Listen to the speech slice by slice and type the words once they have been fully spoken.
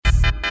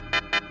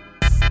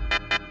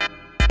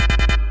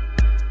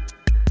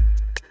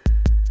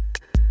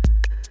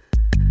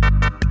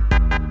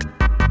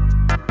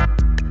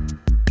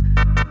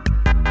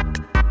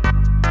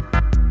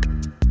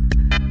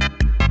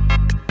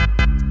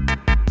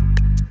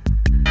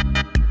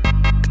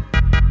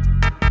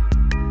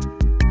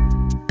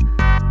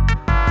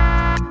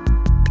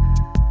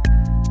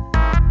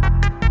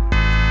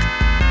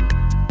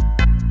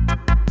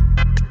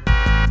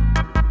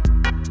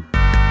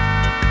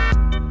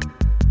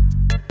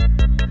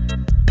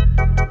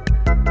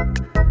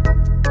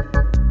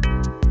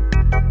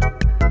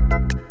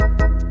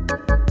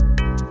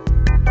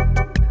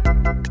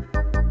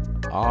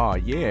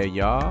Yeah,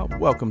 y'all.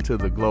 Welcome to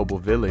the Global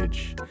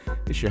Village.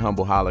 It's your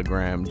humble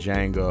hologram,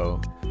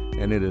 Django,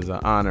 and it is an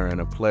honor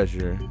and a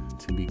pleasure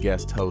to be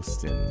guest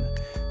hosting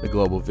the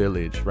Global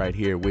Village right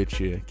here with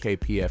you.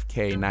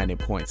 KPFK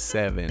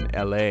 90.7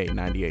 LA,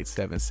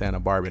 98.7 Santa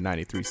Barbara,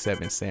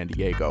 93.7 San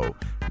Diego,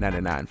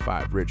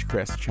 99.5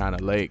 Ridgecrest, China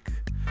Lake,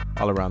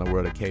 all around the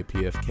world at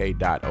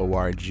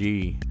kpfk.org.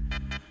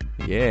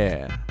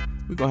 Yeah,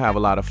 we're going to have a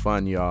lot of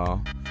fun, y'all.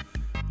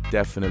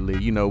 Definitely.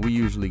 You know, we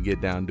usually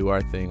get down and do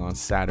our thing on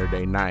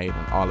Saturday night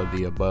and all of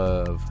the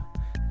above.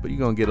 But you're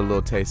going to get a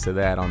little taste of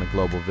that on the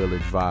Global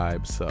Village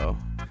vibe. So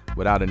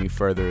without any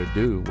further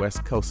ado,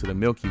 west coast of the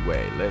Milky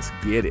Way, let's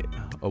get it.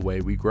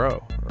 Away we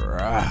grow.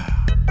 Rah.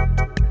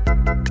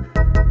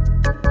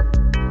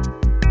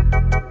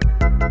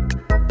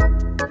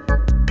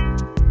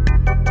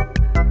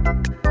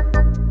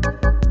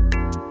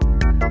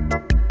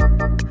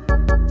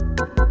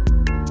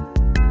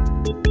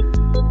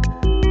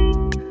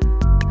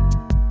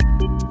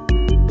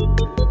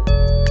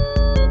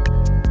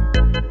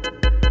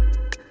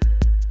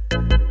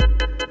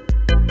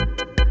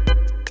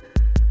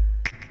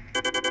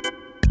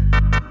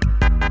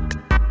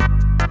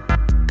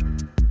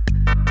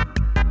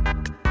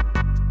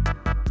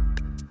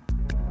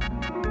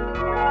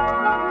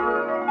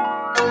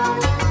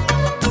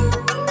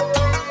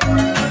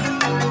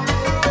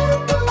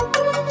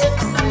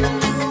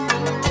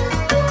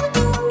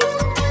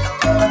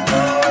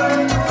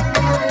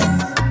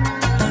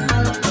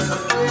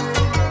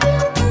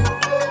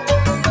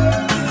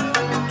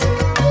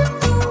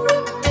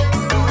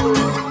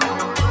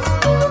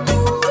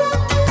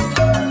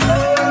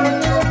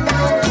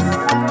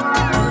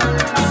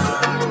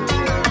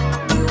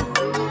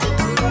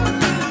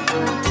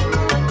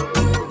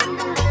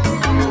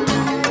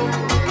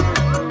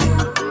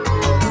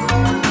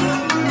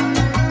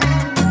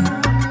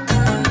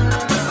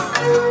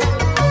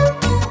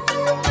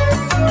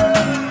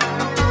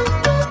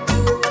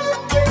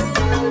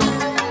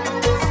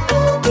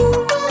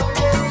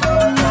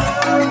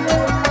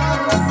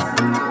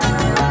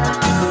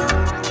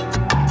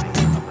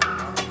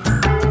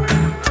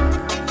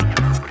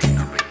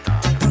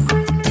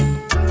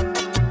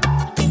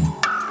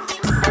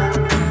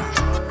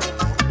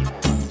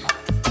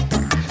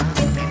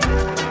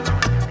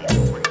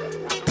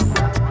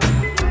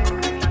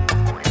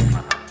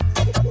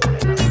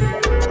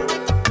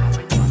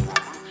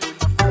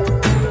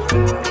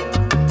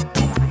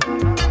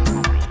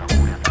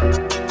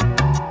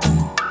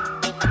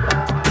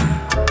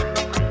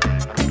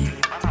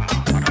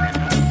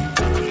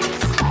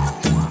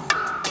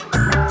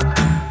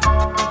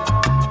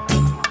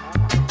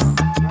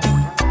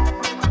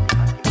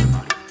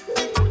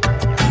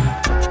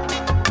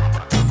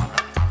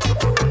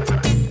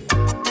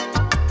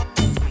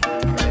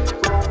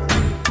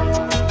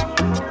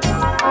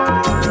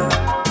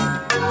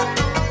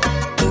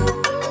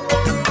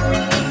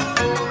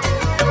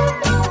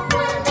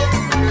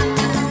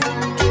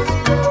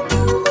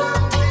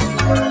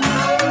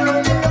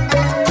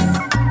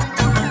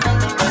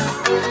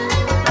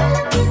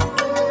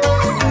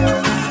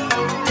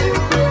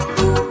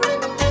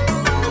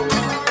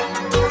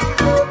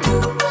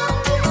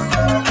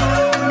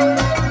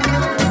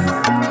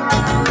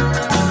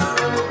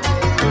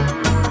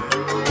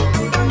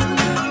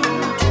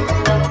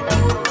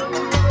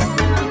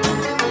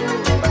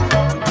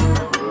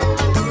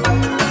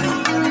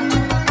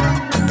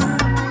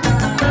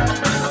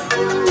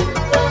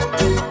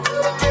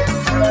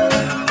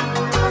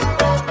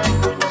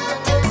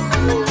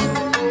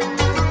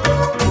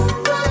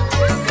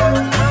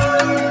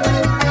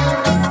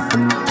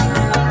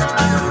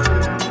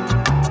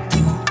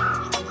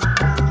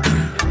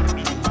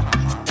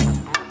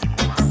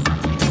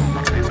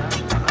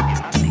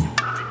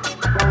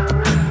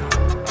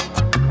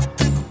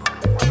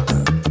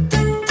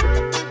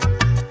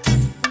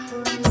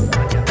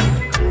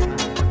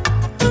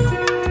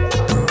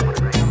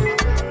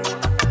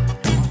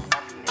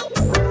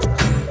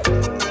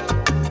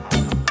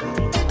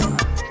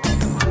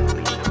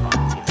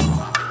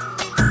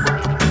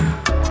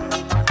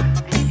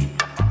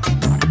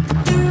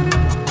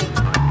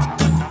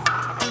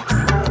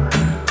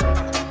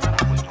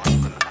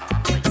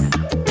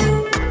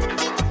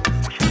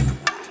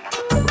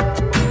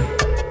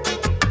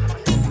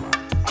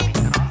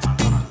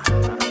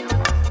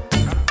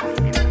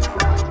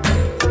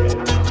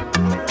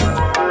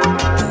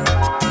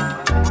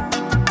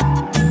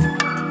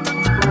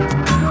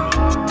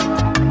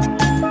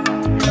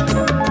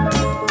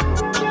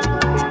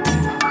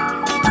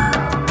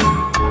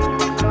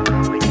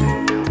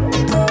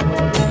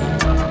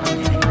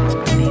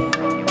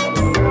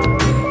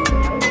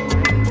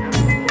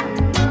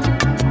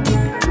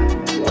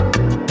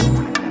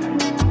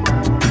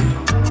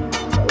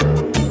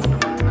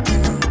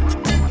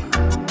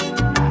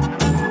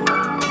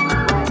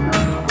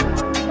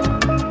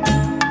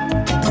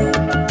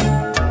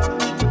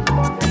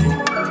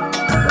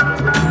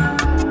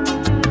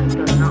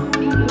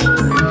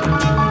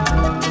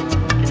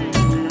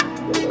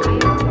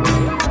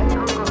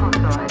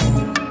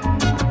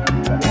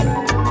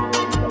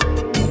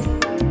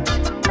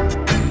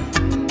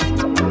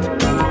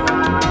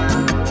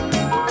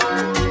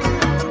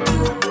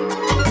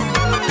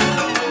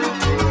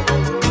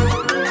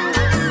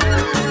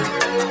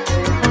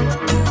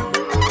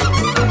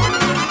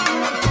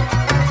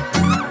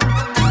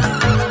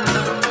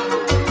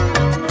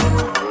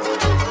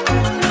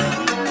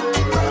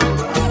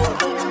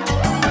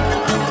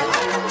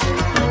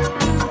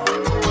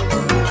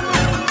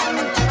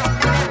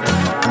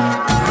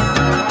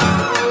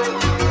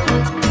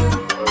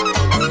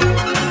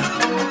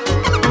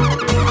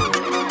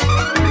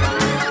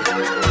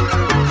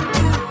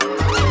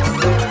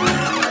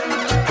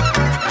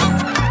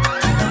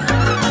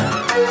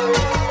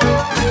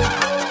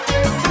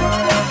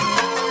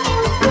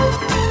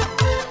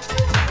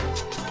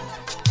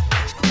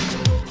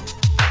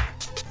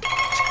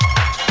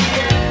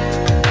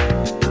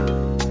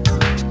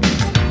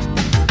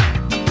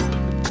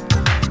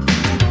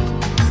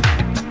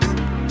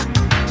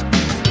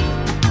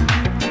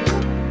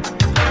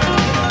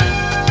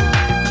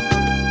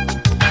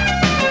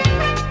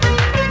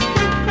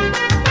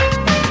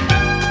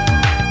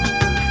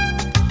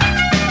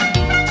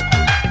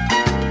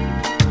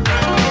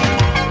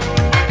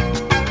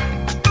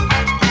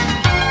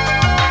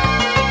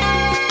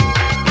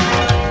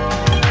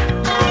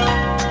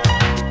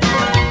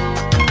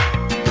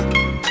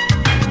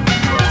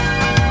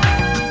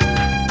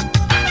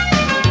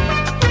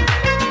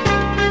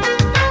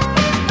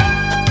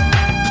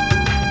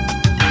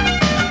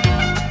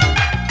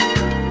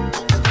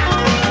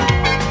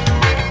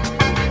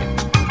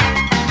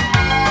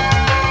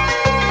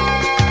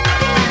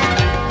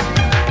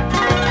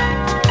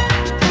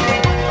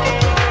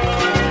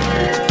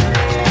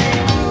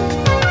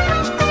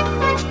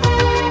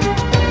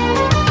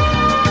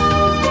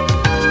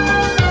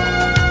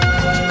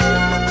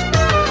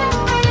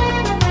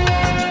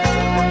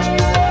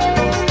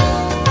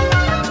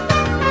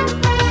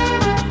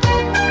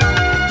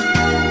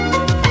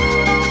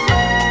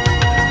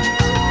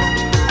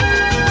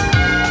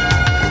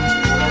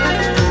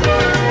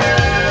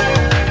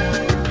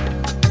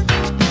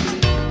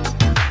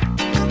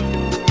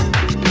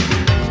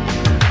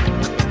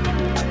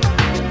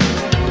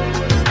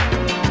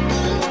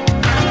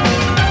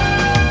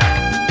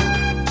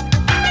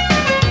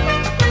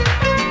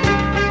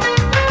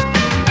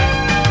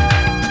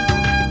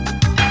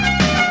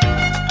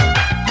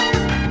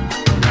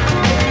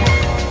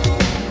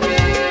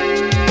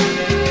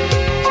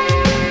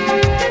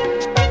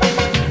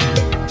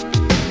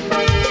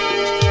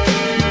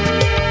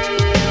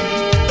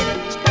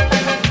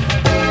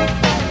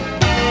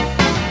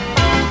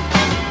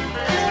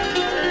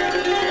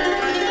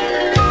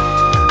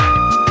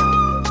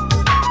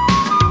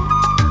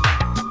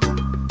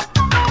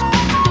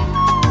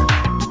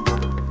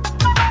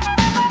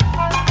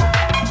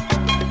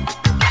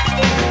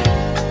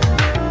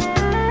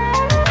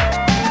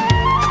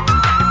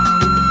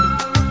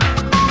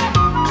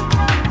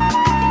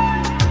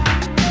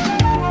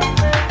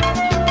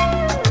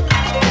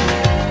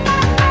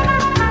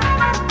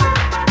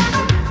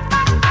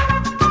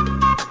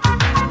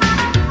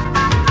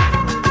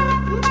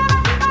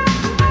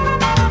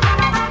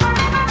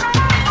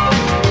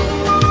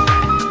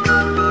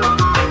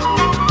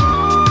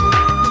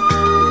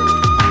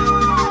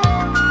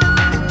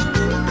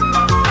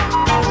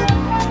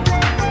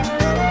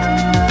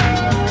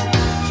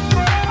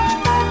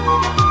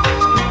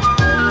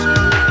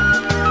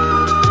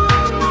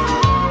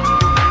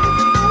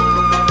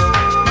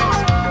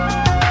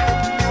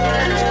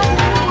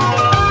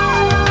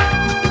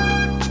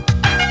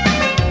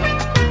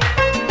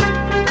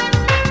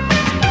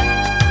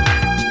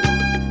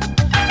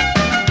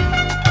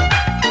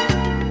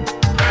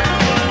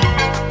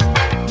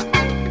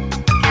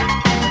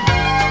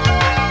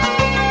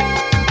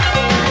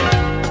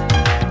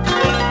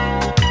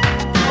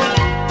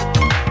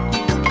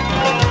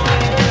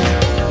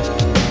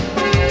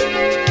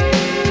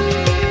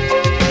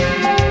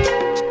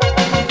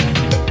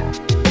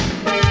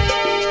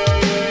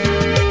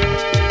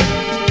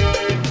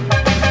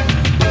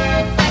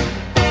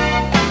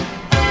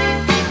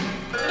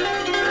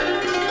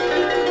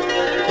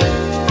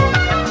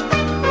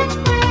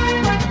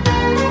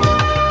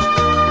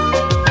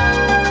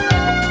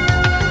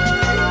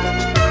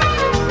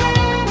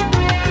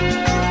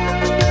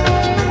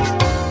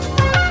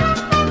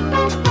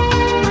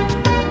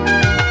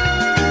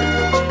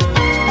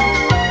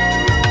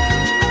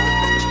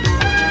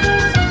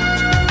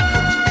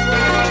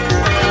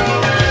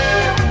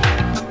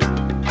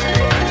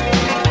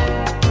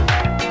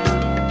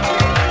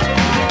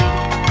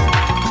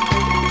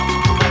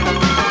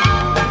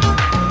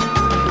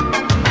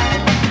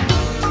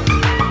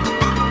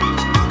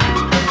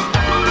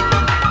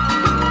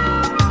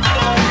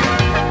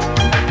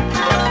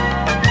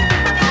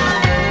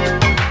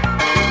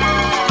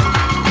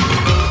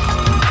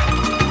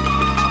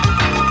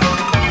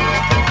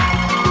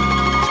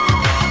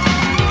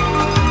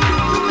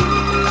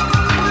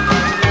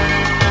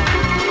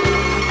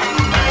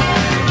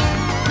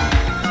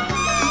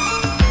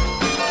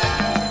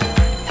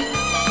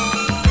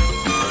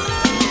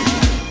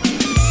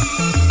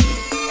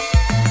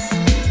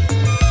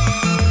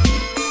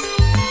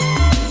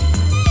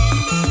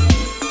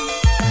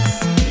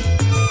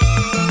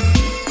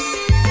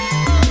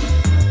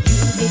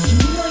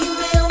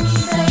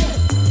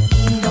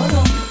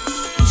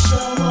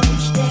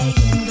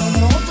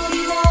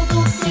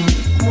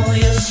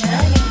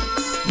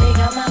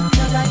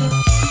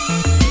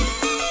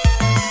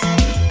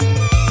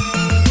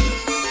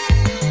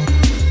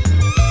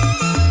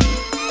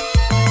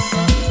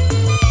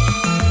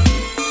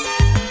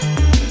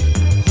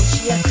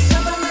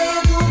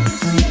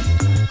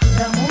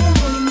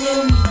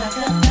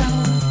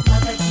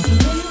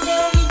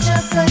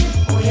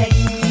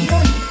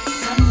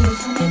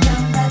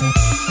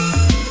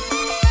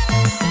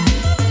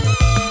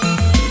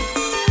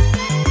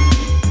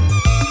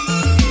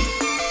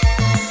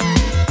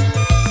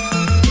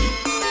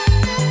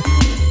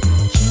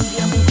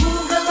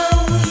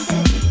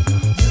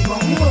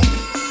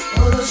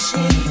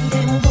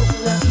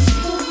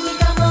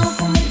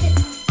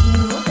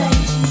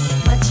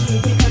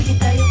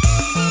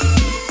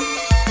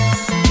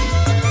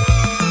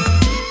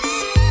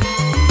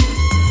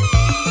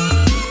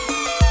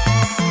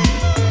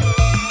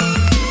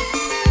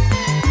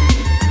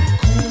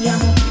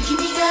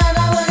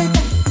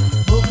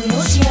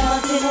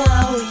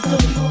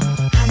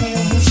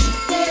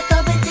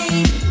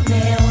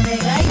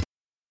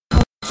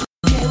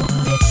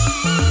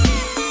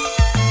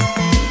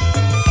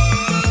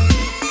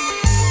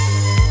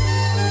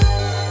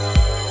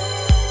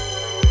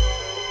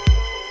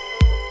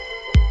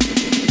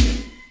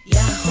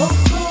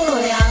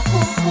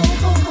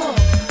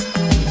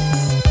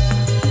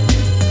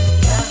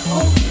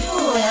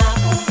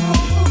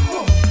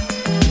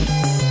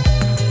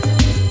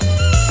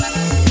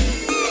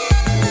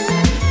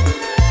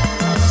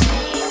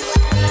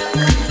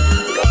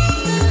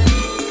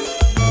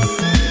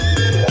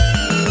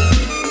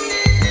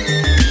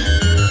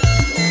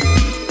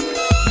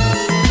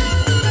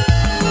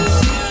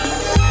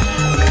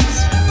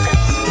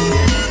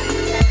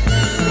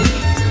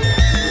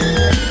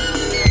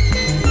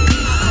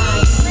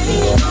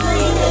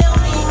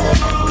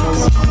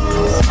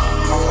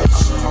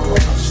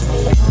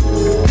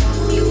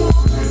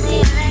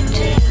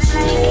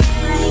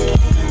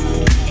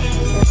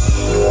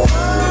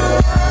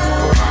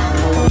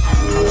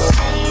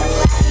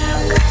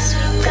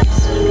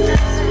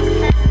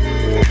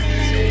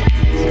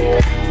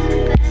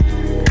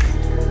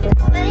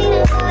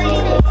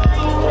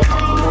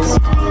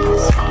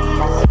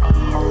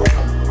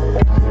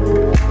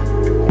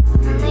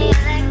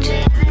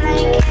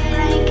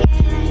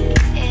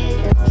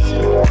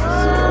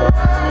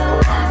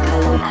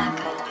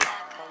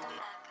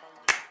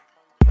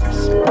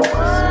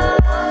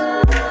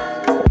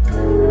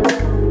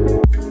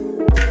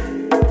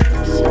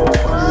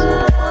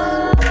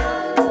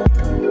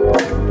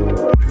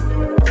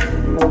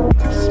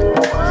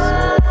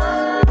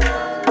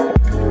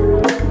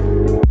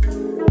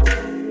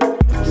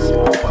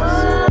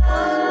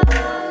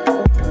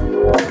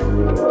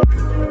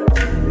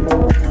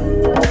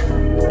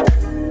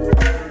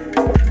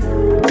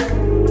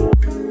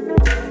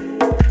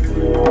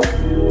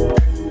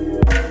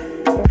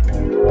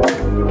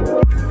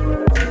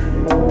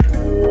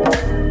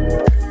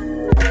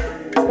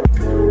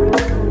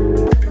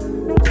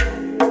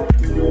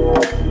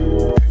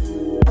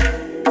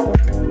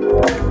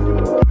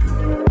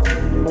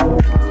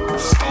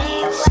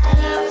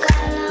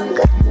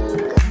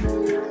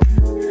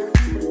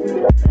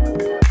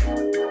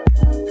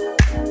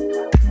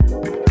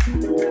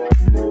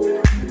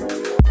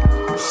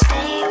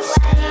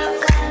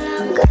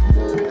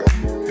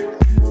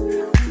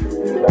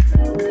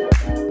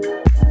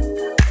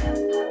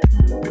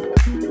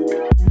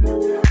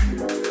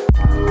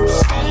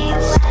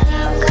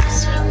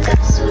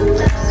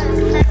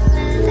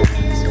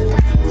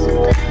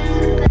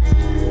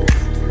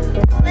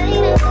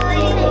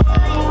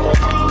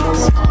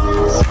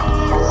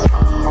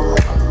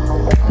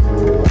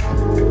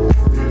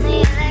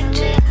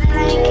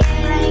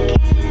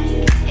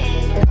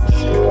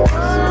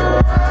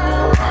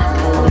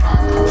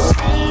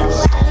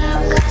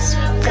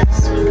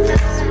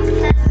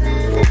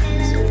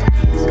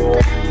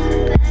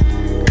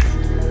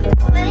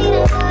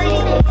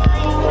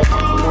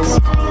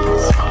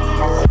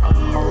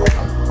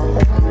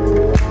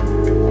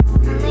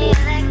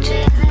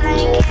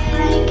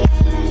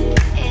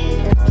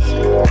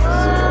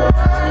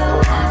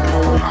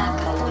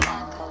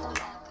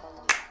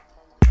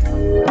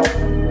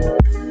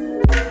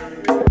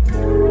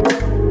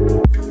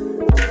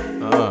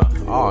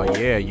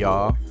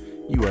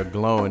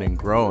 glowing and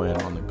growing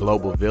on the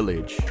Global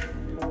Village,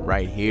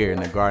 right here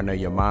in the Garden of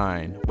Your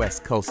Mind,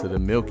 west coast of the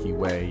Milky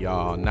Way,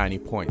 y'all.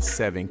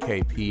 90.7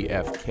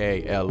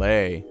 KPFK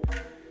LA.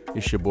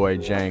 It's your boy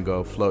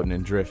Django, floating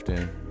and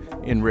drifting,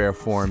 in rare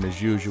form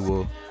as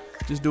usual.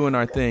 Just doing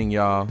our thing,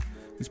 y'all.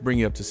 Let's bring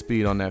you up to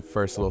speed on that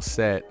first little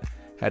set.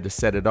 Had to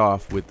set it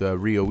off with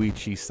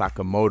Ryoichi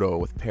Sakamoto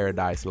with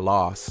Paradise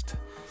Lost.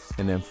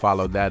 And then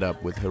followed that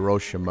up with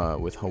Hiroshima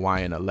with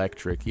Hawaiian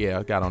Electric. Yeah,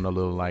 I got on a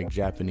little like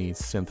Japanese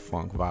synth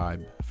funk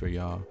vibe for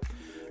y'all.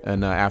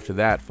 And after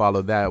that,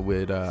 followed that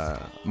with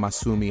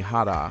Masumi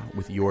Hara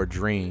with Your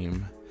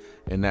Dream.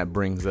 And that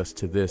brings us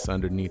to this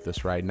underneath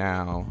us right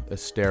now,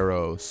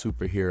 Estero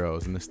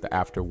Superheroes, and it's the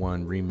After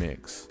One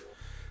remix.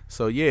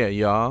 So yeah,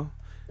 y'all,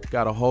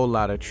 got a whole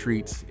lot of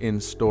treats in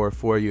store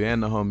for you,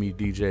 and the homie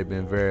DJ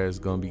Benvera is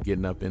going to be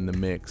getting up in the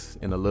mix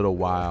in a little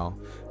while.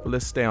 But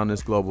let's stay on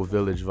this Global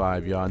Village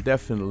vibe, y'all. And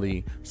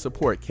definitely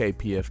support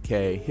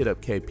KPFK. Hit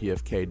up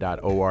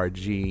kpfk.org.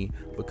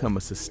 Become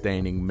a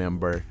sustaining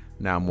member.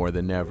 Now more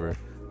than ever,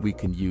 we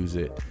can use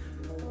it.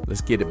 Let's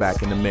get it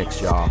back in the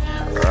mix, y'all.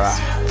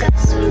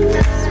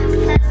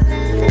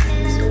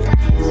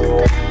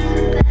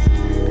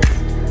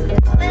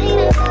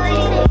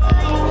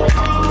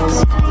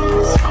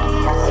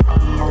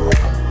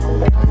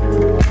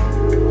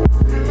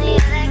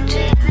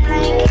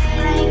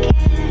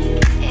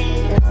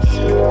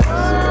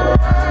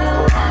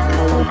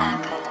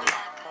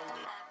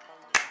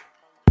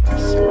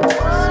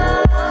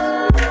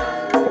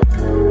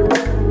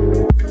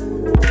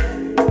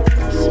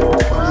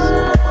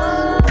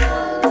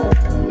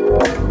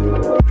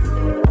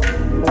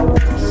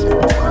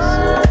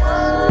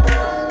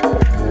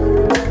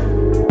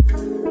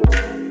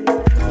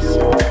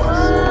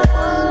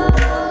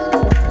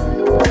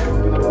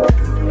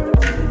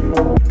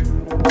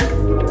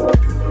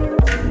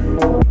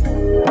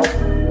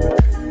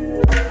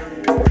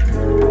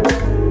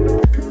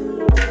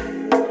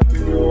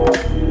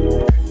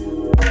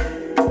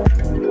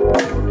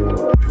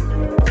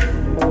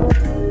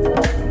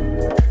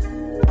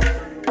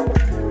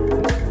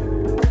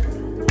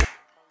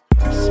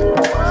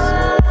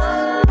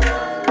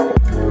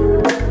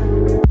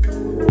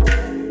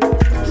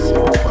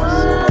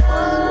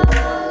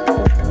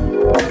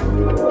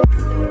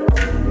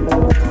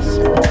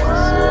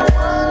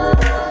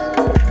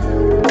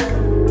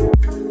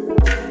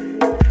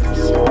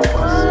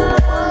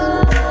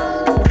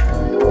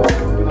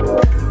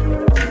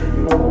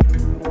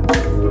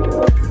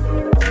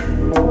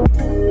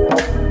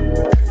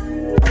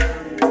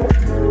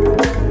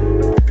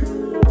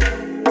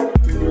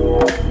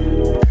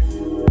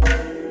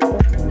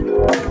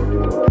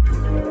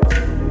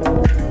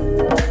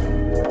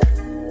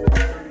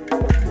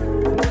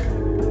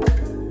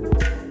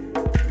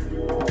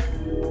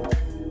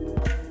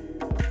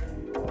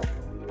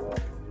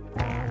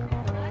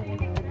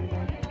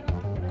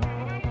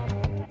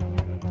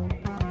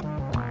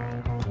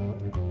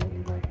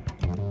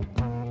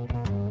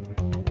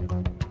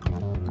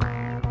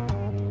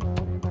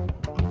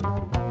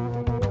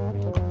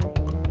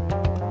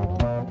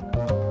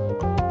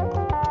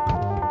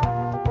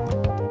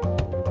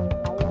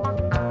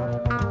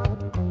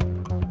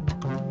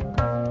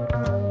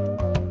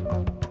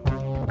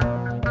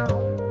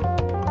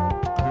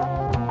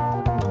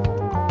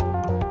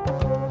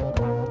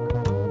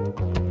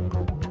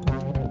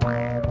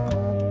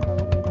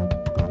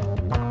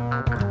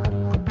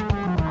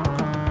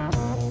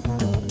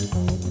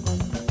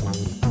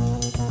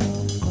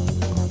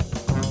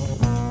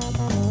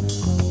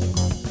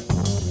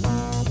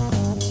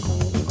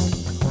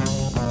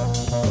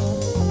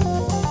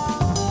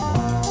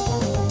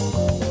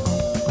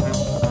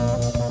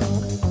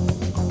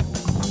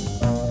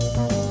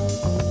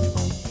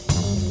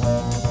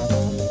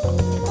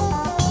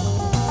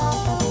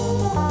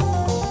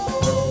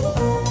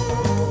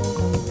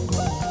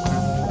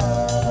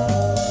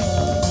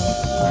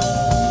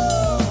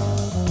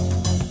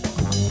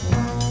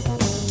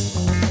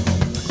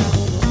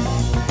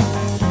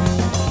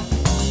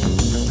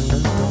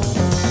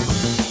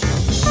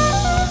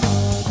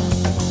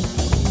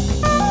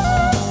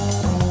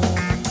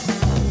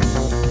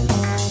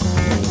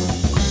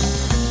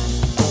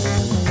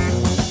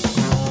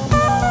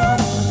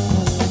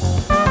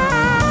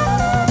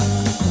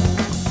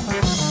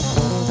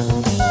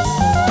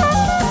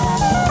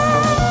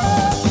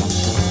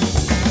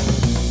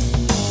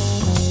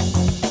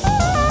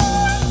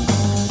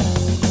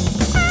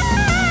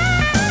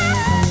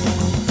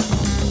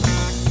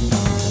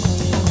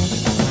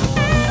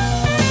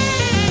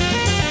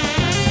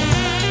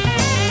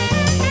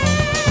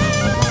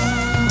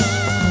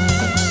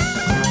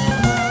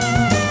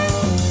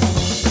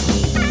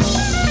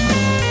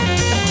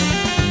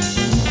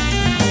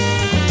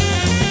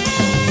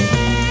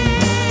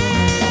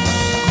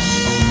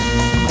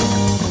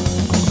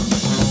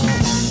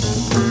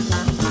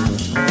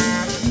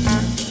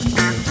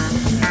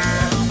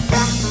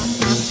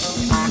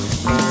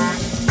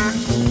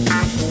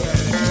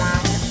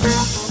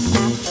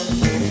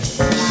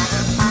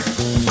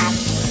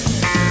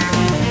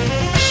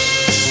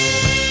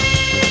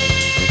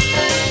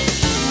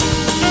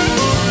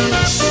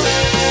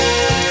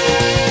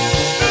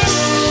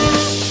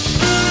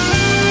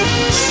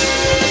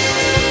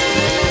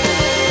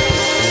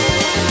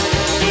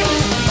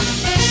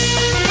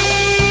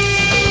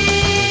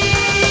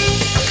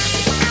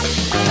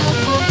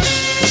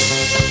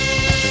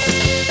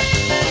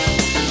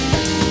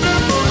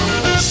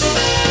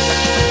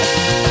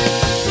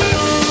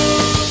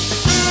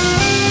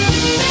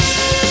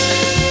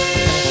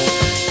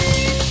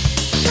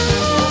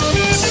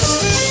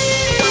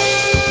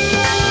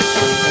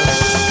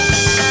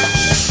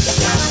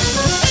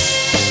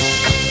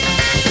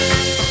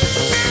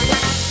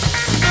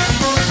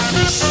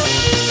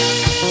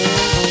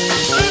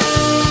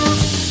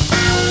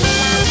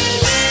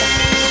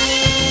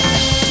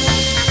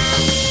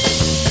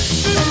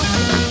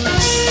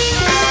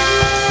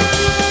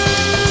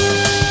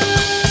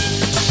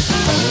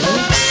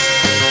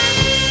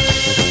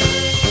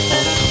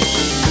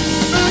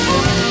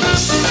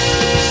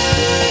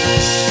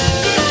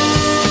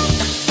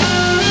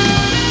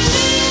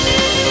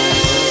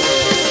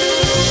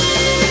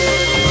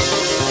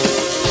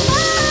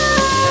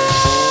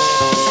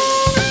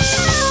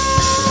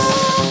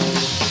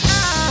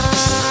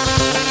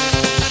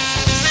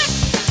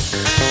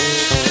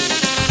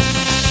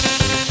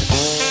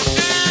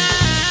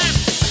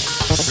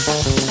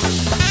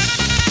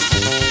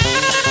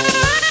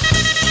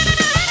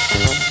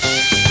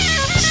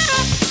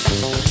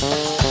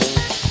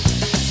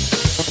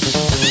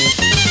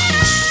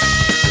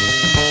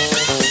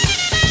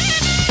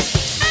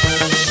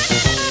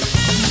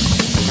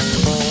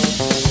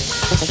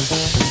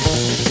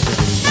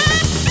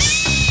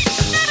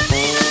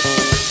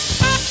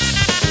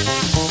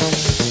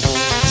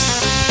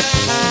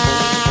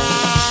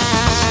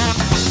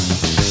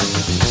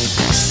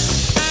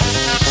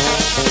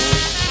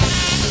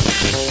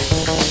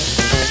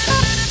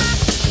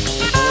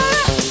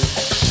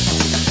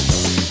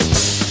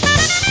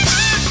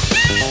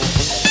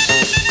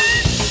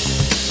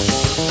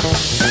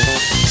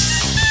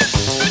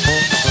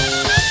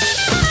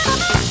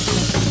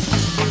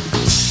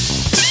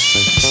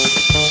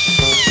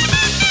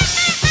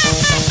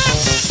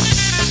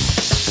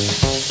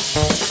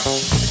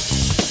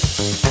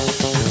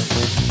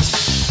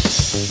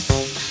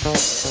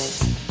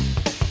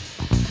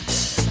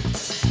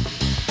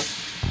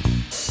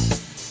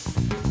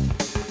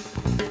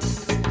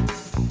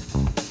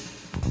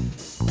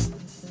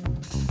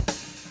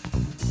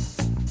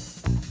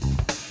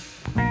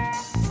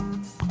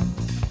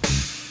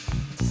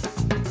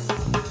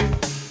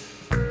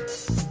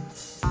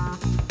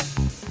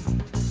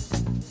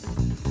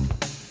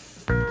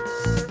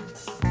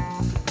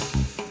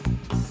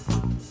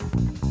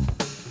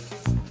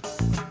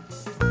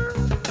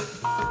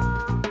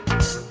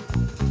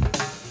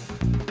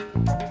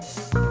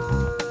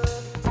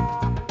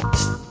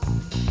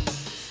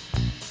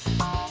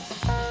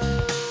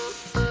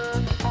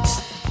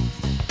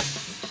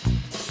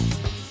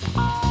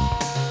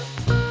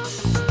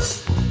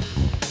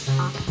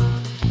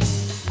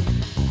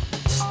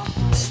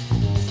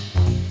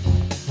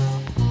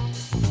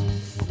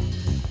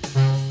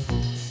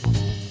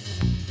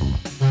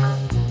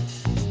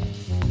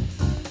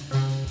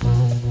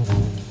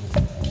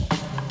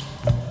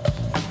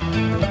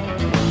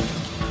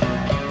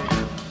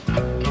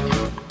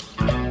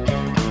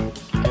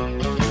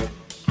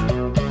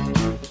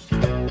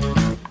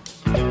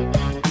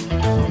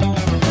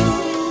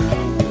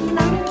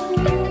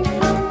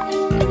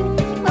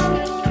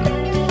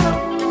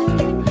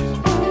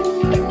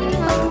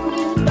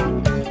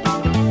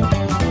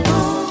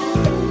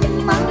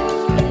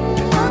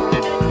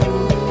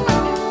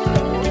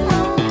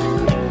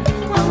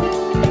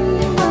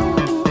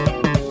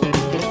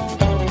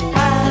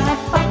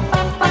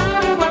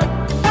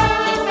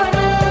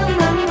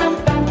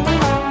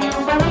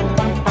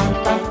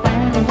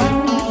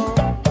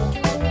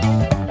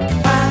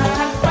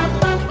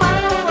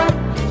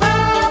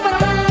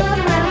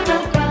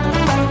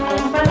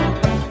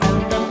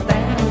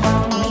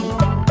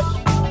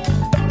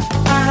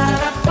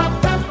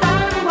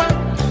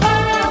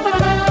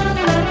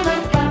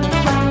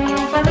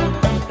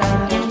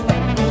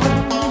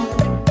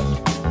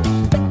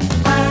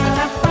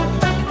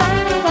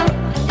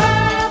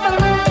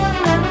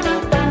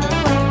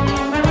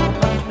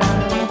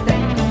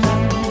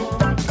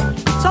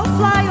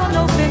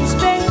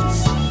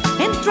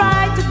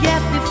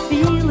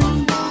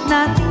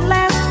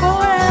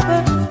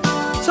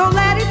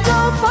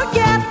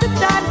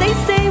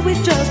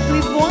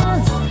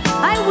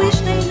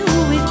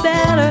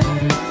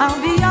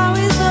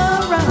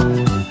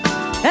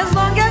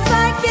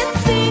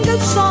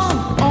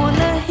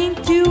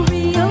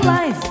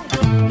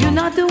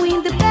 not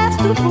doing the best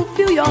to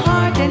fulfill your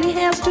heart, and it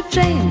has to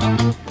change.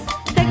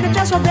 Take a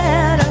chance for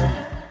better.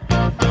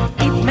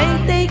 It may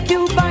take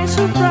you by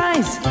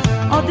surprise,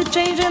 all the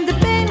change and the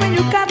pain when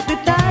you cut the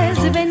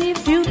ties. Even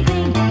if you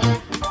think,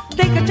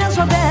 take a chance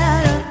for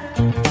better.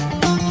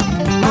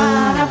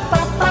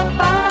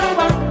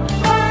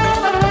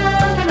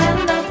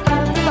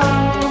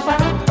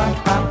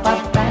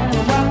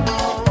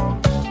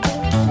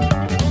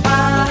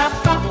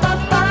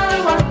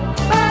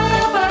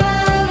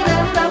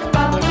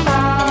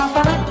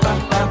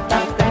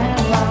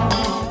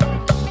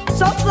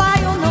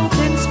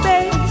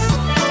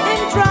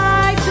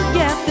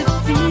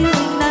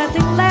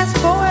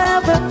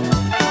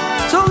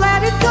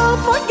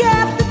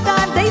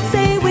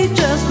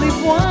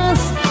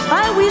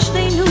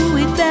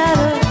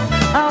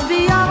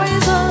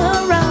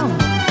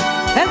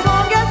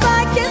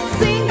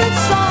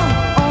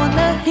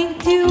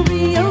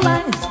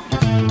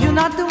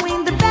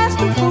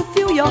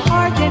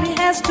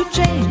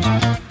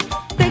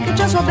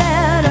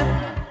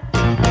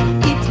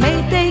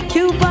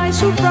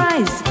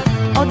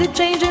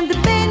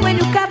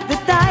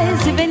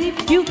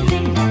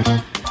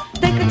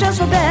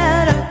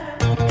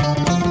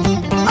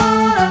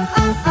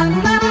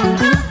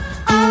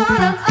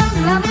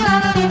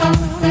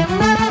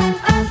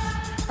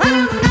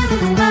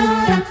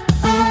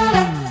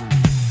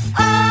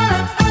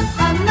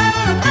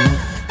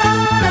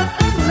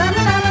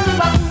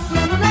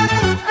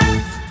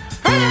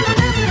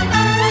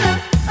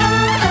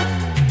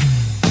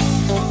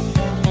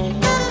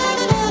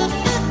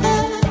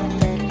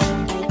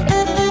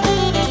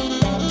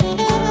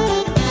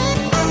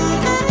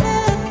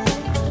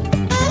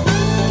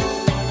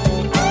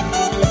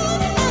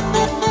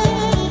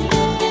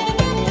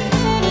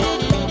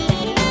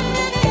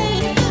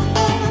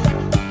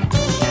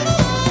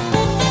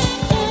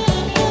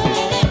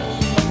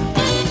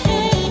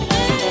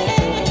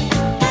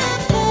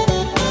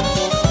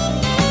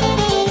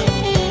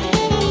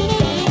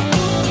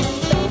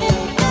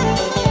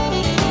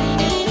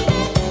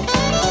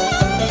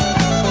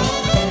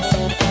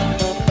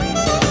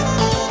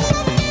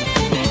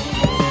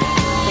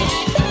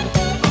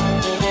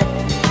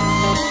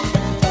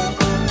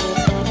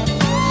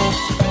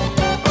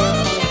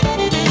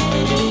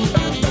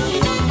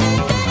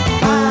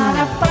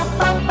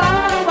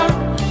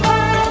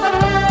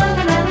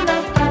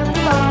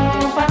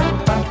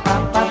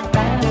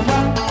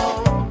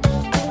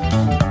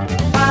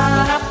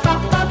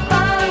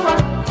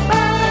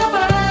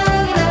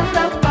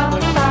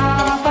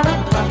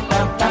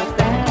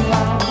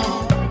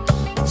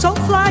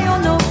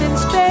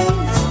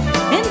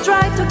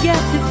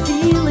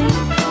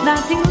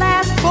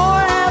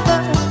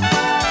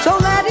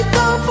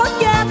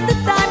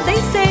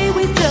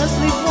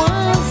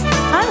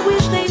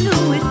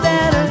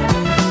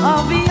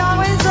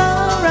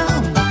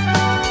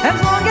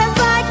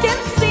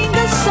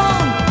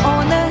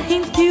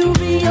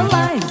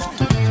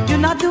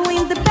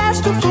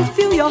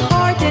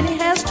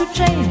 To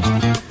change,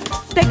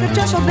 take a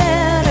chance for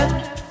better.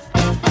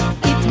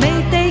 It may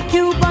take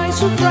you by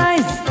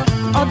surprise,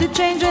 all the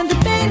change and the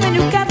pain when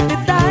you cut the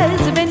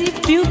ties. Even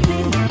if you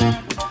think,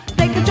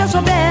 take a chance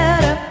for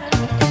better.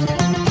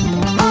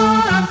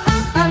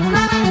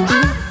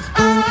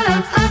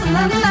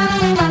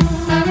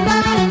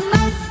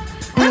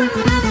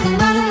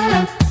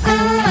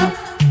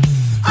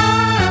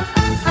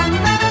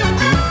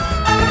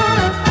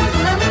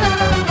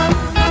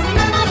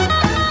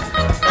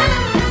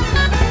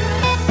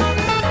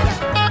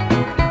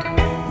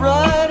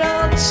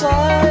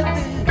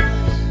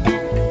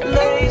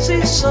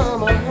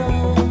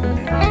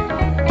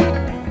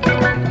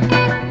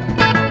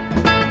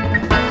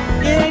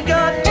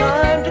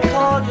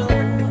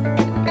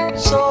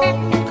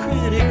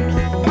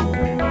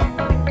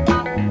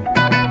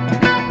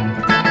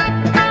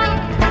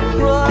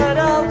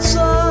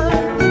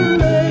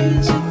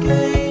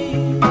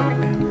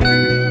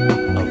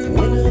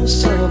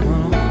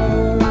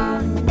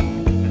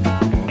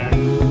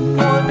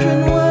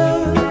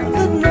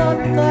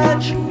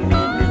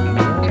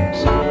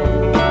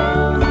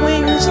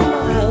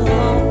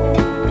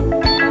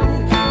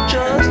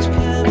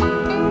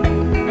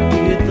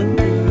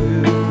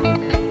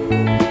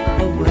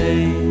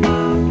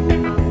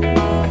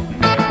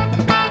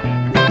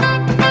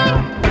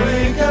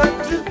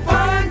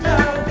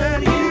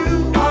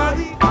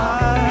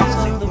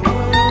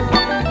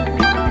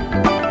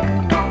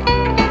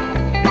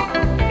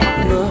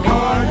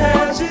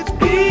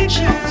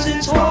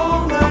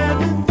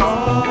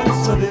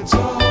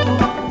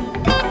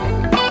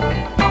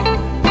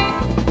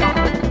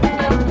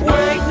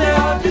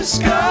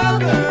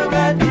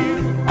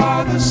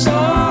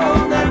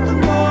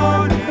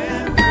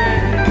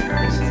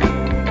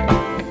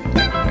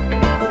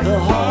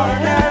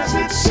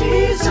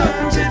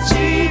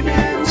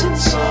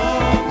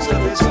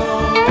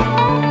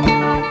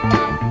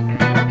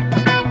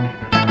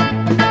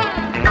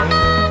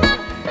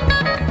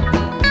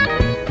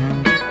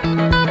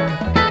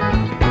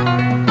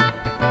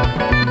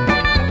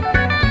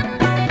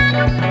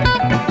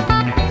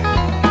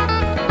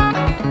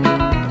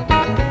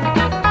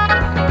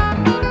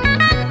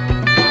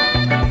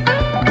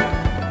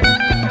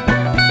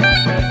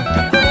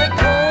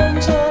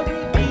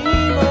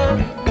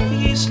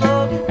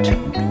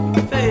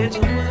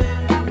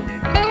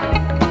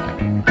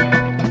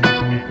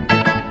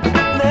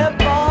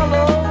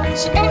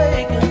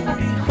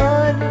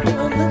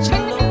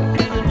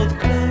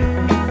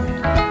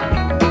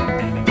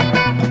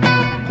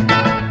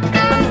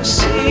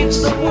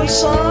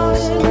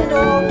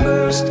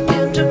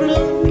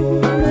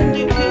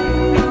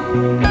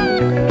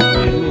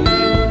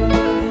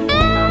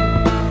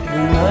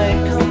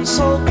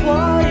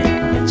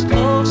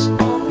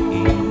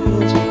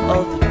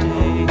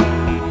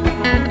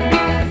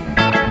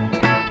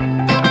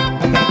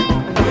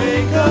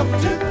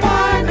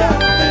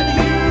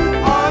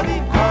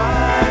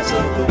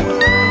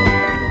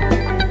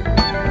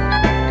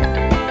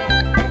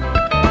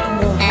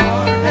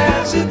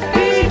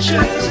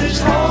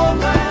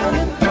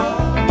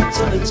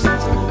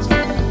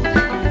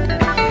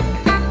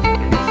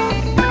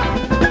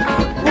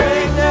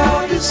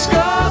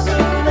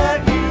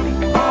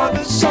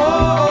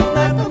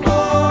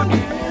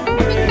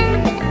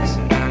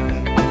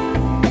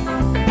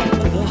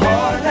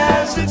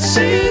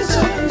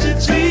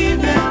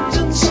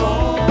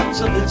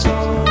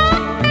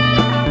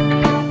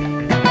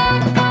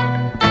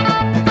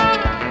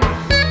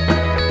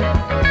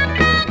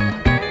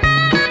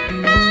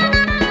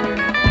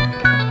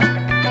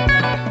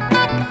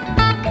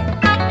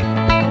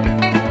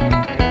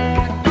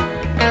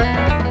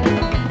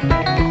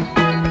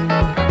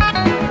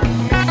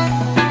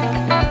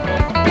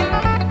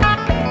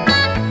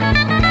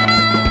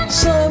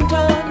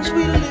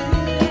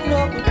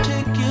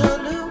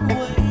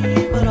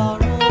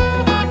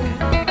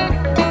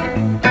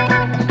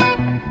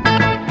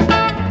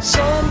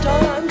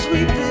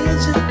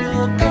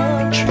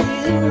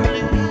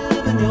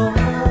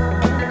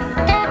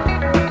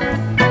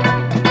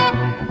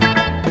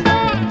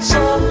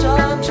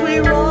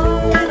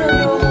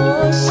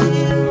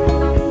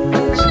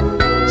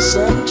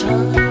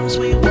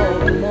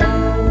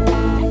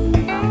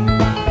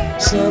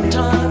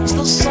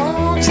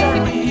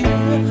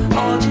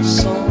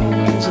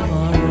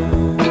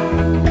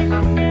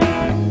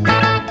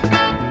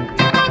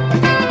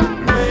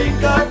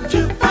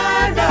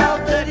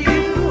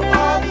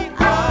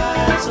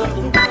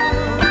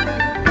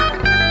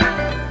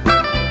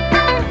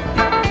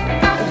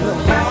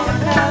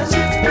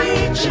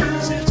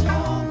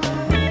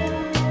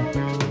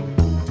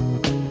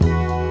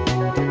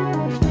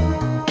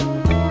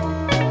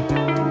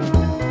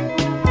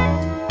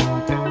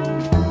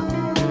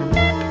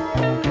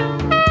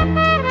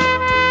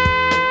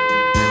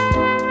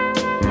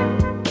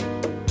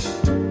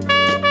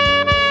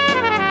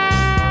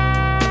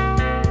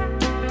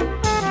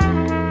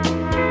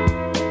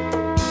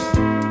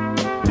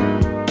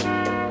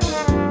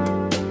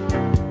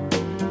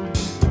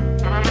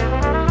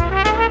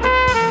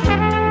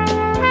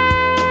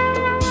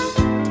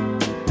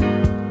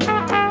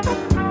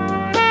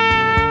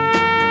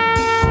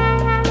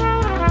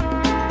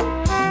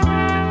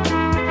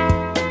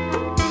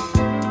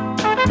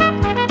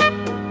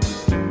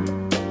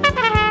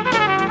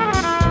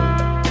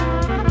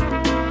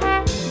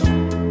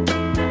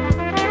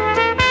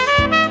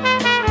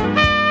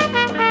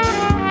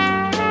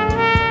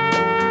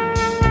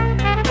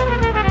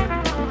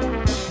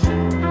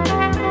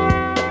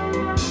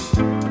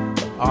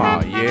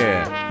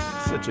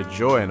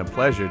 joy and a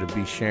pleasure to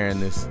be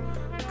sharing this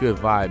good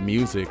vibe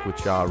music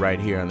with y'all right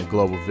here on the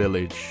Global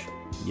Village.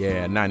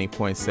 Yeah,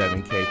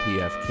 90.7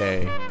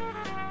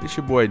 KPFK. It's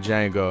your boy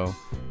Django.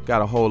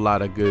 Got a whole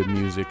lot of good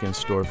music in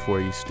store for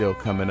you still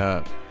coming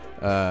up.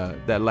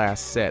 That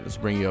last set, let's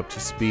bring you up to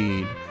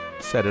speed.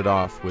 Set it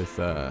off with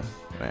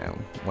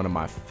one of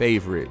my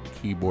favorite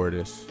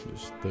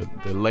keyboardists,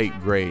 the late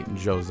great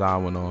Joe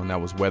Zawinul, and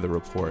that was Weather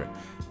Report,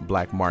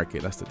 Black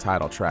Market. That's the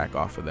title track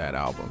off of that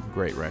album.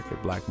 Great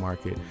record, Black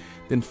Market.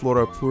 Then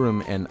Flora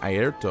Purim and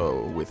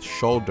Airto with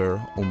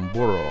Shoulder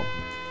Umburo.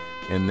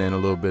 And then a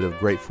little bit of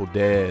Grateful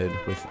Dead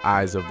with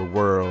Eyes of the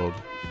World.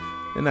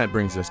 And that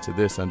brings us to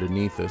this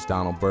underneath us,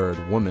 Donald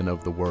Byrd, Woman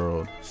of the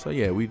World. So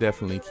yeah, we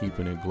definitely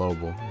keeping it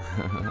global.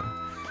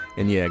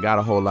 And yeah, got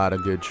a whole lot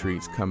of good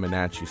treats coming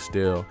at you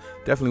still.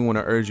 Definitely want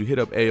to urge you, hit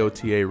up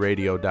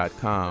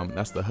AOTARadio.com.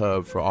 That's the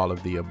hub for all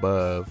of the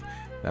above.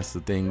 That's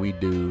the thing we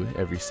do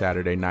every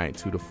Saturday night,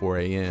 2 to 4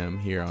 a.m.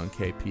 here on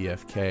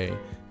KPFK.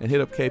 And hit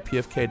up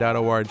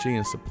kpfk.org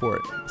and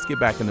support. Let's get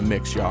back in the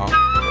mix, y'all.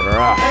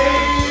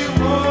 Hey,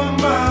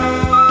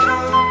 woman.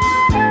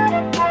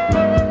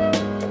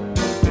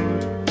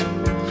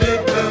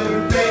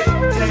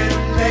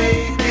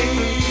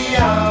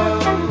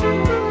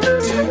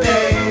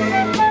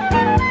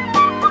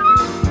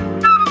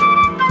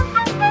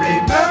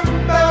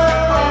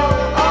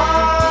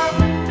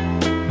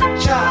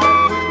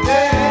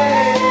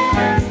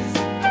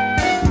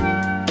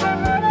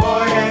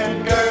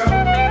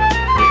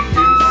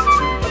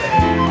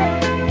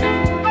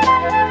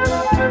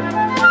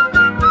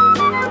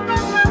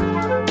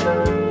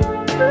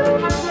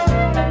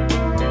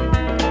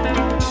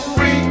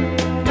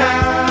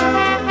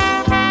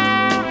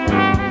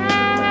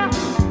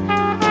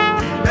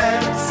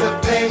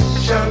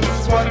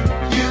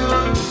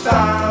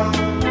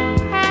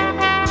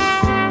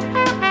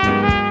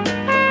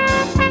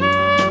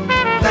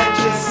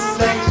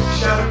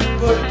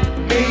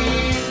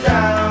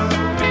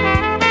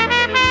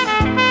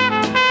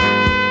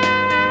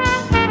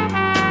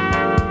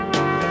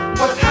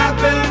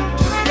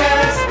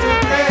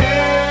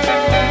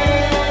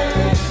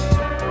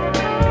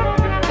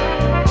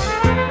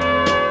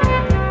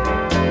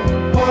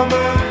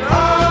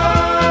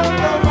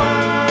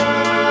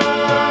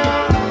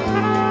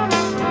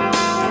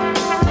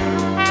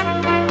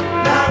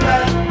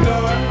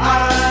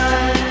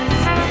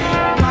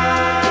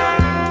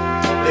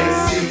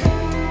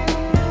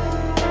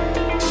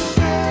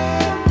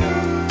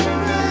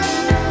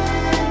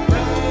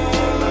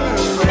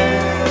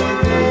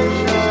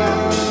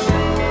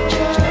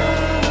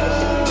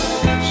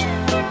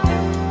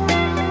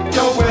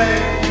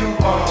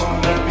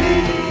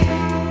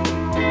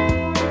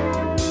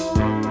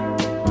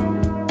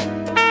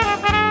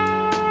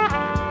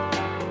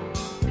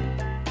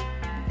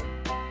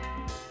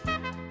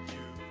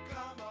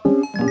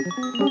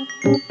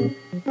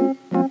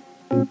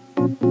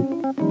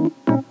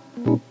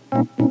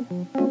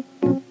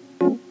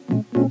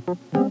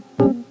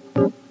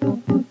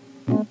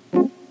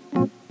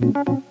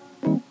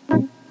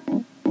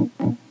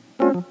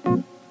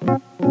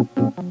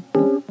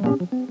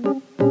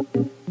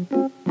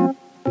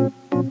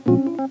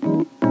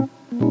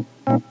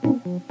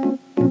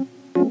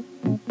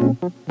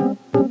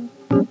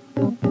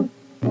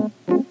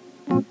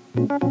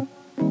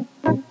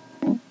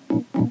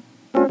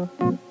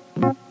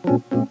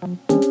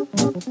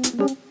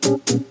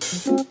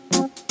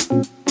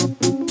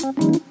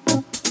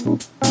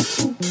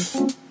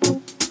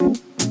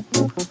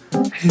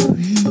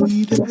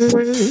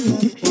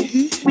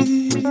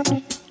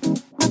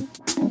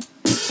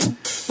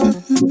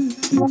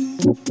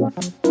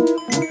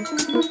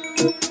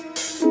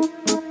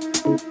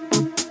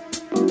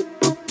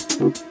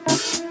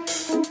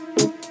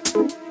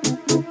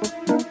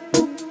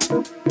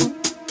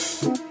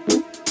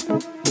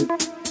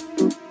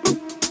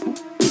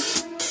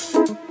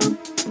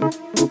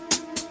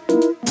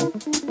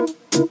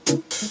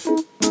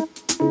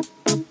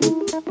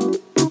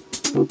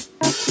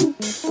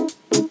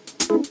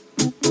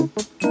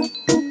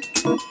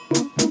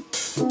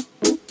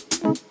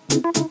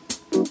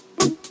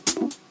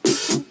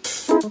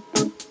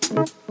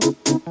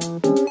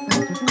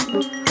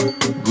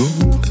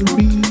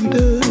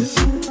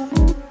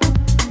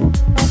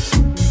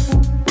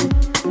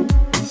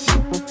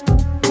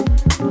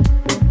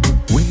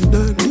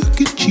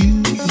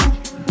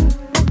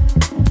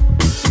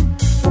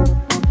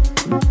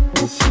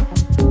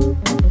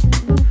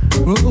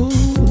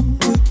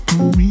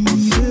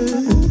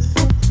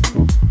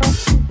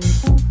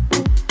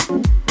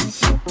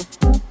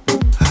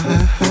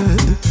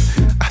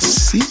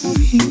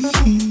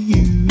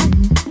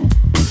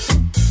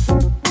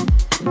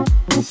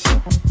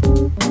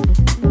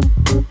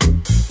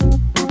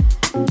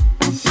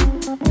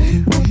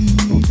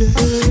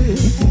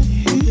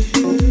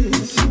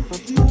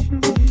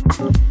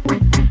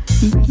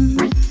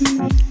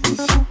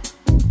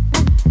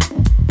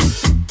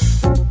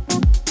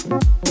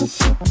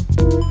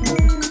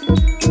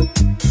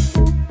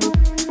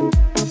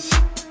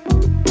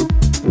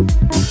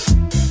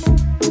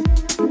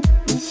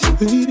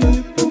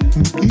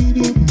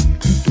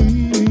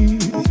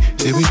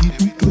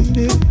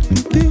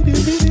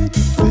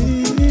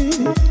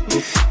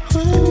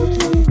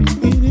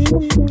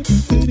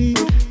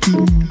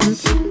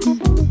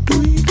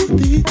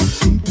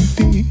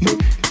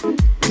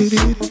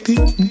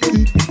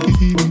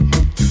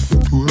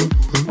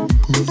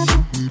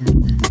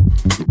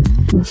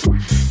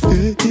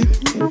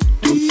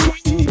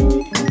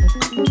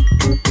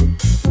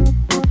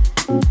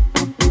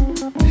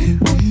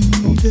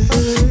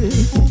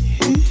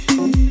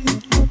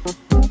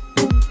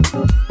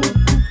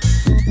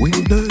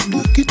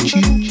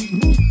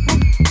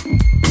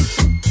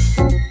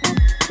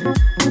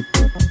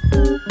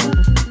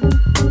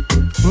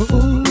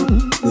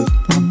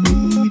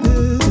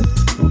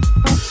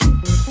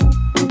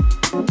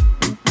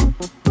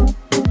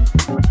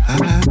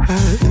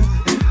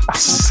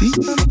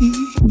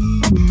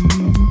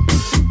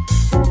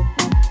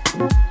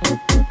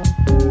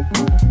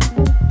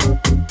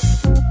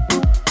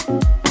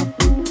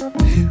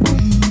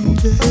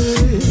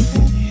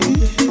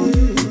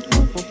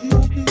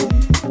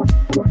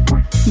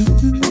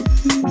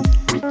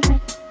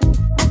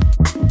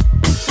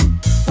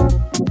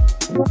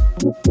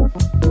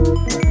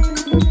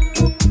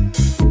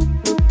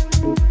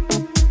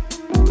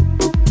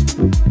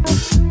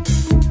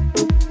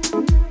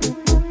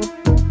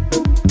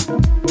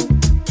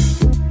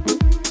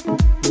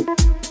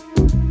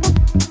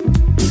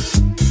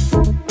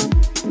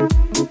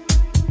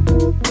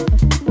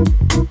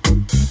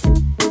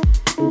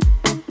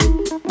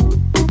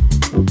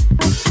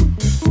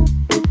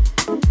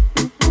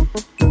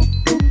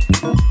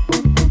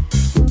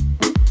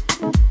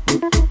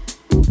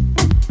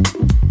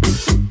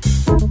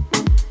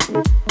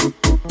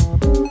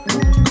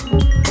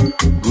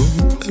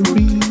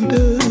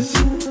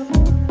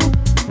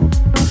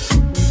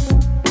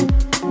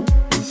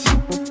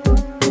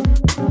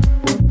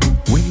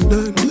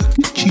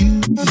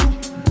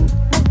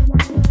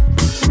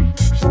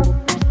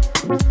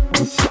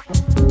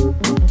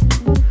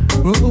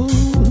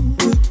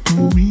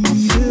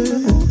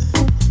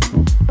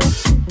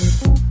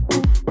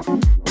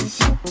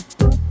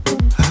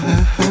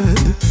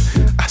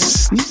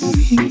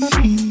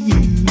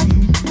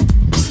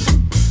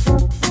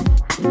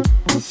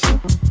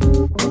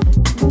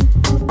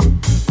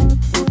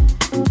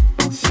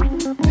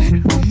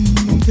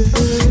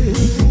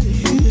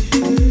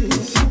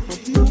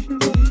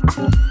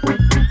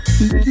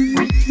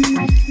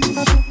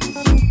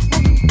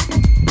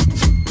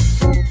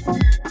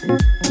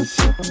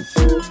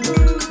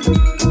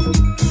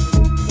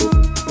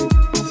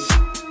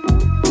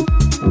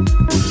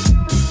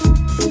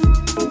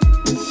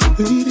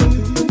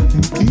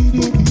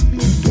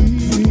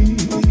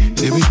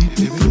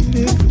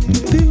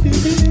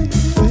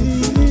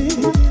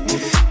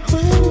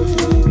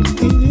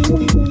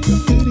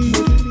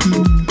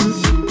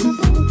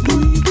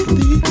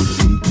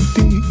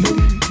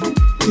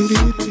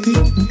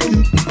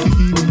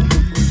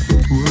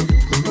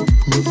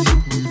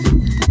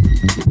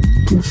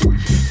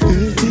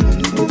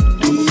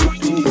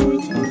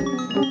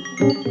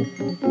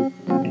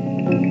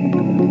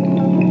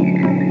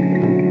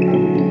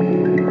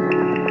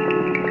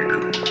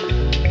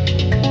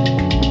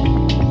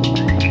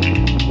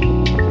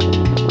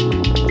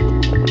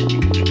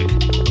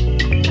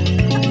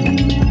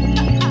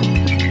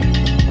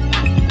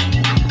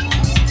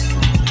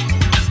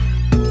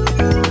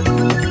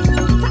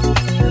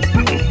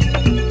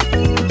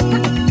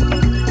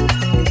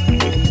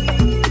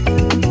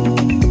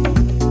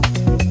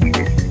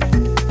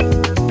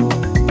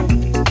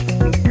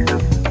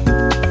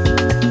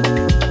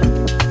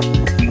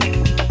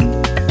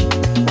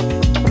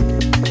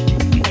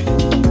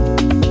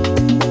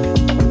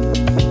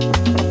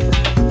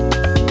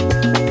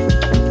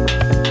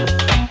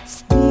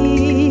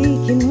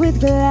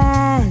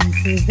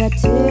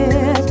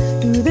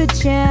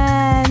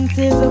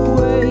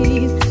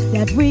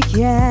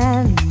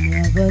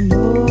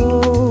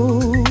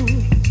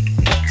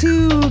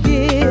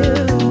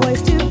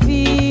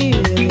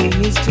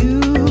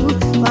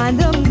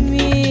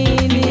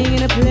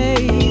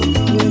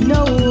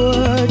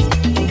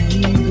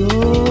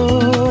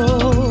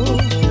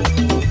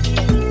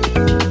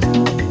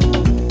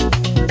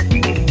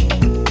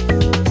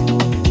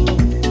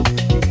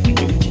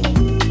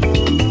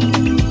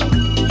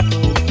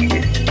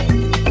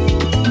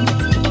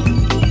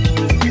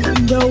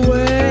 The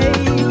way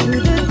to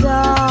the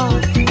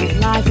dark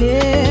lies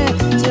here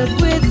to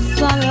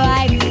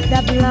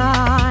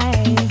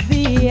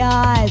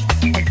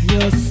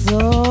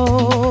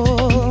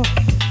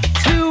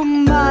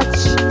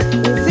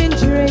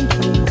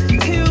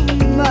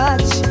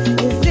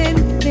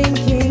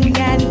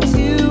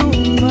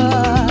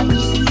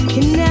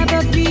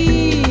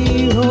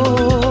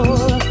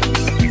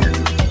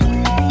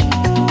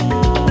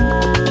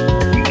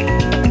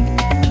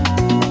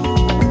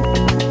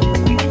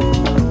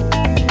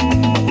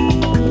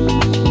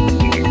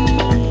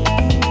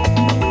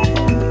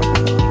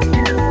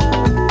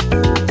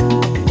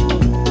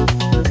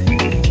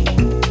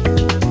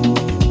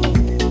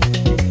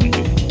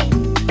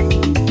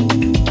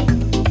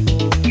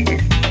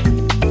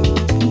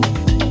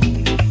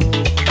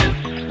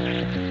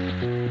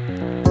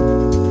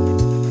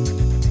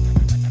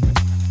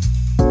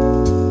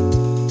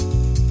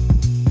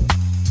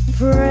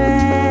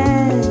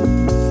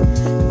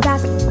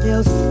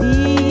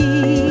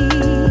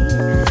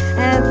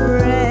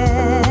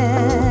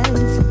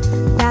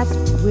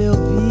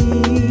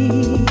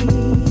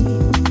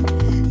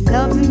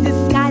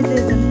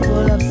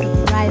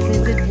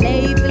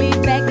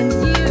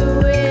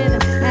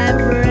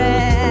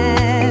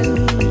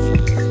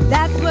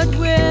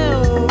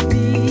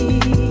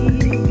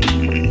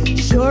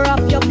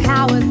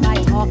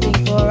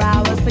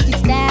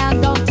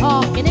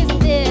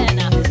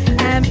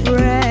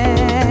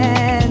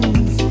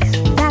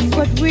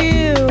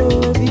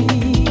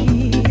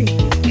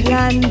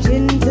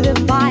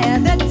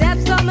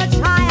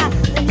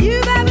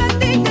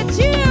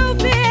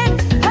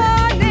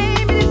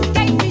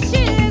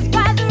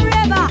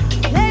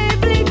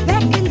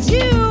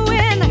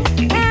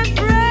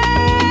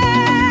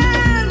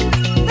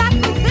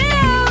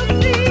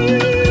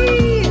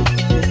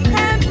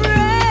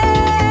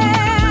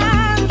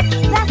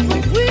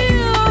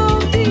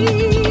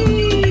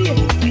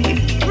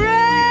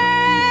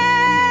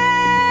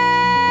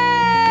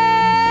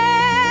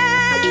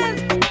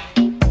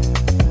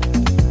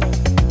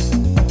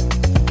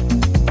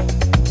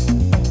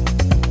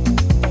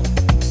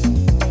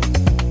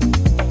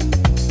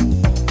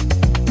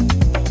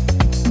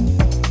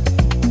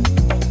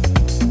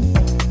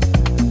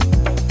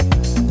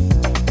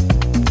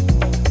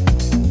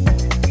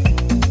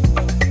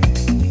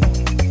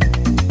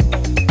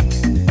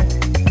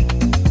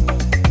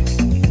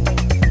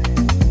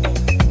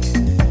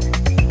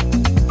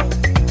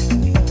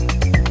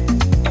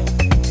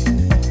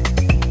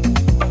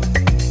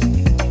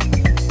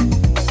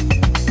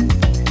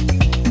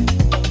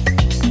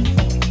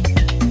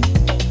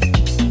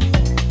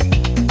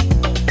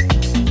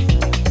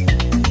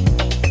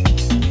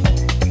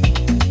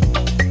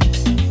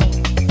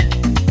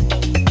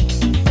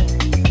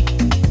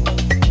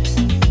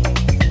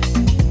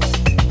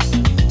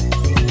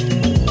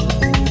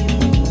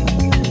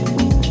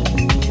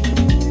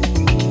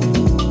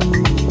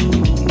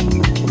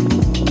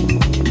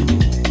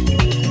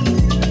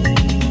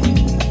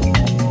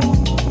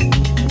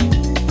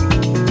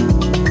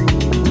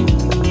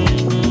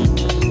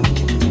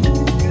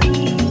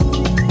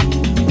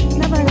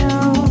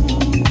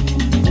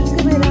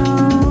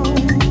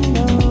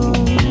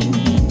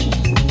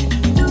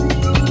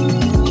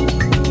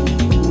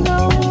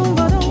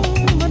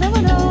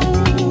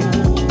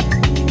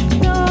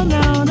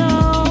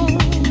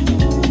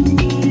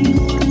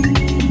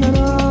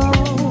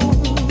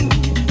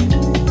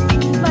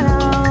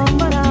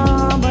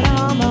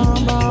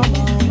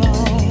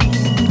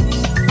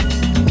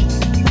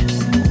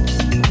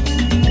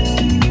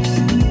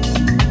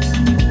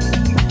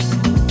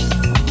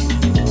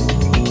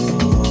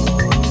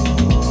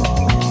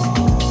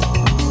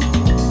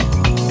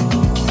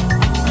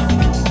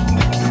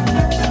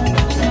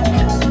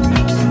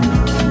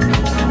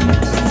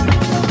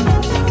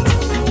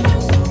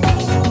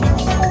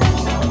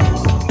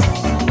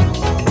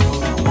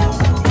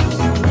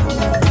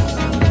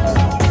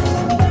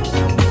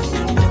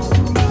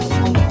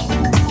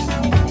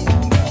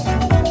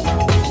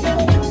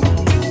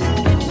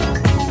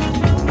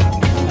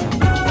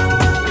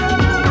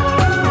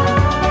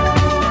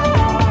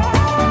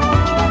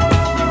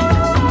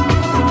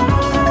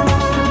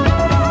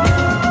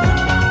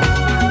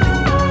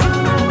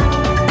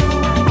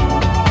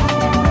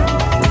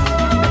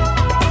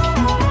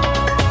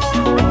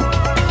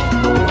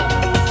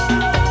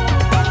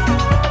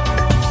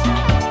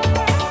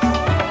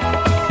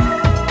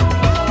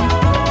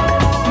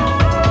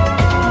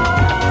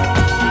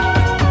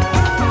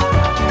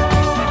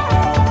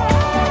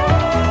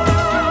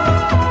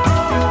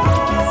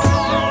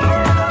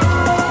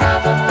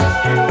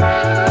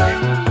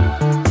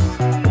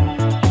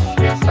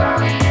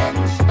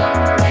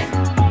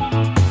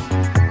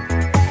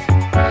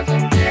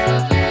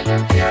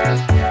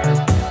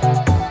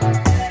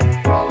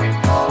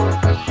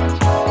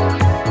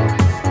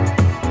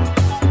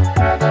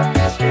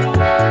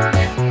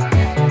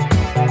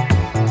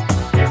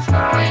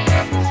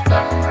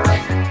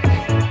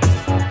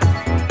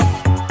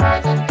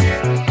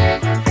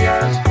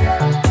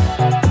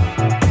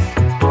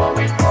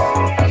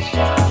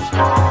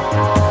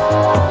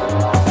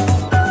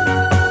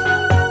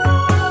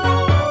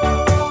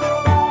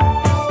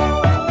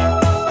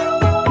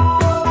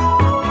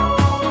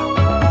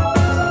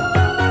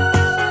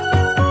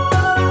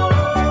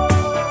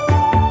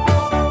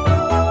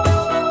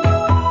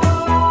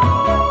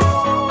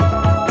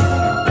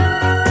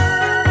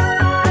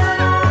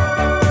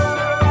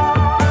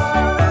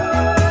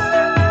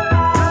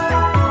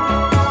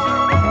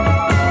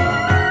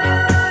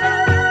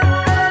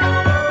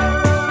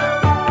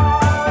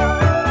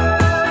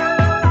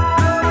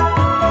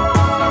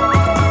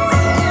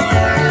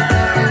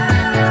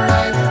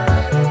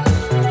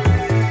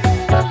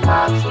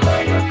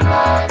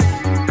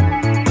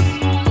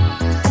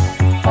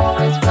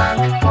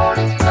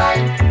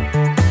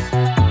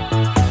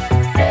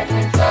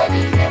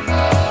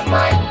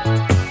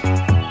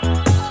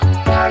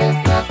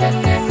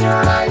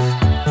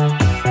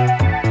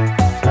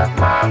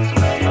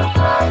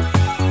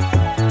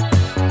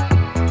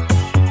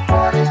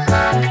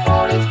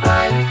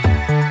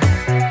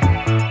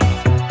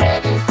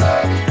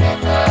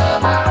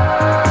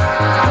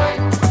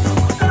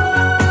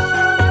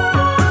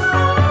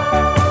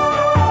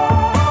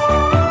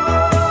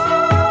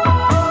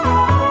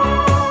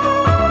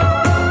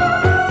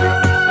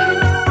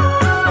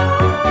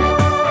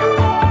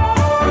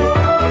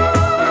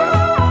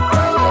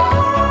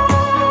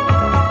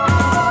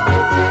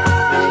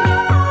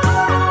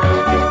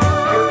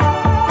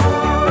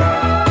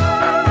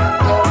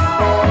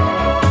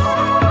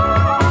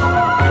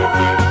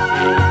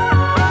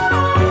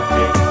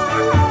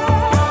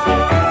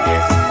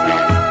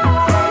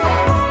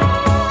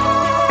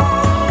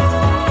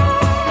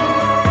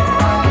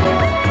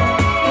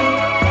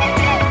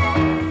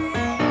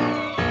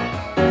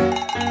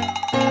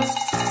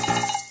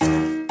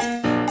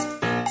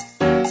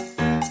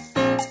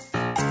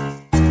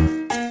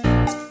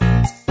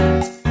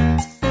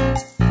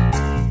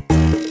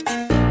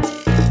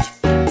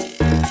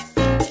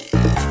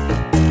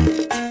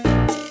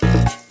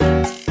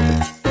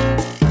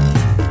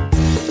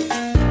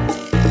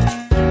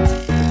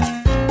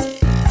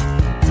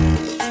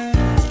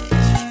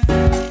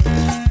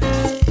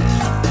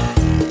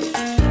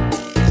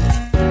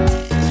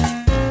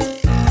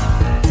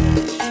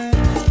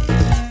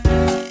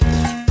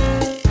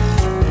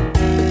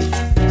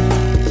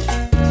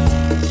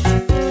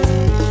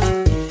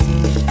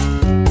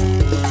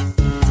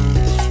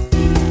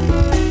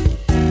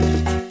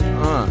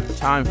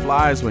Time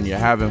flies when you're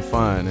having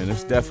fun, and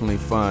it's definitely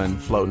fun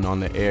floating on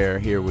the air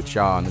here with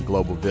y'all in the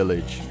Global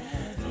Village.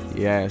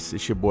 Yes,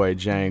 it's your boy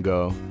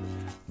Django.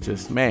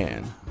 Just,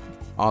 man,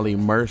 all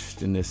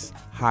immersed in this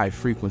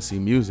high-frequency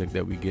music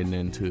that we're getting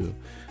into.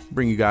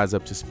 Bring you guys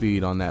up to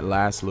speed on that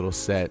last little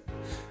set.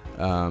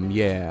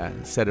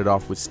 Set it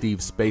off with Steve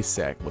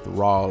Spacek with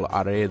Raul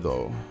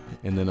Aredo,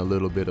 and then a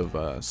little bit of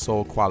a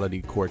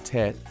soul-quality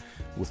quartet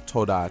with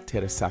Toda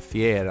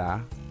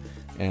Teresa-Fiera,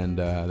 and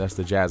that's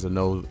the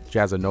Jazzanova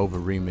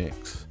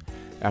remix.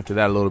 After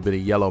that, a little bit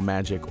of Yellow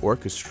Magic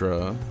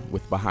Orchestra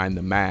with Behind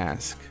the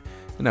Mask,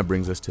 and that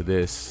brings us to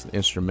this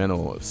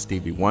instrumental of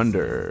Stevie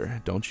Wonder,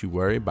 Don't You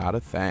Worry About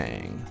a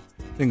Thing.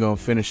 Then gonna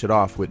finish it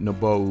off with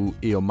Nobuo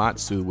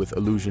Uematsu with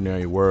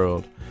Illusionary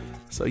World.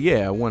 So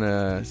yeah, I want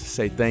to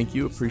say thank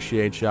you,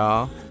 appreciate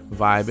y'all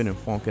vibing and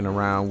funking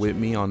around with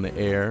me on the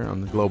air,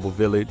 on the Global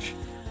Village.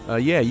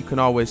 You can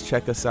always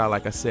check us out,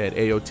 like I said,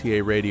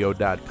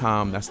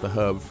 AOTARadio.com. That's the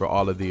hub for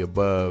all of the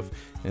above,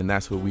 and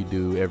that's what we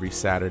do every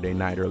Saturday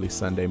night, early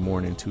Sunday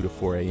morning, 2 to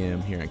 4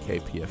 a.m. here in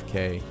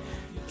KPFK.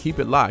 Keep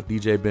it locked.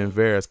 DJ Ben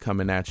Vera is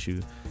coming at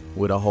you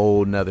with a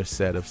whole nother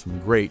set of some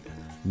great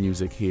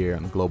music here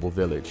on Global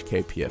Village,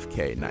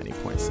 KPFK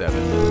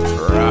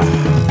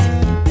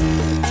 90.7.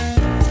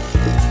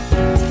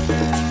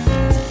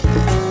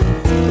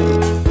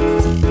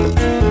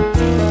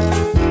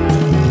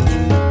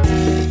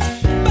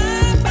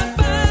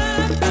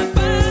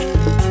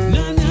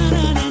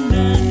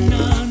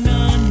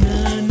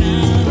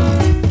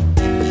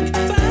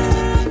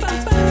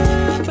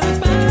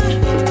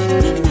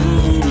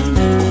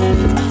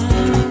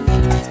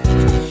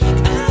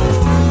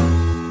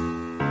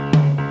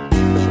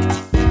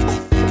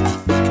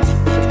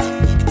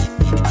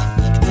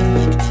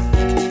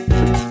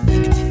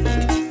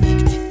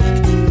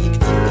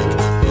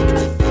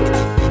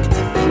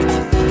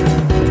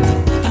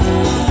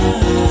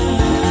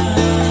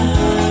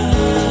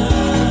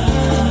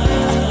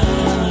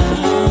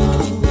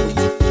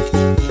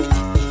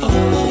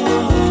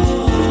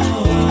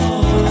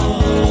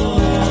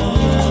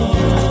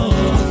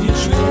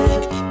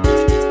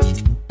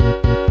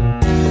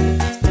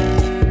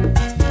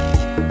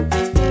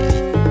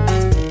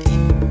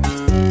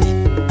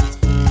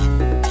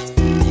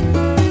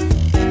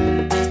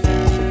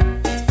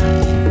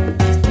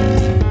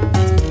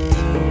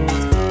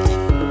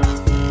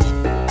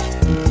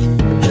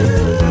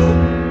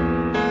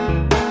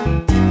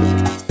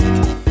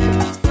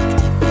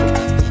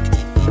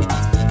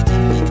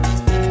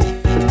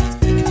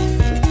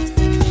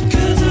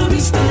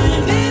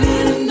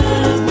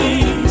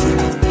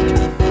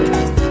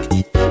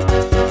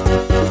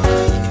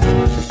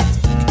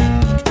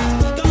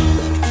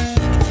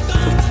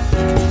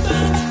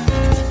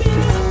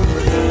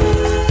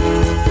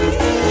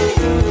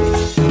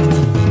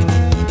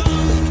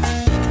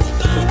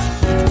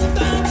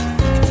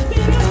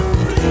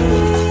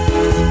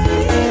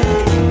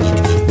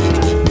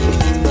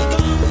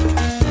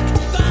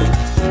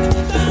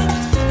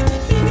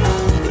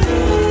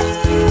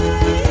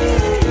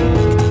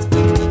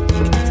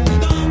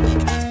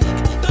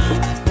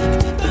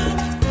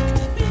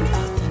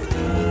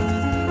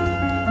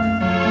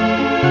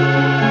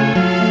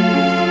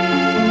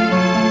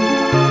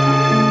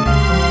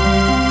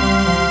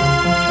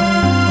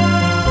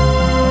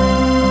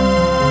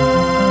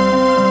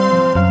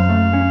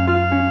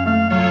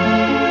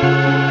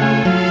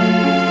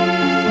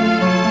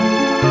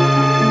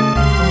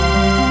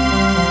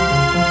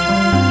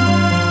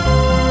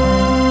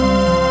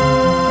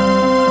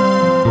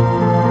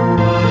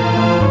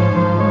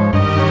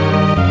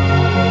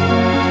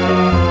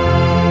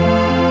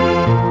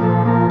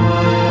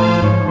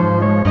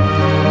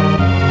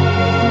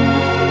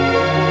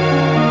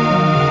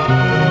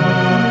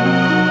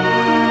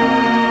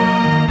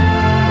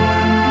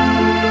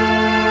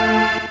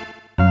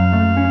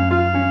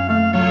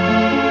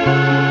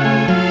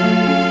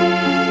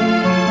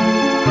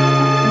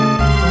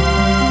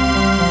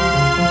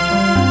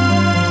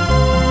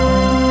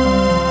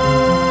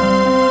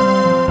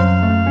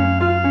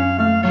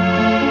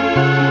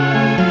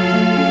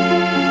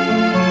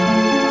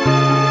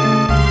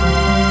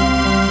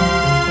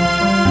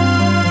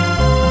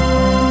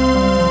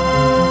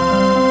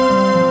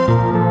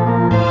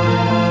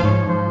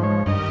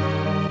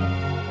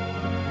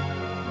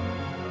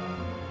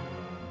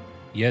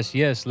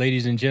 Yes,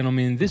 ladies and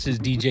gentlemen, this is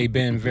DJ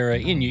Ben Vera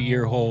in your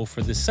ear hole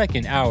for the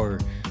second hour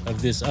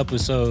of this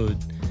episode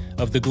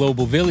of the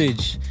Global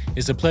Village.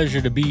 It's a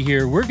pleasure to be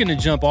here. We're going to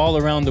jump all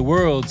around the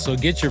world, so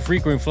get your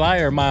frequent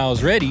flyer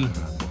miles ready.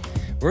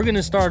 We're going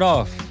to start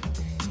off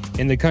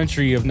in the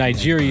country of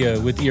Nigeria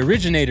with the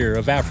originator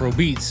of Afro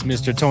beats,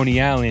 Mr. Tony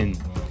Allen,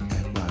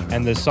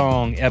 and the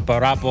song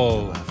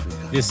Eparapo.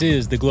 This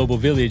is the Global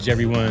Village,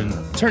 everyone.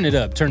 Turn it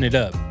up,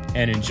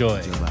 and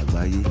enjoy.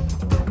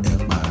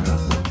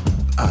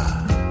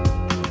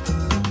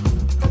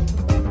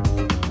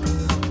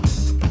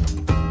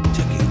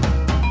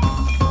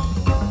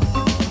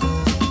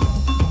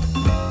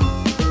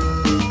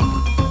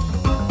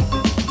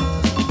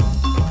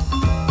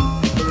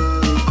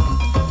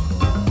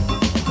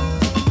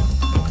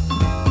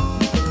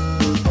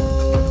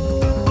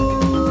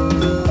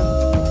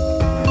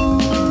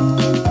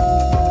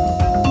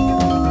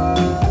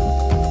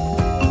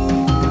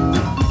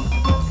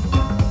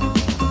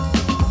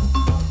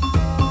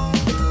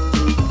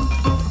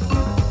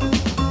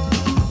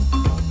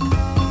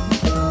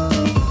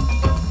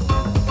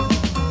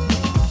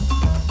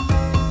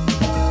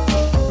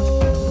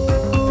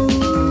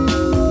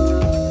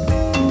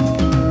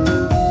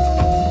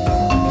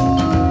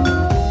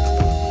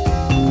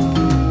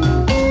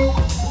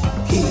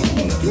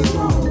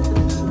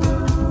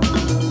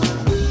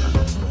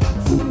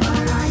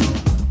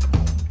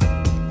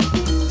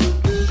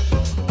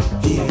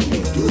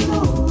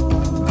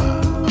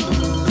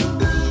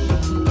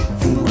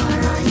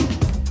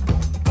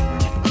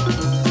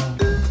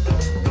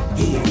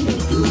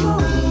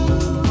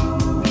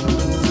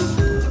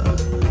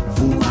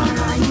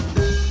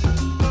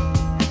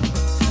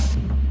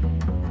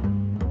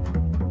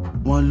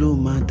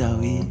 máa dà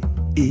wí.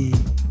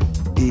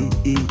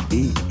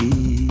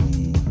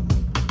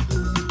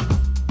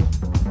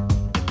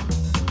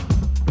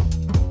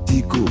 Tí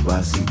kò bá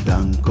sì dá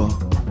ńkọ́,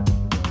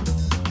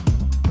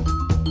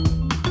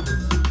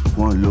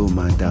 wọ́n ló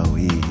máa dà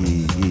wí.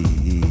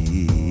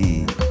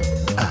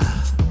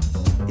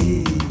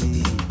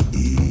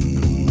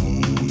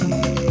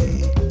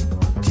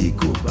 Tí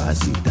kò bá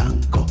sì dá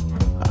ńkọ́.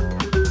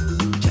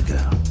 Check it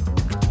out.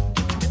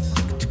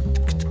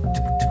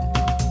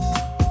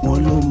 Wọ́n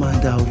ló máa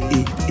dà wí.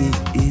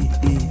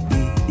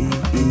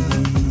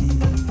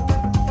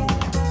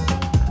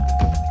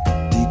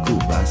 Tí kò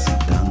bá sì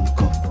dá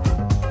ńkọ́,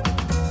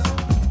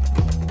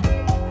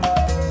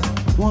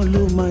 wọ́n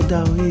ló máa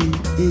dà wí.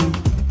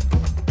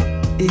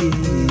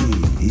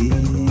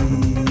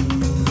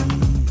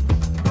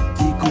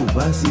 Tí kò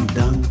bá sì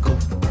dá ńkọ́,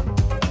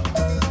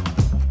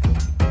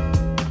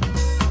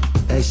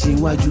 ẹṣin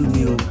iwájú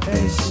ni o,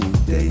 ẹṣin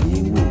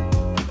tẹ̀yìn wò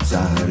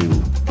sáré o.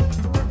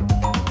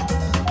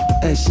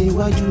 Ẹṣin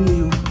iwájú ni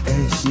o,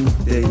 ẹṣin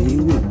tẹ̀yìn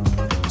wò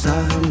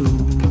sáré o.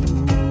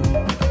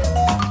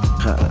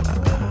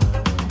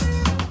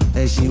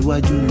 Ẹṣin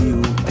iwájú ni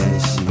o,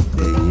 ẹṣin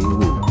tẹ̀yìn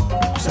wò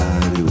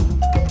sáré o.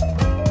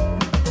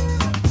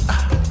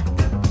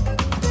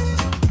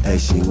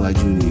 Ẹṣin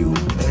iwájú ni o,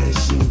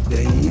 ẹṣin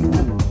tẹ̀yìn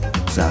wò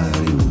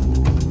sáré o.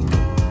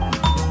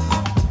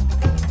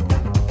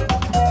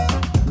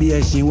 Bí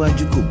ẹṣin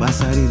iwájú kò bá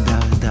sáré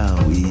dáadáa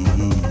wí.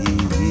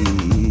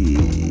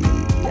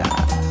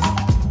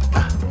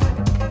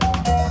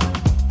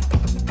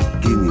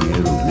 Kí ni ẹ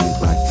rò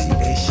nípa ti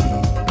ẹṣin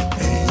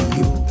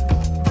ẹ̀yìn o?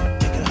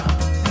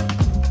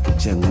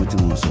 Ṣé ń wọ́n tí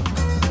mo sọ?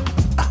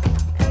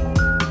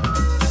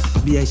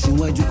 Bí ẹṣin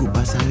iwájú kò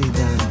bá sáré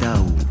dáadáa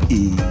o.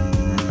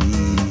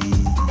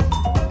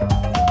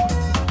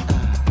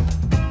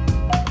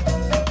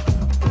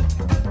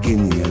 Kí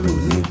ni ẹ rò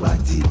nípa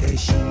ti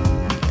ẹṣin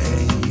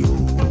ẹ̀yìn o?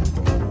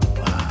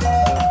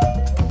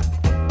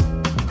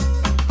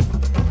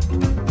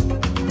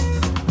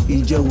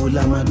 Ìjọ wo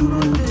la máa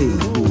dúró dè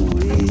o?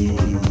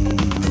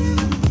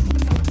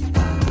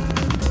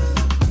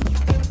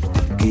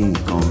 Kí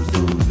nǹkan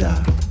tó dáa.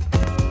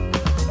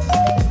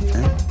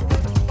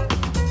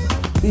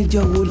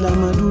 Ìjọ wo la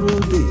máa dúró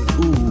dè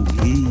o?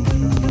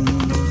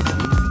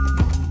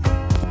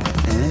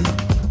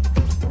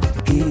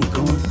 Kí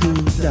nǹkan tó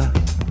dáa.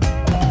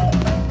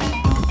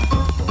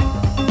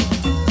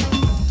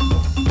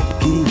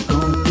 Kí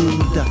nǹkan tó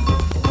dáa.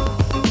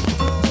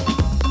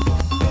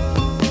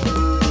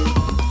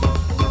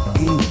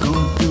 Kí nǹkan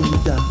tó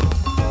dáa.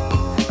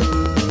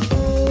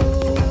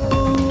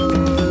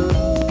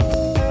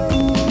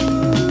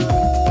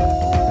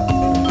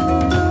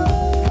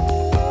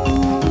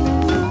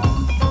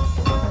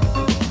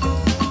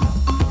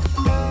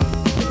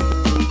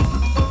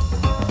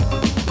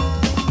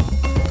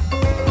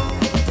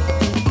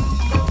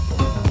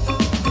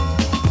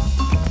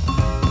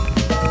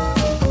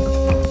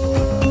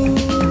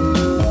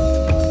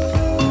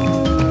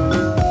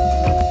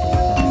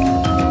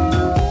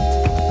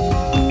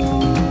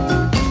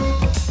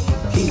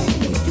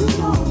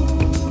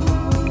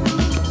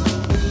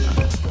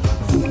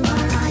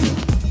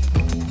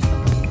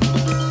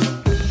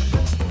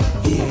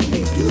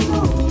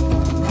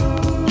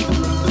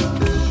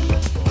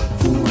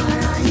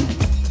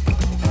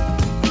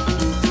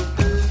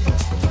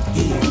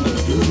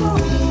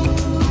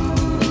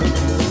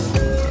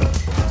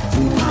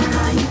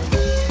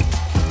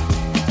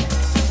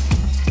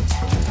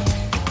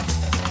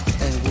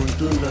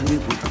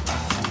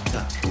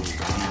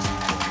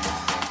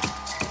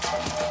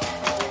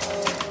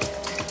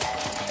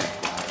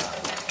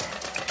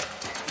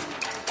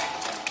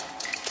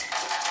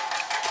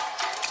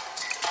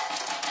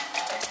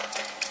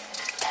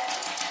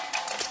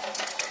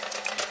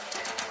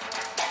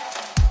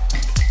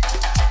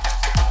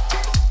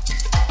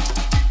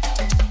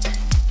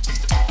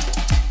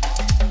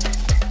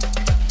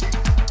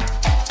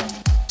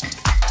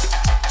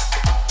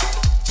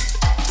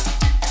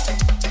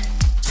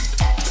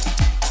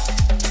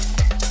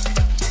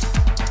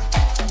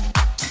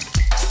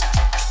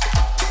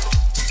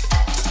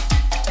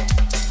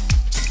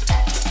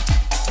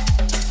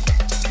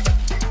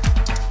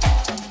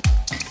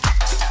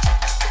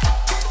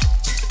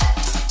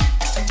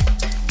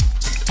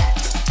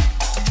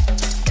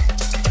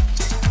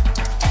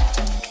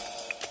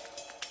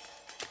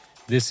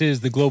 This is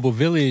the Global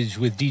Village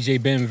with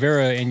DJ Ben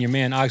Vera and your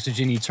man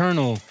Oxygen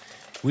Eternal.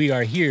 We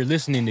are here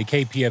listening to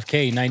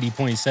KPFK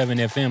 90.7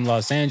 FM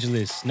Los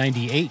Angeles,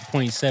 98.7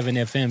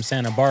 FM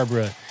Santa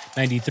Barbara,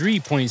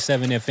 93.7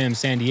 FM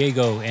San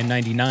Diego, and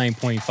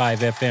 99.5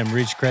 FM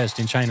Ridgecrest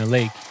in China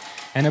Lake.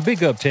 And a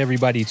big up to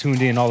everybody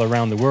tuned in all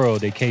around the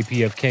world at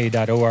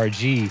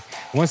kpfk.org.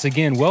 Once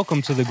again,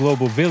 welcome to the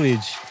Global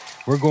Village.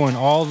 We're going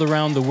all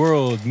around the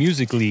world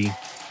musically,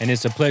 and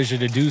it's a pleasure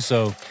to do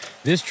so.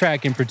 This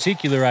track in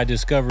particular I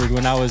discovered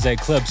when I was at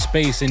Club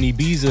Space in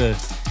Ibiza,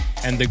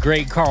 and the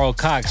great Carl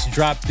Cox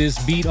dropped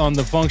this beat on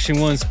the Function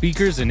One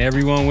speakers and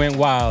everyone went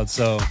wild.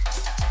 So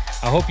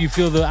I hope you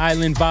feel the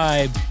island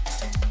vibe.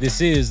 This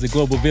is the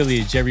Global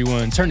Village.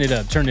 Everyone, turn it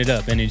up,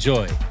 and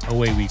enjoy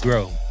Away We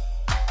Grow.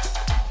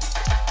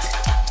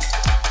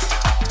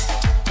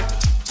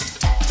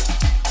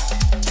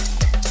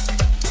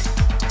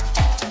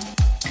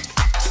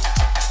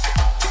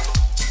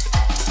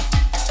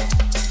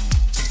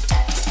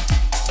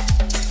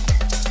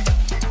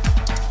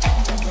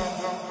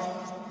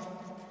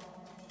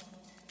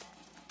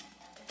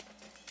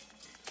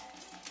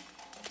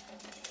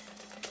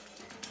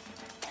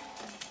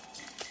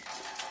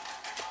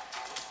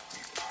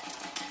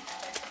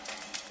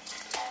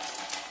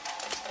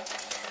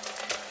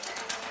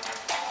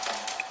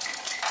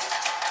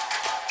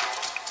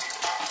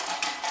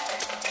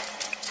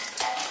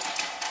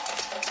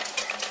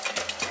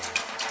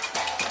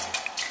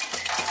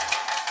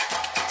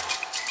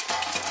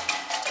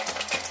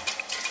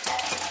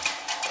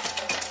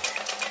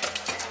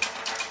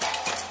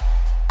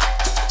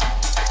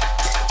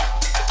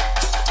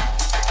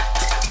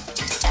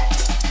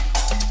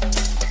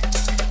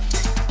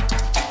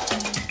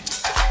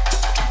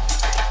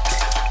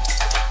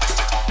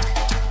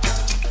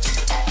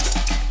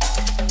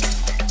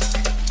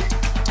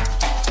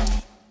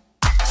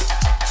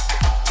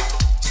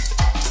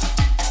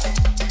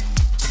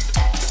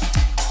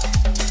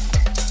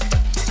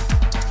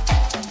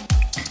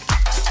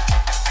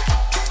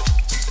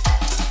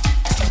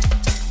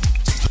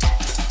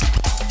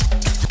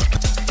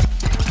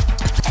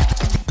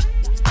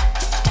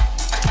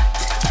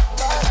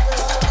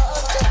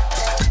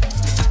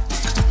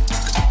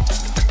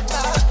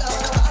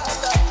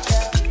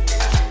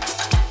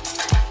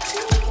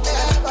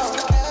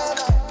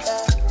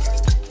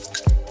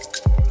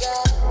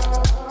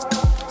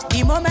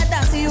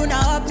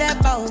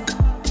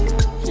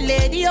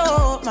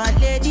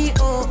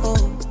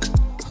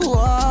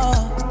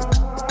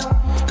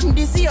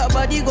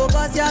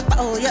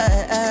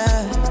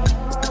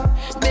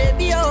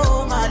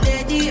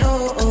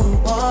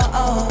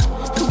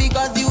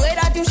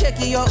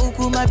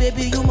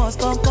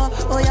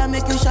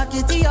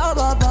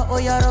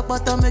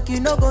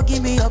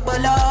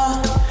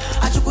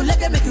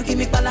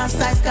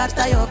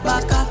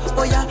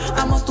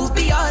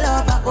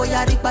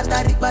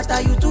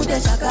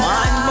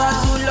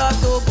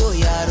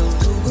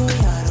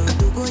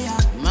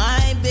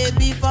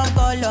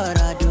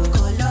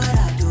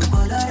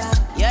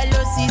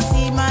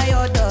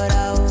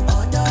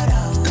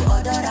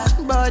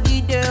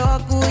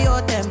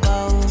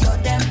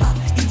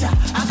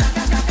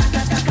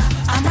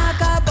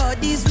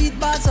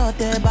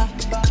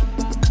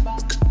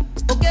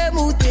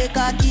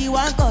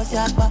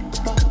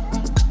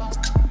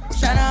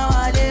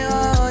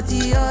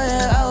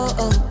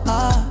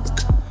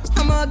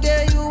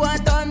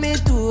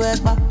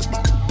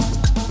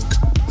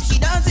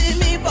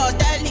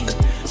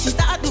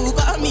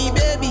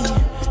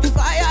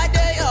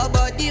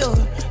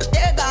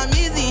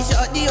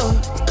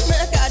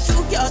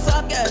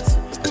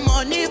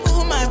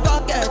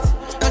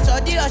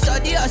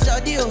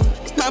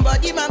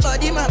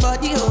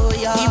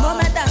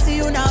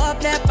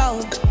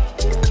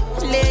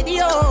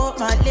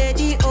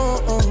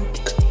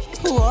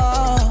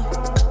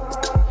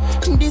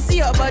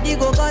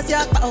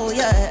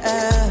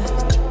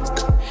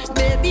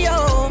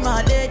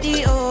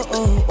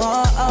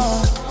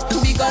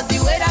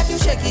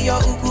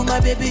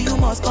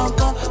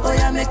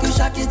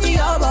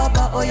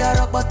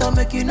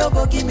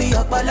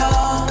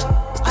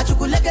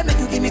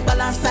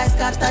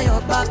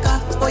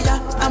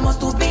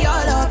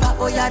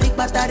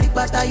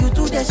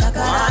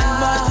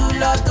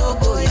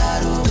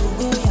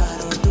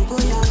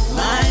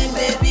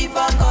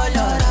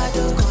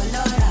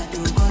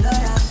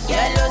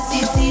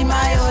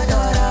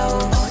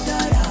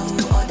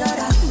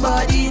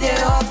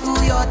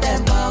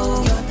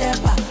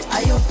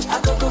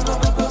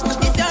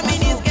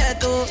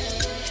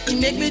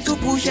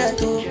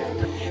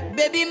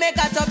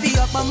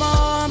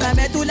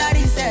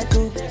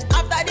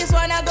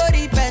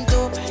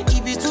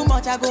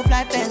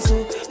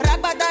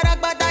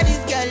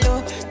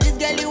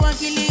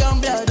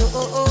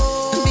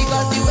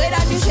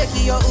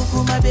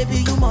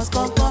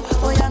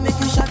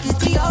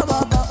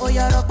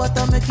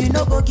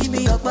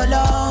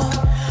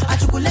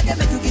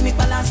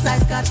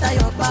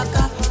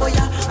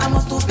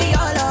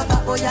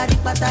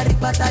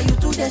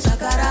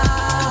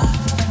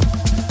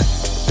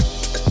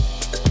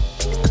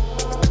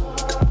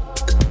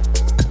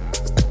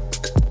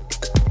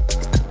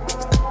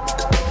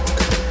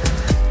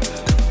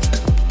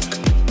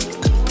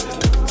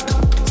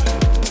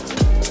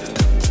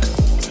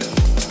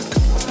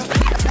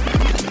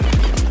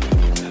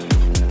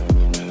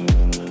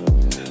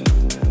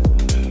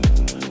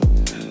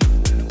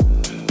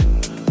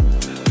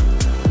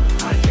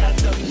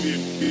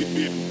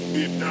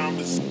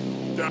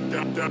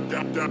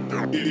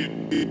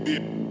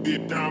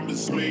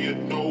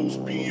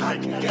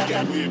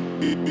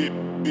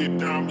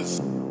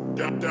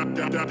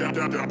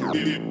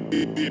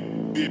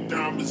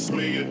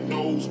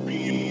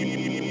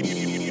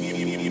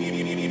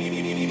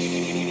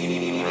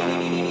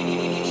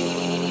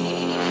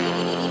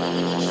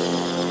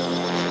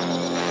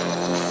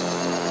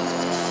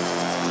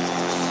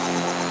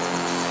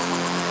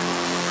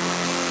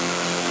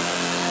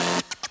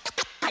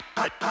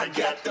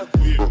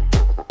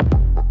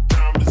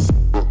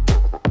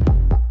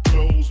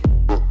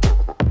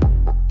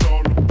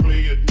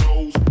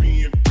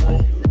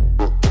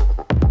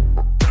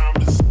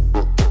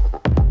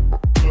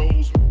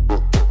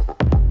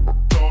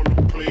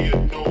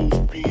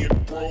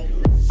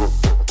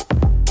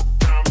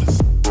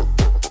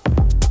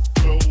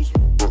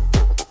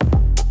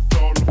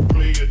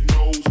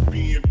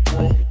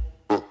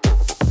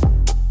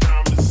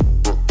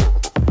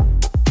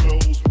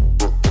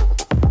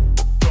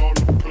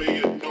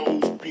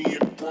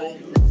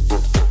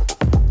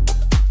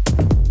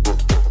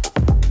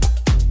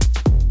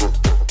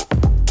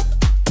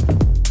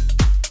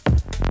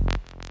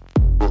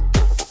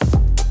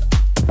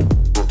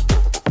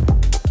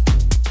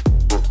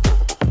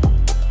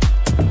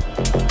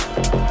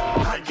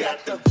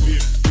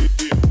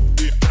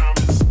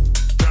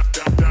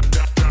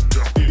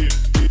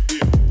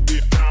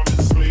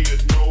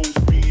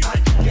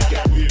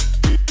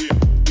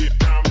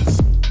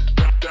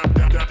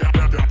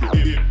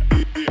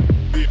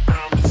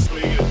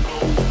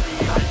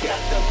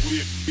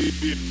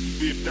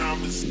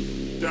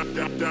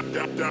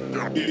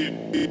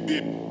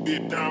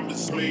 Diamond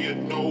Slayer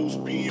nose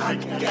beam. I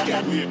got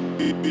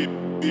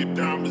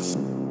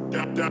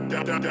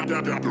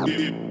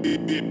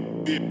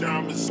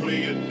Diamond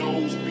Slayer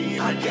nose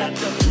beam. I got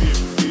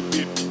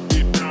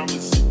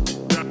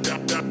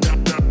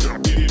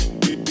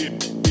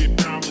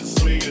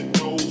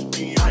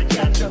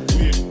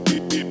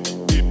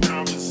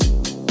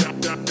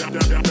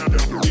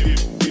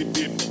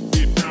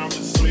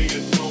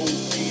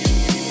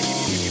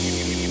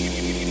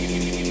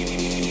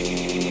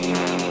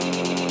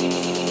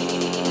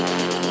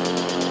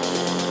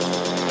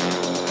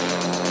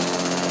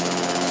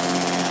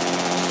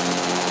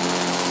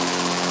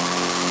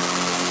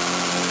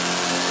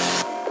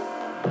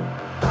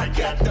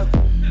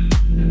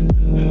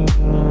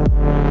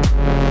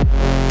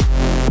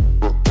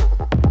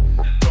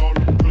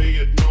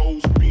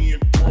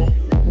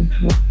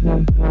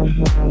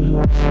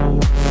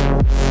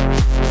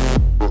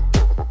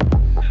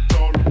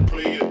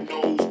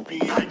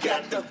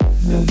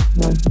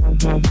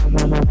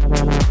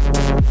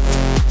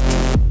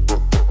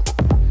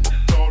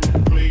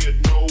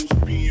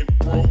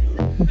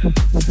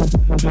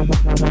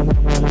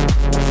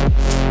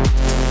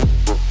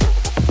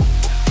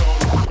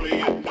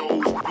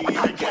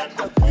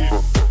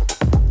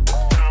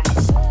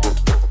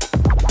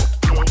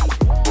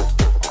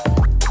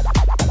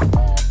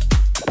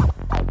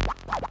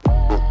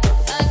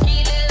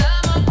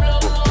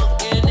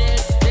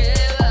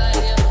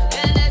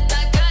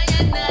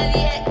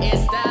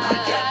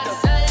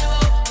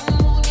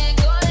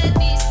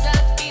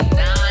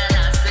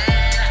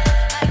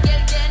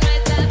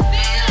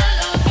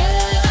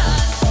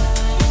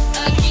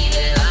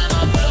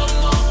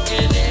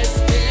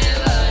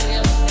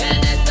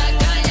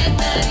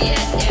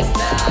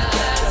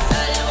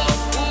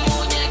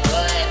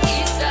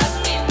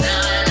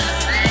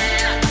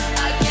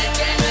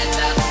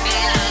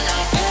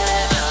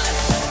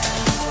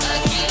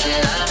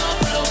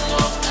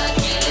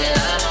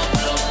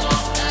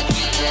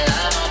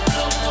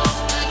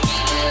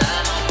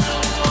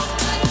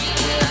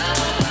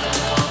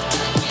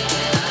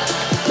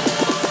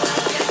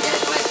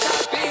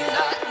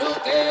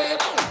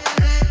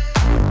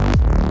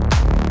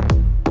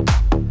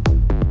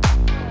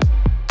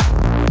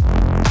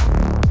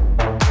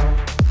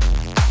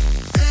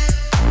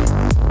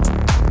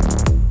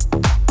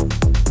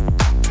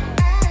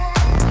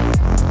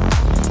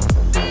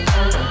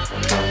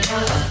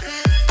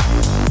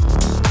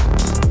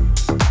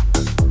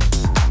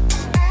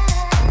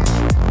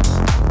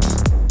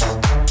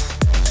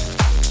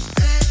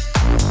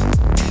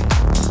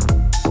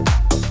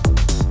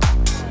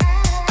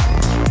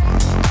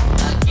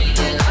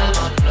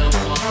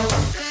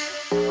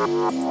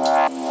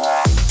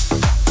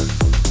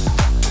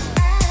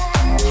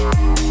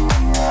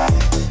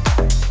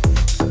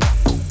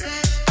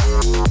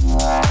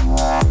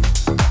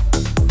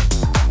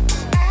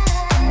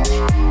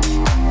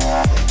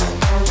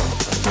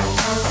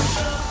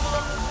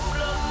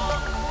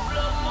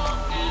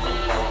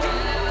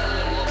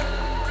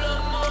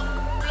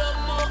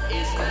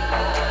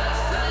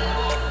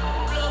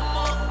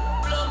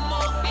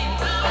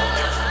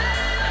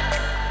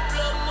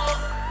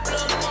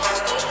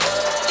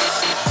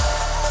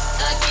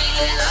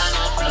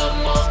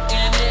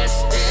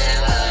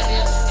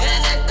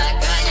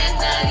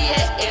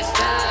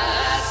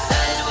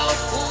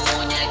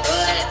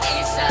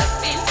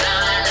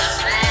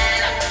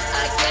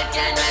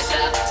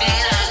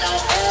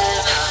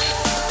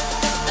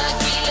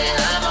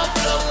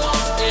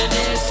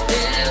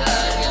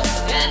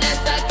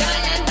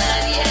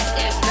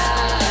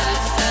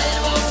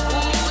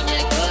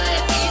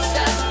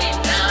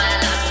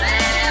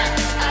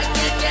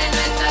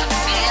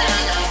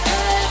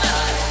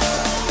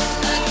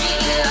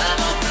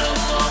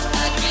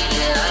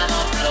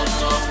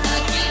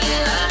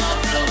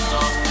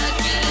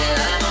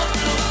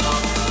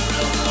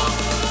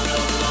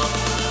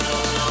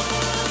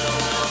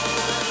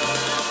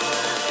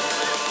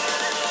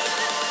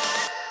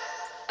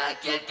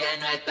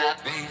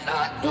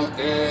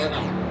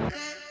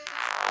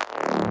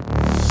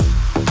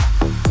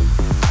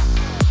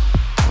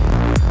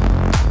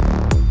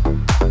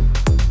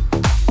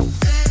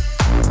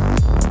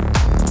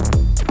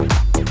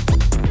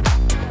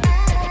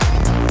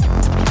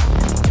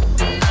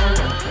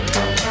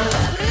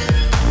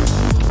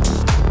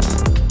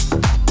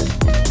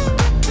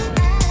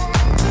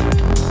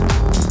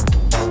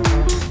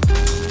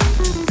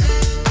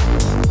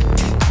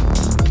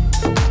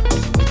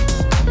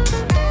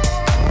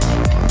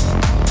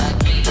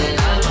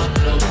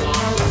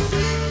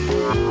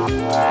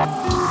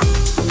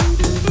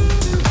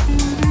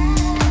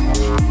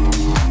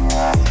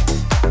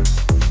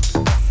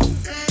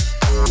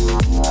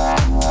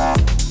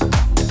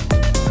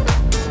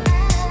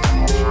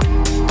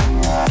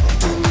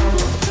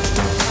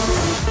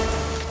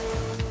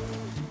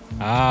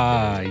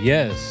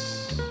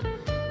Yes.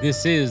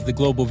 This is the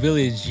Global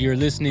Village. You're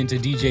listening to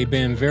DJ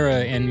Ben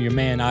Vera and your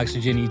man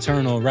Oxygen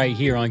Eternal right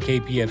here on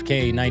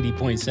KPFK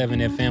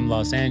 90.7 FM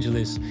Los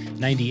Angeles,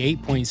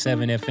 98.7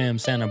 FM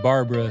Santa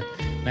Barbara,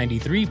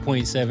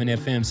 93.7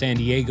 FM San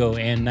Diego,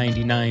 and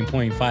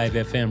 99.5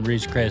 FM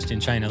Ridgecrest in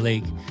China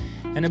Lake.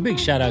 And a big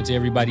shout out to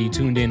everybody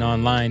tuned in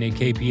online at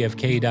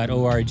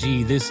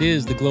kpfk.org. This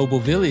is the Global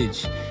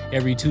Village,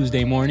 every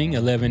Tuesday morning,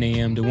 11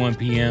 a.m. to 1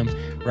 p.m.,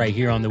 right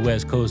here on the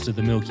west coast of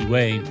the Milky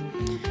Way.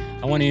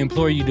 I want to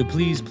implore you to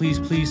please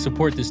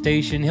support the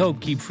station,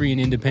 help keep free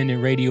and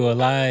independent radio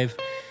alive.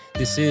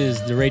 This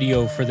is the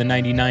radio for the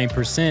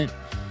 99%,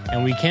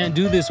 and we can't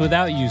do this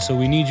without you, so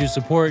we need your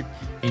support,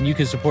 and you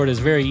can support us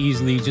very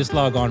easily. Just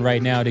log on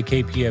right now to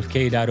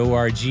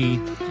kpfk.org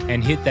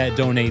and hit that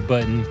donate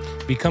button.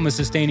 Become a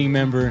sustaining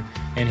member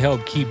and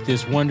help keep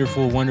this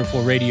wonderful,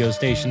 wonderful radio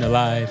station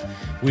alive.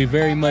 We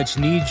very much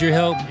need your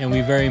help, and we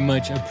very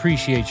much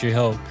appreciate your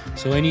help.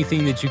 So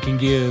anything that you can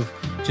give,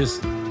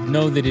 just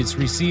know that it's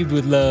received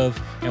with love,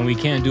 and we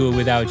can't do it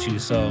without you.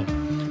 So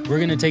we're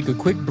going to take a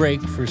quick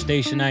break for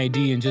station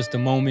ID in just a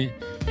moment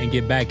and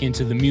get back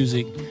into the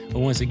music. But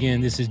once again,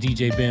 this is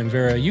DJ Ben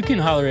Vera. You can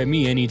holler at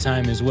me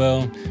anytime as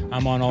well.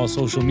 I'm on all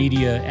social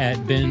media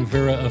at Ben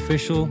Vera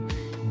Official,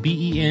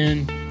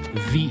 BenVera,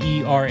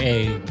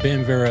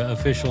 Ben Vera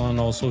Official on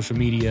all social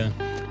media,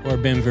 or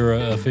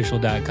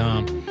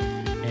benveraofficial.com.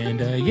 And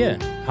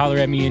holler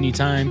at me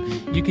anytime.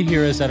 You can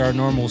hear us at our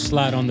normal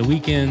slot on the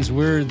weekends.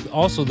 We're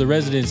also the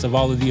residents of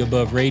All of the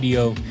Above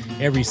Radio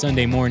every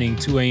Sunday morning,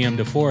 2 a.m.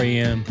 to 4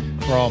 a.m.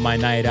 for all my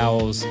night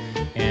owls.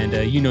 And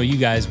you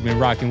guys have been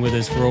rocking with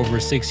us for over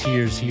 6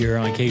 years here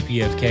on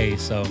KPFK.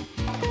 So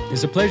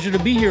it's a pleasure to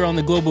be here on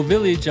the Global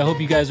Village. I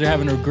hope you guys are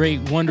having a great,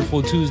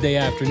 wonderful Tuesday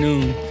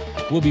afternoon.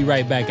 We'll be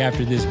right back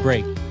after this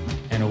break,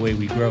 and away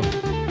we grow.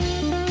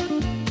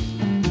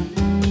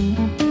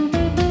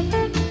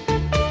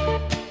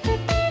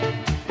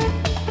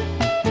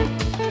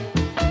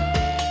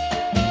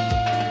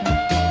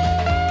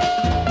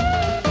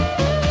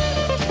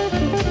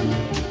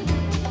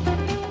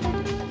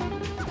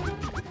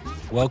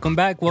 Welcome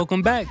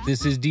back.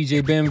 This is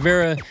DJ Ben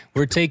Vera.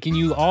 We're taking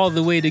you all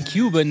the way to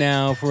Cuba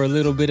now for a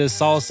little bit of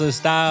salsa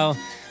style.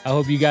 I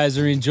hope you guys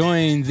are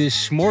enjoying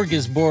this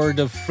smorgasbord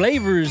of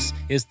flavors.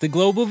 It's the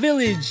Global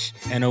Village,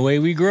 and away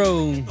we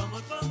grow.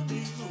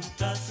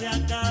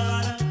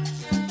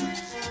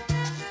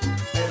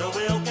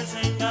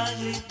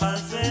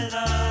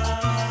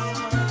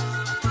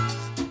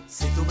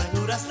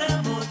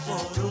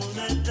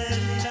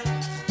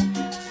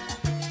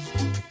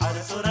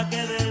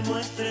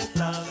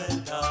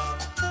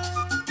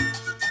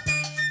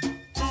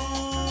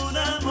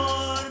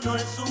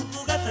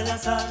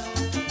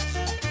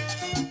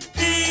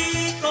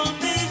 Y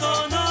conmigo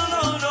no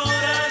lo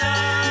lograrás.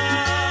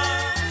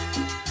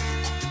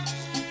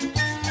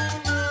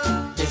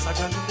 Piensa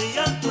que algún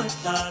día tú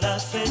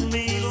estarás en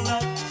mi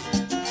lugar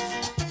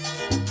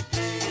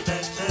y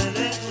desde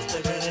lejos te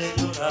veré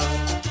llorar.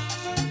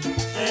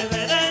 Te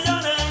veré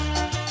llorar,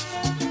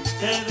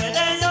 te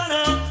veré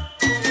llorar.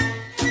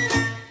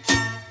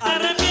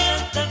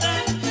 Arrepiéntete,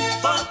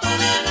 por tu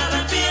bien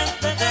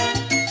arrepiéntete.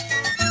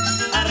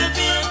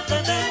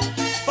 Arrepiéntete.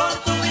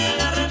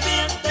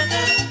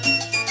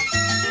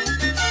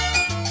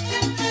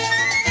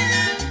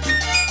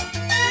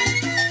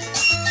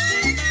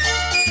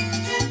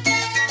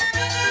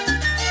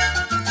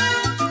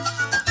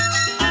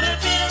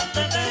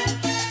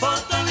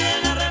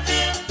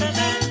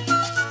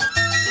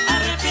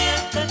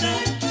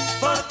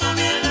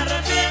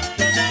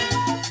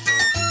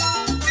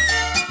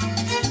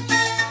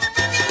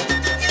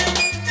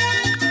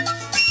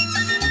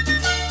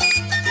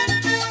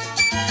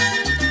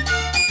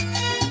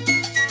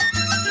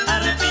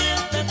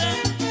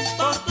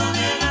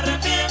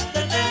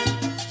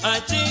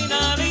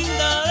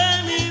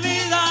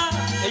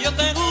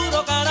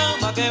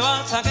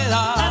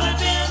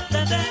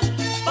 Arrepiéntete,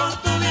 por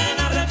tu bien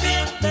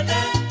arrepiéntete.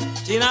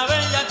 China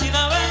bella,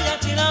 China bella,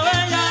 China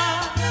bella.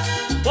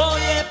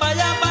 Oye, pa'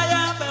 allá,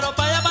 pero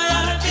pa' allá.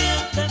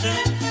 Arrepiéntete,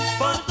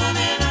 por tu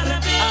bien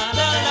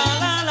arrepiéntete.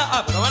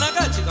 Ah, pero ven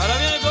acá, chica, ahora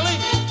viene el violín.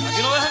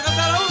 Aquí no dejan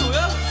cantar a uno,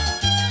 ¿verdad?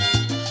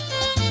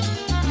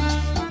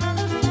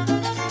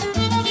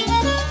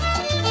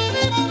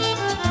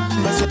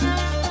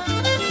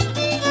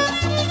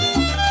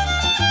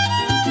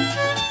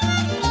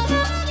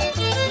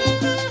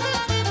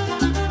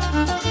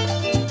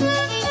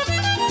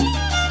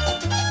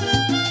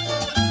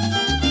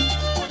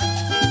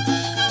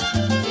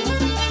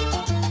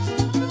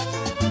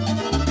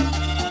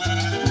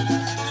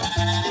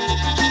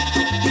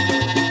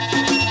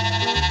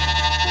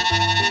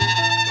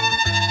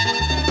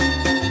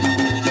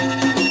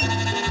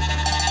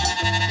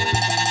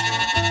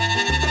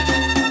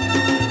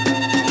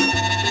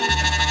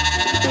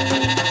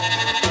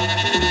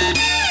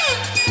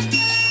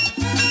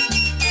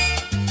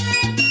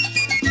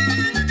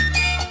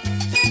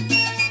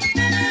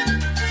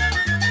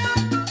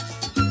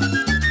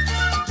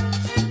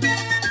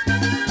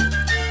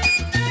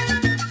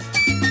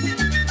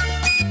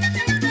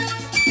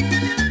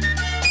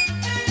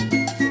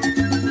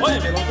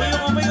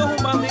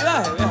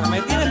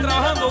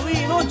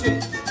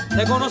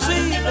 Te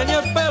conocí, tenía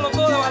el pelo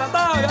todo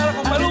desbaratado y ahora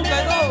con peluca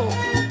y todo.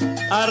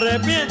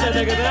 Arrepiéntete.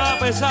 arrepiéntete que te va a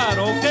pesar,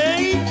 ¿ok?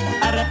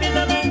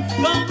 Arrepiéntete,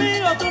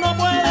 conmigo tú no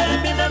puedes.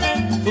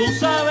 Arrepiéntete, tú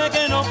sabes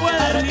que no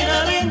puedes.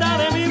 Vida linda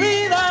de mi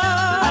vida.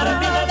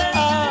 Arrepiéntete,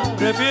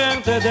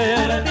 arrepiéntete,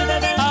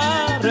 arrepiéntete,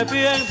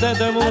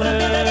 arrepiéntete,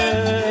 mujer.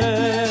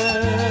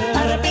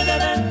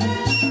 Arrepiéntete,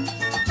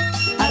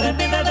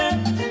 arrepiéntete,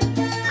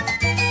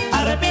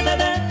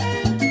 arrepiéntete,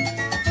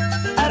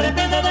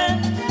 arrepiéntete,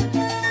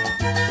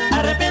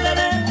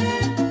 arrepiéntete,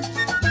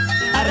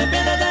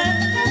 arrepiéntete,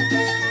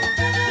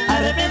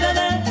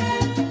 arrepiéntete,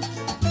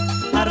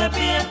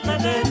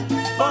 arrepiéntete,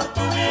 por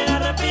tu bien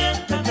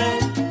arrepiéntete,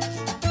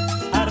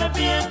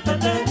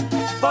 arrepiéntete,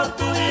 por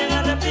tu bien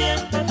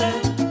arrepiéntete.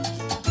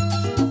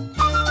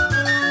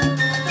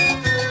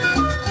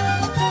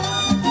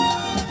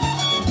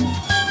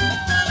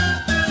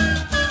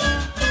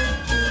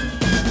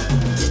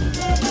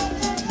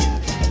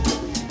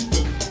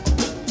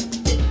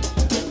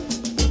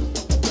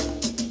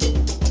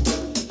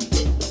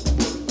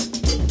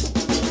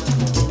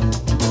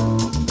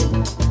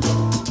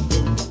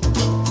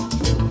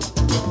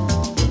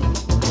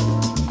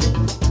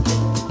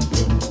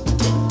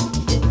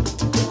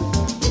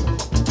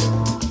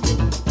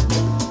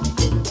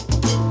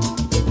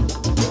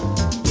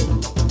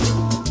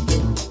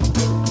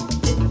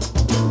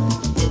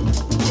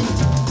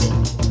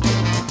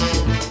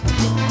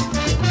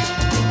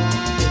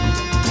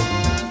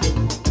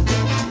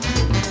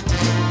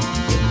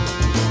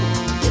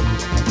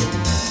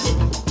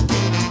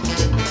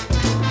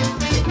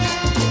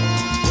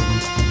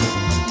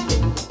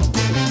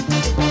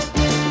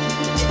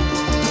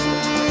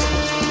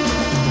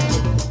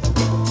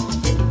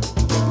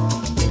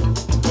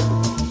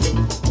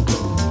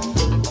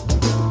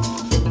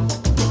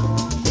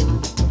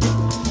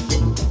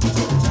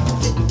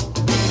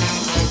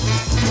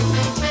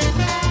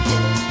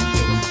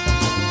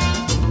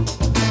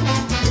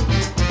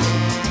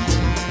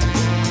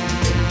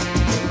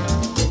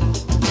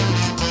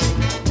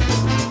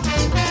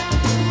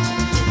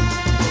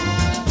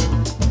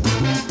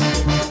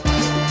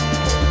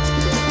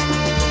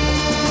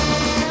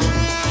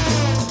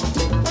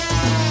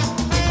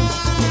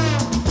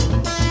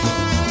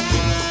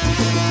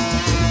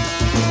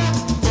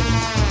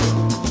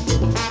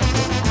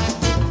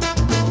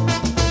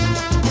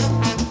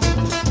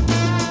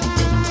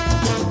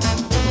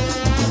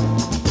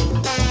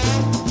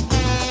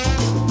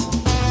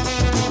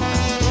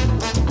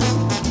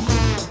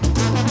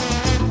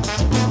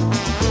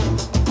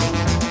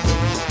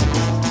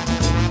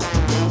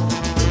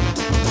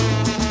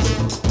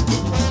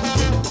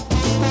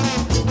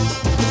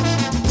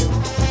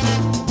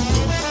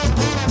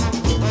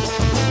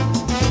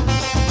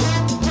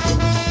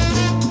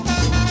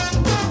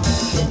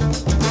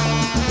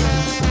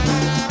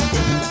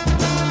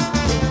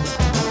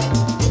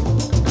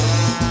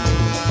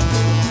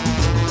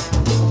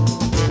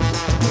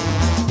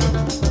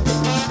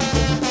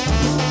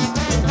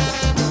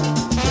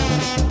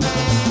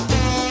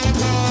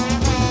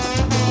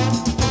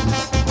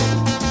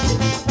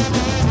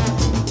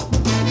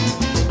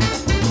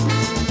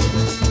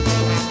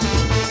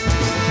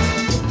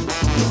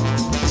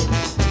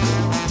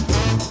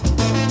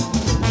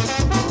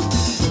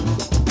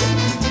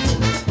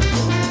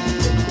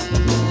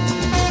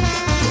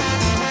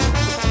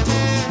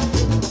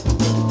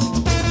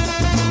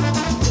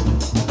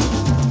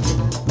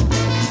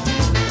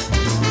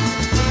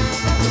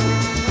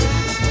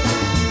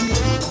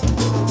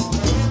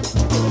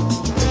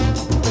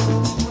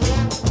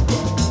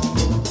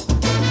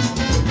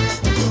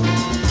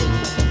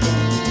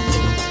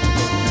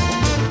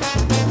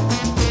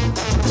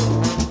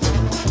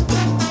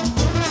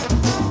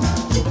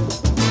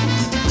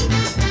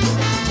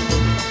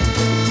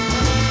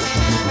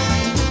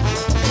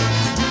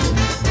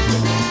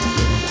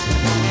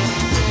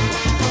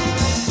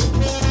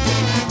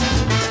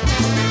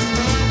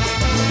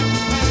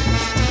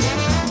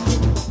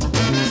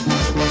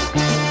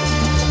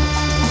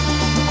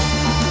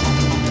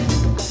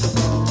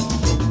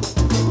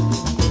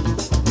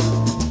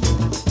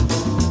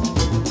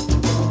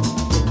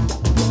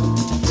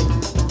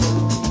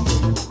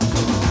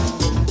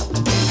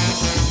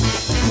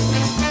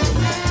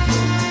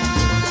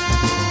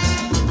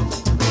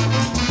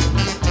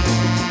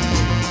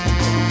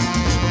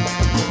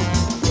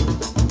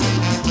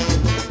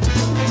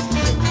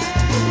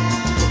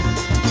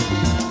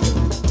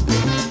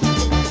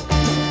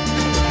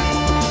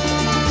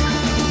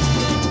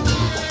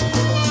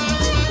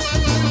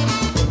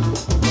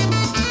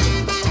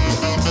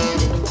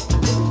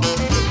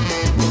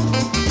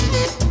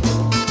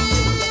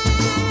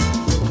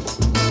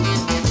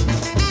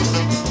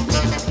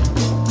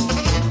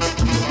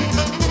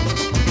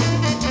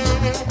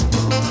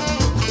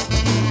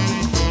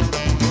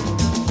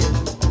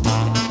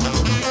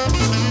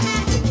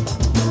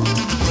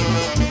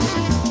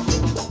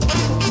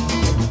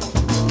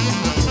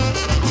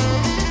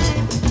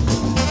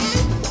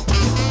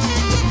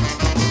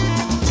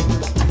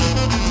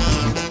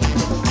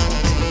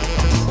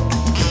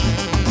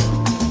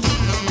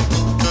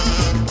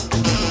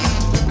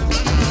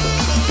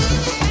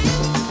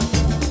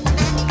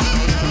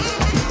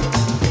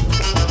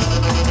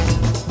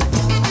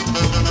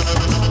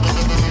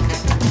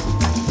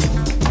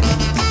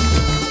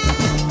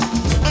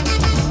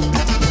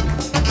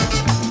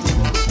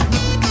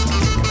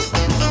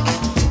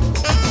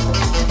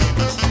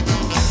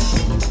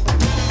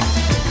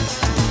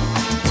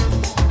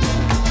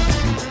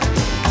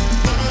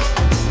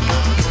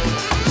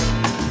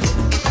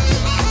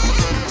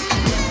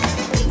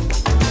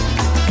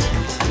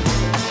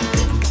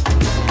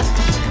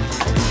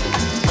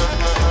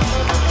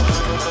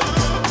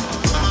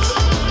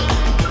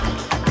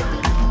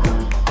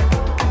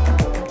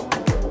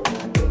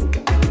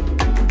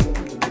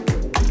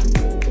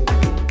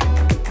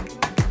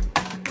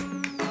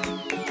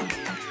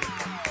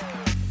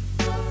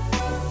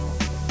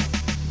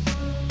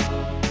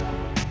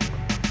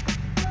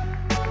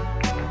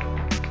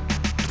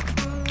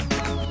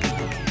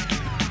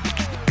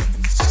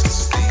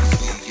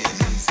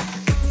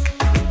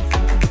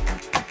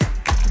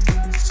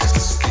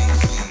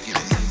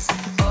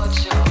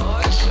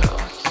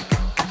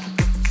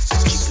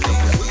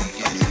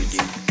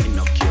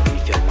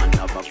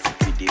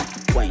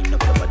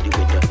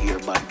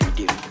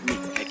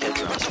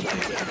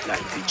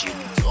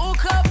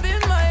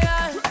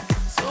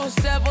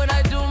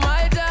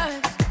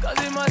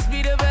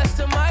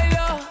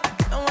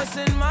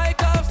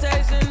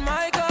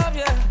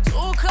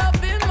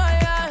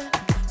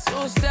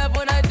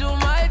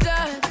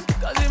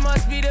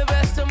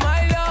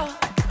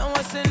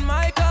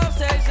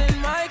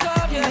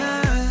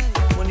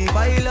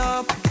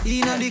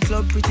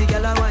 club, pretty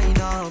gal a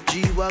wine up.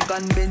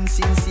 G-Wagon, Benz,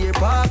 sincere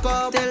park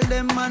up. Tell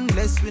them man,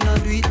 bless we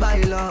not do it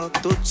by luck.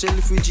 Touch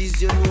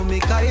Selfridges, you know me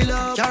Kyle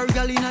up. Carry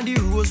gal inna the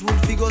Rosewood,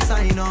 figure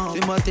sign up.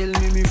 Them a tell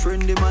me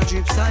friend, them a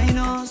drip sign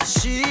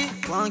us. She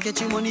want catch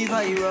him money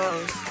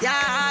virus.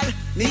 Y'all,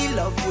 me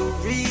love you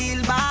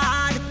real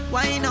bad.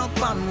 Wine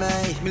up on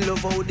me. Me love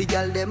how the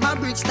gal them a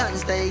bridge stand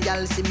stay.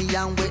 Gal see me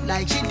and wet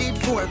like she did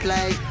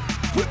foreplay.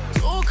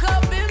 Two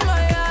cup in my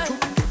hand.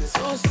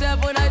 So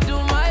step when I do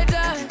my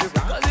dance.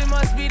 Cause it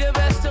must be the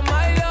best of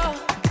my love.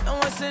 And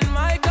what's in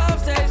my cup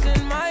stays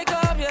in my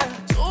cup, yeah.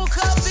 Two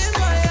cup in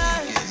my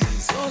hand.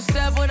 So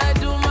step when I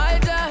do my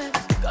dance.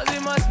 Cause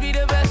it must be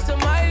the best of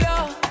my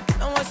love.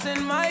 And what's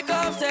in my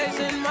cup stays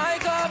in my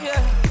cup,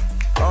 yeah.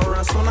 I'll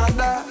rest when I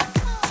die.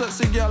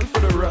 Sexy girl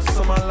for the rest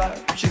of my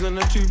life. She's in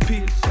a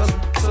two-piece,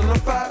 that's in a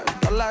five.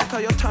 I like how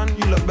you're tan,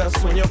 you look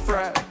best when you're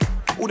fried.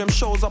 All them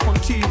shows up on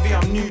TV,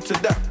 I'm new to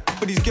that.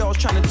 But these girls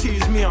trying to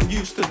tease me, I'm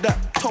used to that.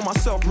 Told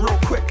myself real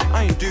quick,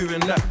 I ain't doing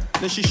that.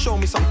 Then she showed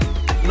me some,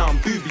 now I'm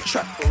booby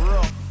trapped for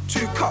real.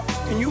 2 cups,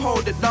 can you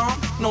hold it down?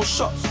 No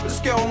shots, this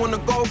girl wanna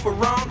go for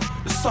rounds.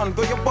 The sun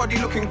got your body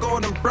looking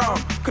golden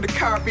brown. Cause the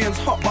Caribbean's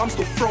hot, but I'm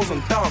still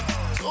frozen down.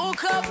 2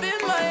 cup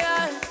in my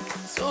hand.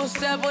 So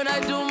step when I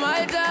do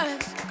my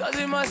dance. Cause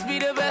it must be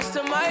the best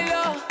of my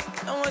love.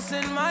 And what's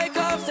in my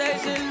cup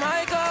stays in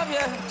my cup,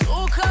 yeah.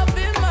 2 cup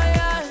in my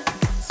hand.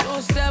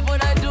 So step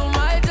when I do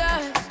my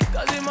dance.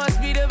 Cause it must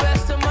be the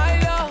best of my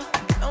love.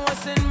 And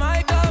what's in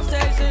my cup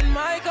stays in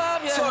my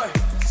cup, yeah. Sorry.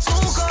 2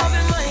 cup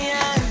in my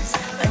hand.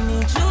 I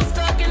need you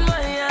stuck in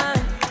my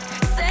hand.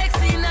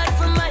 Sexy not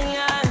from my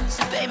hand.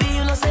 Baby,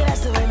 you know say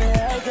that's the way me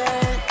like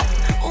it.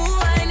 Ooh,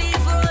 I need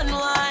for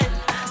unwind.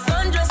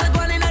 Sundress a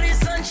gone in the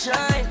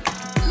sunshine.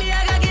 Me,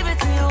 I gotta give it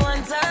to you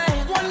one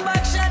time. One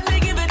back shot, me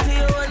give it to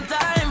you one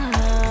time.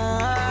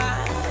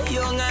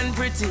 Young and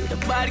pretty. The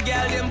bad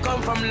girl, them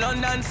come from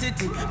London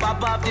City.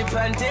 Pop off the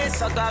panties,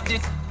 suck off the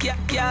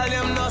girl,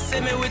 them no see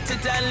me with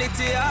it and lit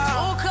it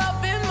up. 2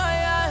 cup in my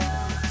hand.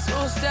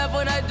 So step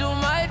when I do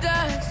my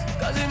dance.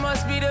 Cause it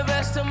must be the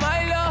best of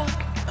my love.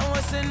 And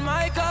what's in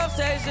my cup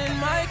stays in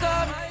my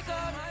cup.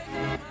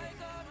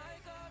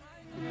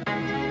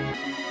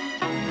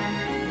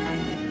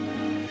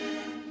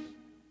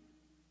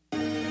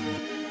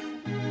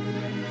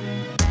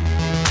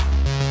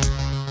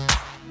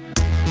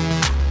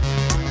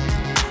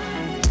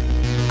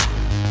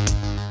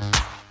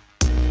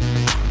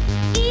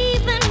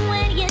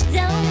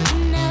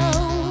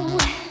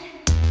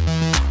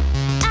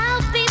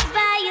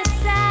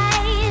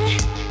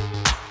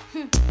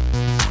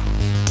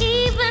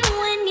 Even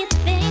when you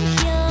think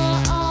you're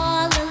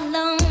all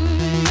alone,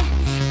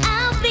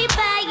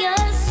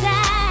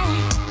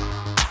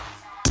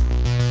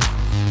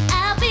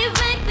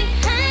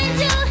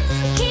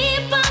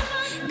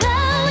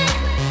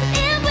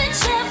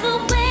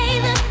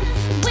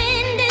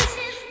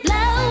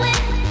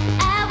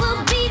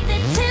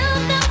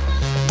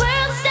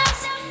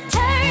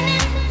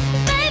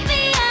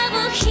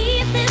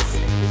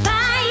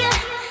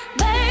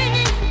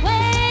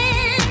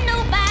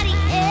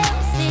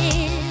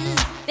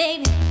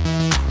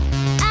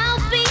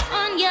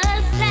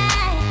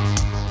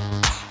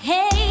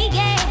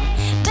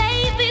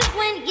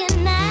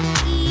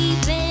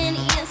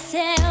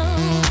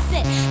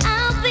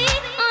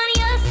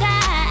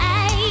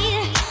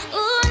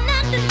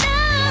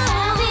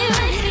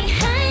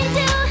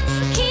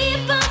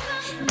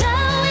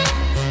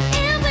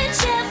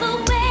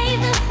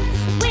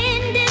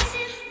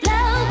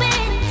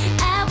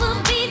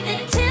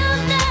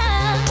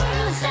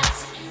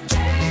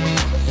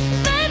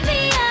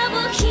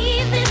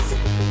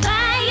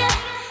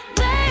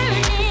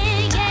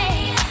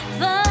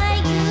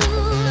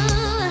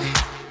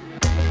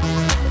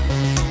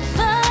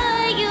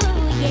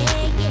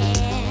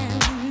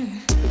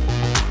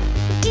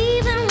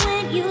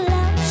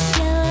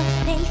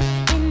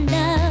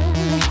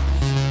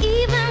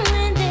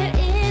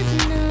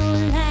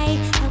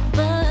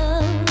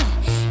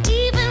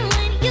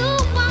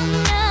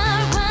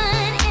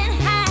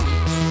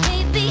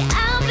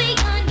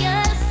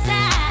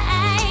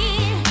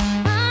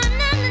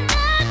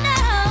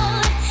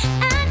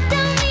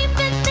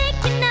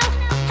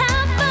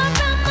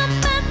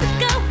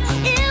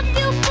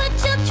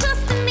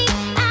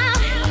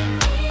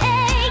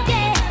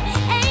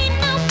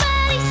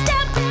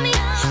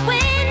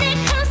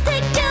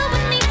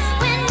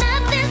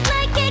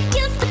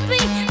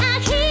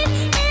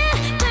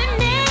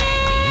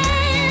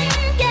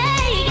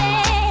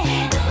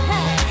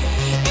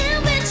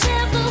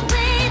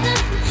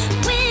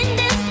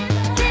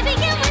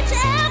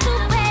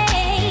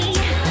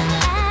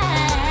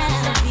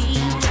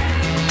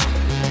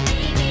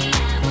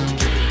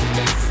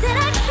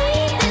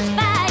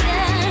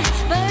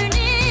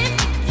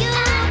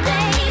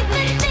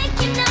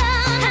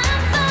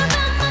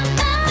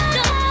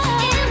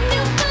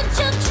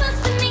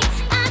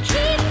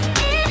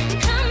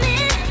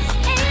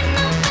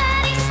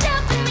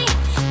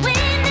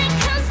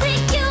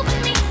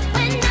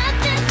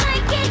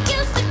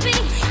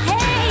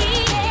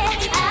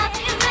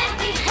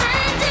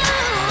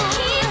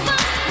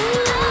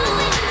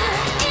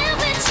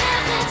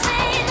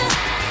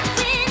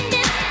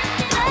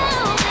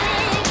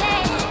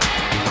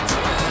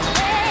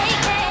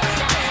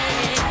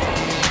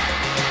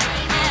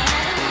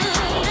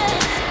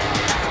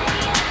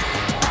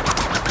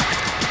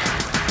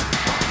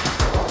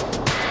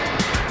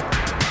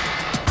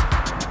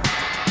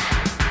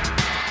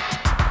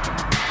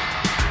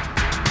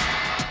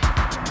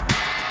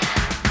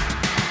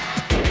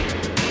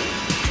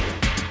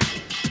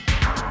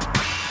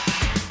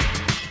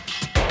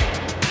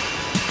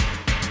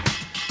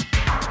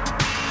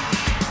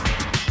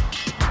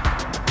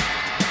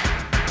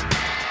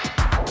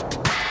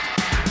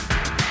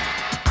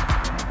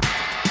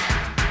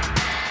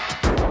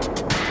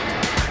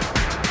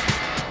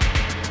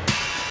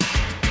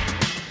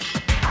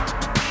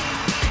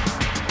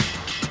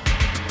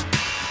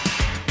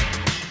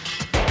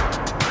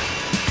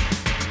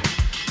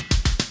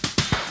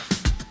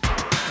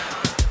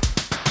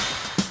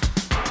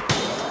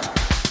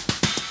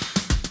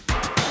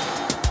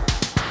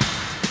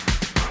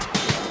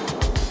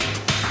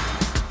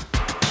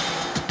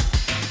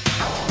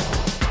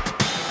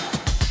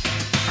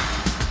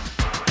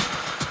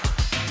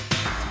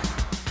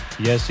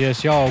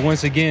 Yes, y'all.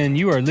 Once again,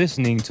 you are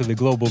listening to The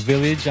Global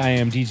Village. I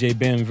am DJ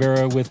Ben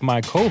Vera with my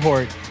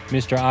cohort,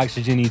 Mr.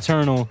 Oxygen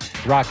Eternal,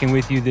 rocking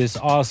with you this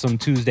awesome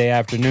Tuesday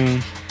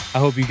afternoon. I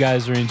hope you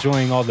guys are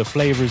enjoying all the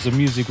flavors of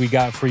music we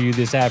got for you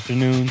this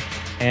afternoon.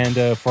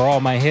 And for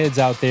all my heads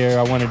out there,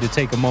 I wanted to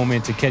take a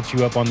moment to catch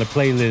you up on the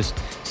playlist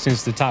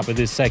since the top of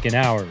this second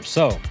hour.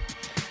 So,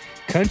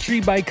 country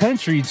by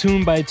country,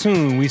 tune by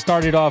tune, we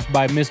started off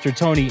by Mr.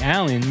 Tony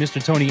Allen.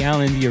 Mr. Tony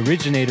Allen, the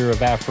originator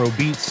of Afro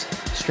beats,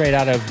 straight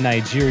out of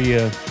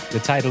Nigeria. The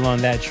title on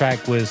that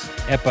track was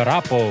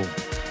Eparapo.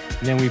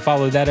 And then we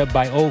followed that up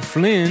by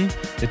O'Flynn.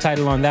 The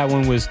title on that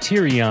one was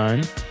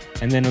Tyrion.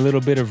 And then a little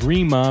bit of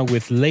Rima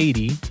with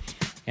Lady.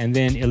 And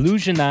then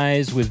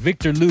Illusionize with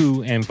Victor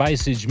Lou and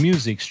Visage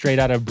Music, straight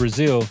out of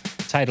Brazil.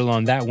 Title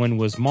on that one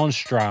was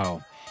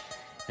Monstral.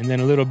 And then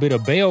a little bit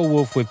of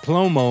Beowulf with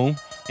Plomo.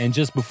 And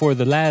just before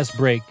the last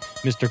break,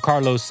 Mr.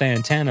 Carlos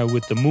Santana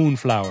with the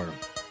Moonflower.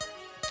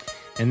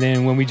 And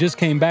then when we just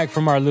came back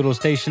from our little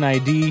station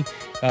ID,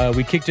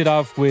 we kicked it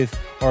off with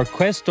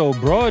Orquesto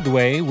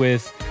Broadway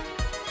with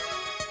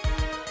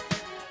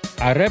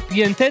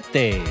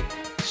Arrepientete,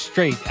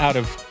 straight out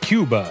of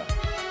Cuba.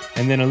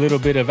 And then a little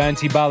bit of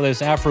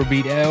Antibalas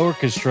Afrobeat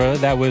Orchestra,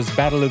 that was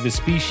Battle of the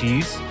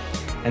Species.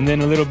 And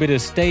then a little bit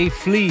of Stay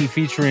Flee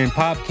featuring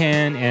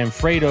Popcan and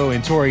Fredo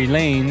and Tory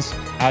Lanez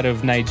out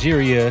of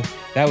Nigeria.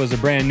 That was a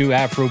brand new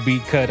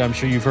Afrobeat cut I'm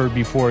sure you've heard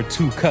before.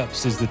 2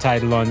 Cups is the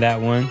title on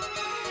that one.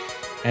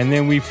 And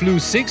then we flew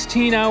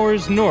 16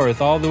 hours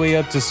north all the way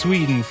up to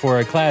Sweden for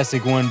a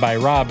classic one by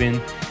Robin.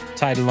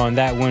 Title on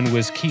that one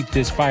was Keep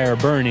This Fire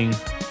Burning.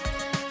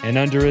 And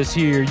under us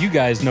here, you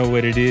guys know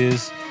what it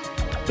is.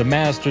 The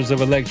masters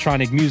of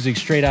electronic music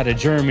straight out of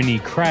Germany,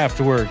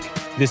 Kraftwerk.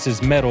 This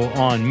is Metal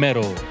on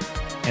Metal.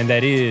 And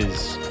that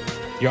is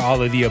your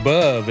all of the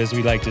above, as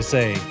we like to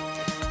say.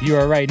 You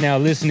are right now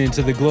listening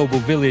to The Global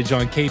Village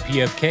on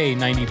KPFK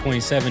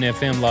 90.7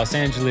 FM Los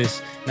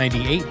Angeles,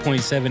 98.7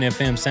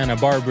 FM Santa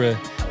Barbara,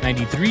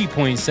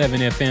 93.7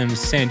 FM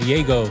San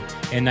Diego,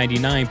 and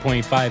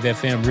 99.5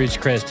 FM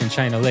Ridgecrest and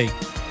China Lake.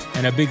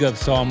 And a big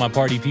ups to all my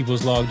party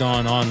peoples logged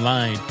on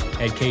online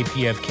at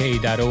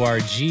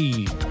kpfk.org.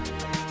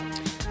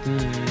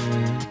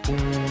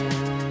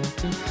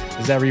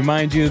 Does that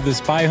remind you of the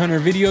Spy Hunter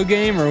video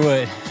game or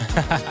what?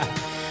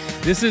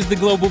 This is The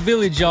Global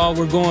Village, y'all.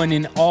 We're going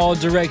in all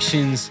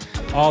directions,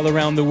 all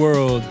around the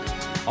world,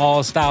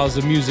 all styles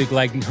of music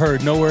like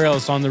heard nowhere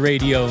else on the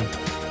radio.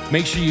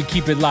 Make sure you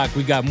keep it locked.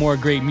 We got more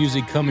great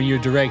music coming your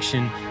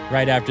direction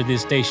right after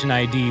this station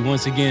ID.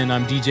 Once again,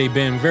 I'm DJ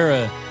Ben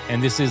Vera,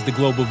 and this is The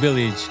Global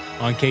Village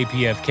on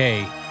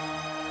KPFK.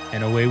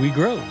 And away we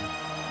grow.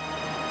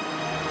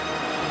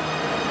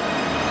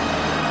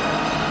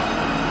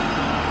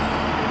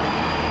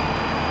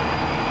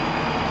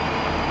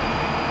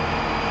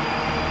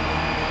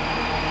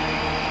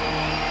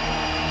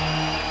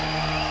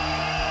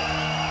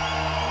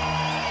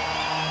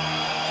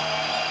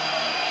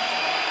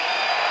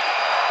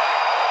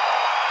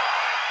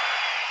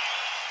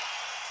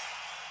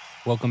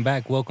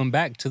 Welcome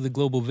back to The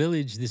Global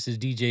Village. This is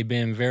DJ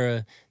Ben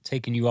Vera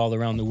taking you all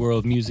around the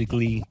world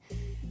musically.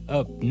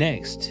 Up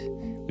next,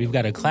 we've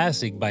got a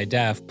classic by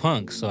Daft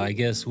Punk, so I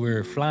guess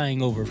we're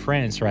flying over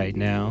France right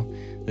now.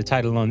 The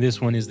title on this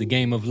one is The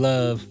Game of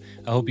Love.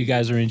 I hope you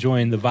guys are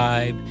enjoying the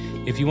vibe.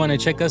 If you want to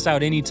check us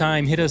out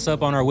anytime, hit us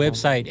up on our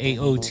website,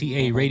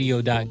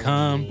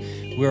 aotaradio.com.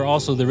 We're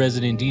also the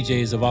resident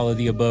DJs of All of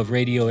the Above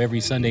Radio every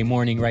Sunday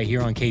morning right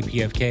here on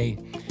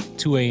KPFK.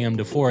 2 a.m.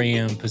 to 4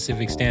 a.m.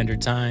 Pacific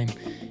Standard Time.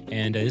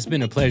 And it's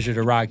been a pleasure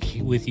to rock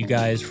with you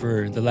guys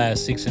for the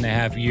last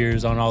 6.5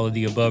 years on All of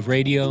the Above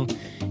Radio.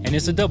 And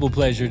it's a double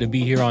pleasure to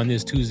be here on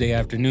this Tuesday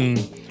afternoon,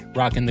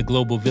 rocking the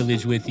Global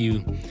Village with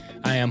you.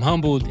 I am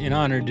humbled and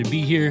honored to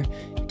be here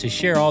to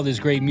share all this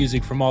great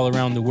music from all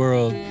around the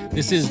world.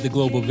 This is the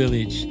Global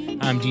Village.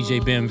 I'm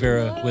DJ Ben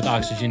Vera with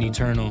Oxygen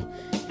Eternal.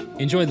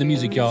 Enjoy the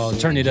music, y'all.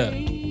 Turn it up.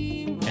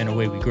 And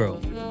away we grow.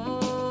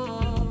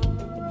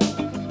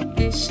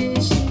 This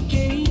is a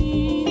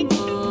game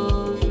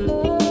of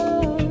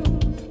love.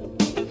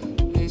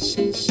 This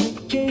is a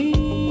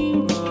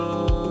game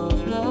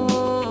of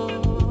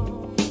love.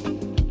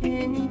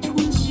 And it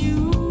was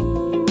you.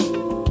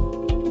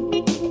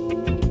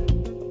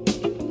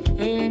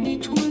 And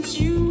it was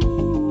you.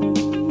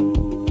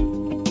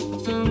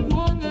 The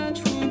one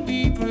that would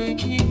be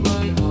breaking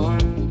my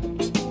heart.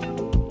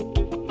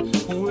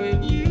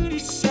 When you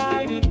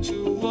decided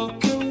to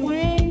walk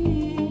away.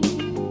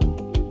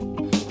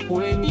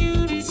 When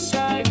you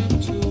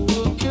decided to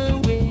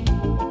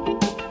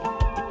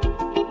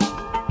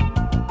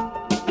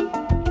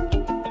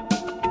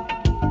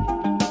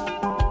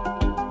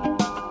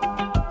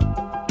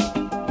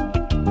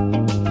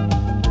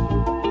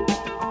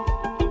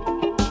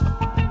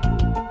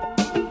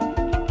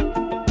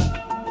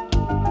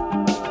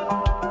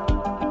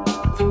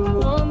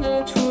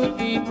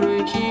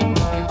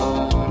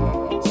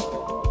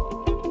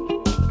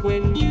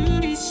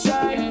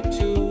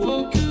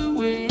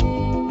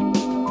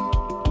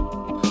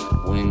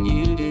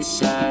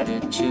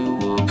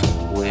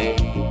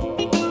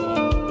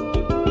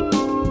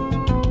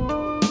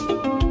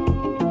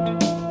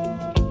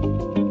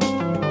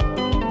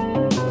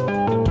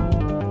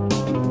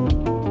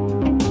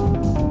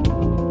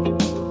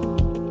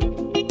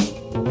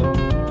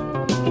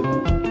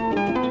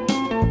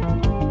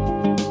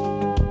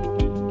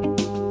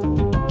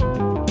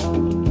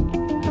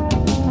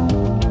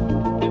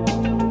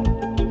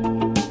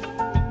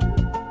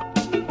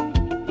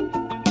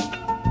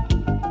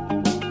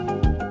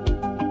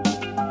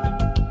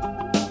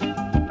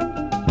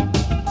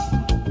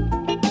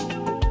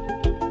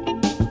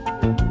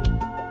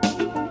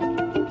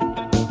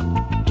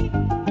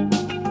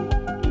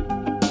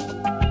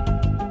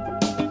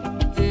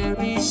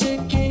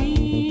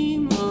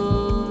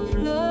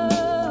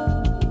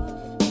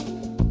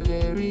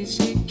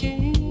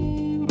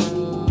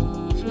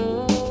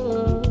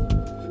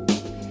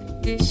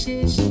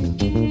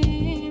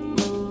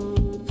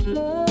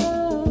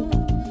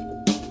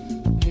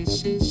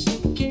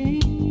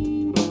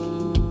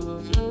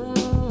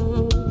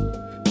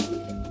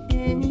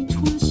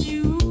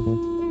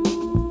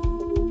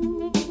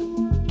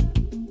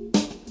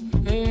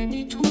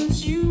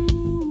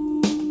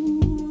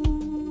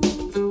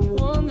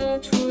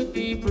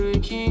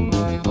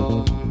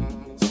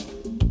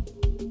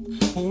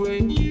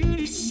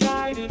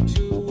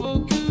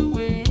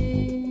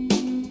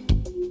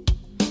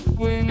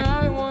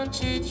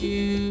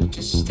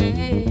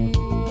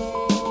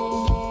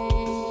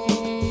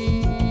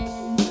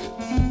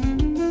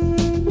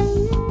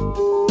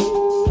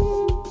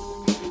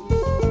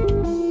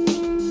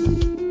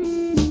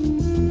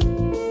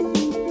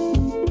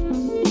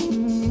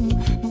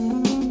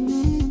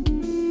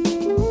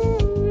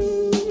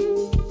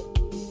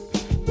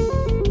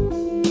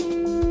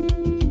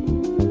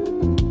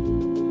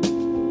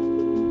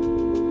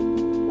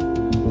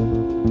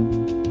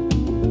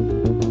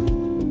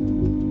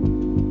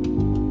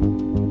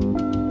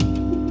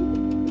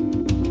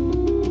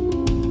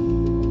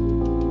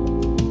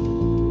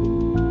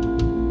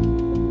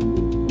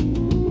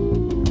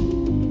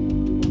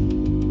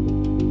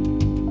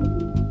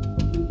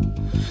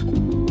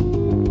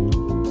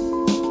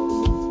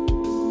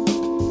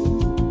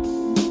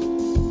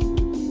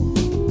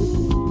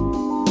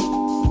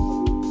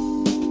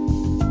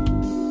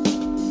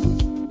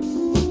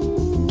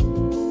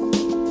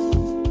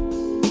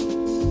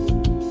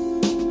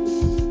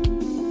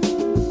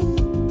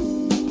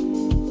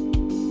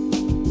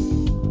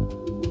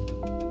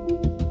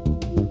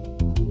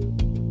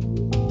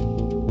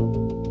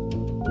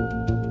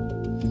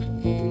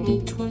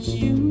was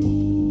you.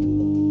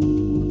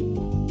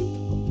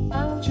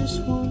 I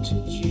just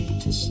wanted you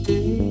to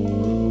stay.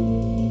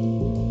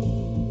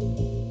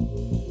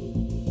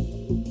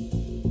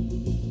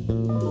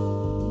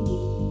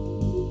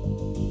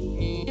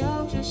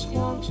 I just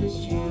wanted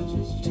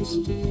you to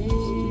stay.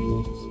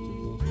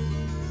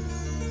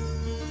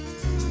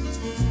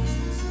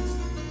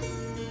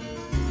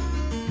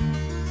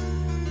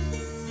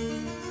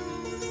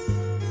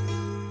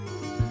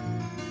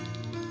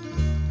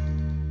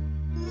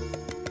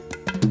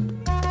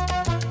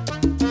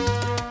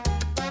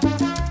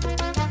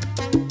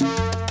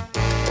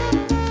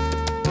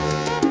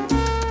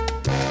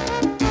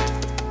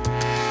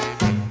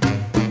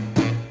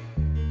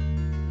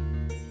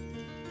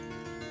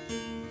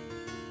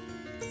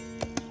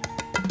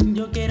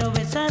 Yo quiero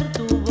besar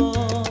tu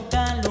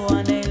boca, lo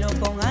anhelo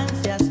con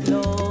ansias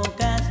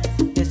locas.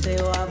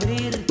 Deseo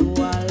abrir tu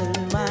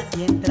alma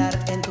y entrar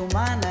en tu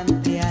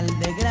manantial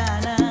de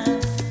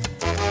granas.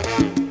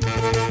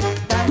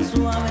 Tan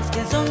suaves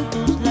que son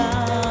tus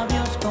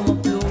labios,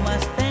 como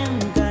plumas de un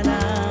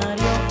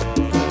canario.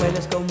 Tu pelo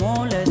es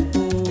como la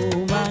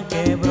espuma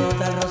que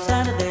brota al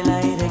rozar del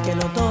aire que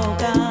lo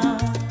toca.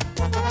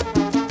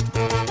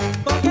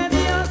 Porque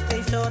Dios te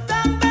hizo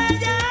tan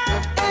bella,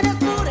 eres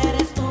pura,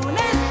 eres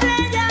una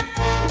estrella.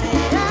 Te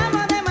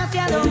amo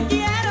demasiado,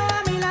 quiero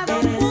a mi lado,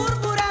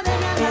 púrpura de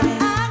mi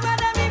alma, agua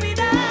de mi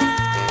vida.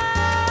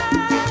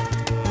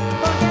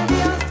 Porque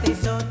Dios te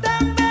hizo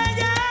tan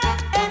bella,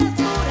 eres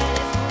pura,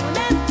 eres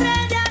una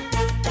estrella.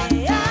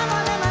 Te amo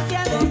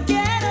demasiado,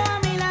 quiero a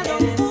mi lado,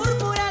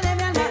 púrpura de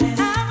mi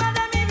alma, agua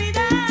de mi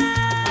vida.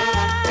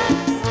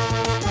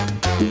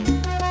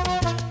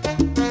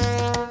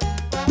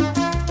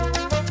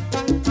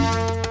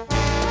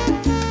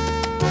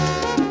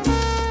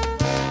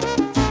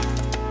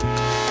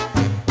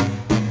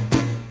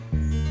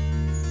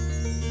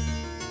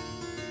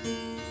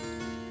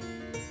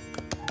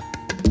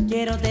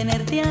 Quiero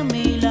tenerte a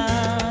mi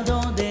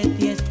lado, de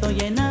ti estoy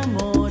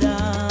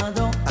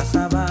enamorado.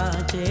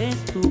 Azabache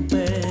es tu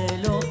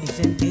pelo y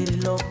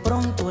sentirlo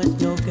pronto es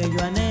lo que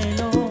yo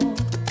anhelo.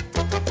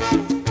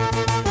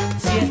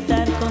 Si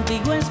estar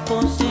contigo es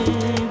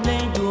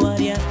posible, yo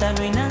haría hasta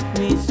lo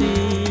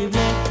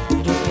inadmisible.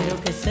 Yo quiero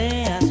que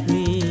seas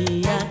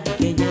mía y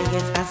que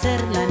llegues a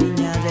ser la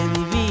niña de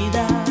mi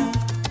vida.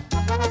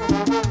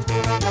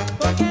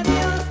 Porque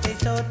Dios te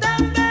hizo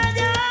tan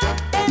bella,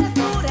 eres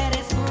pura,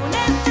 eres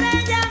una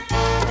estrella.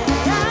 Te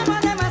amo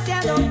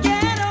demasiado,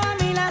 quiero a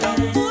mi lado,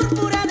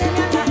 púrpura de mi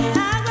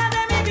alma, agua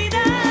de mi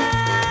vida.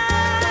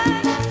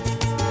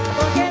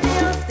 Porque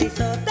Dios te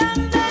hizo tan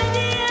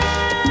bella.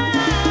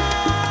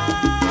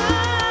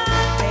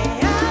 Te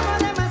amo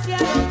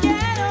demasiado,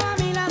 quiero a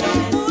mi lado,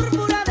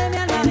 púrpura de mi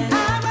alma,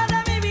 agua de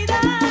mi vida.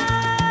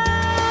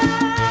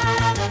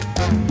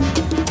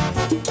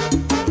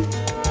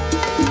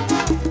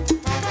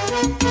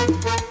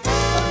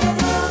 Porque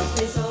Dios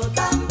te hizo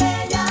tan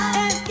bella,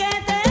 es que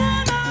te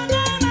amo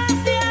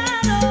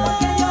demasiado.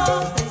 Porque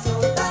Dios te hizo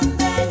tan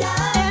bella,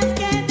 es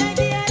que te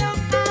quiero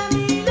a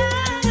mi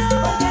lado.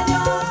 Porque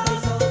Dios te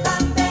hizo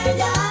tan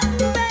bella,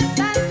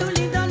 besar tus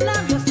lindos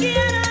labios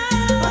quiero.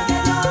 Porque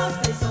Dios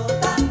te hizo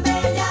tan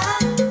bella,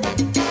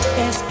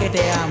 es que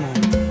te amo.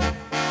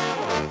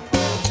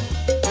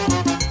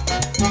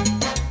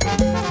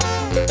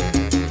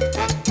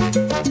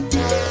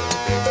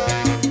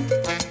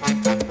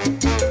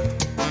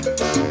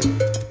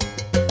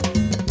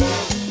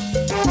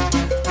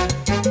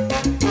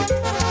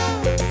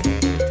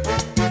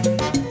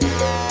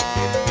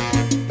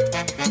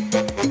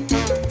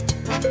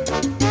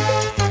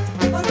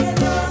 Porque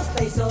Dios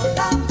te hizo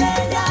tan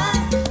bella,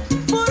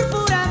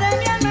 púrpura de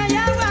mi alma y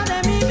agua de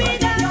mi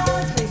vida.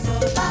 Dios te hizo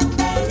tan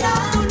bella,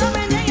 tú no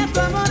me niegas tu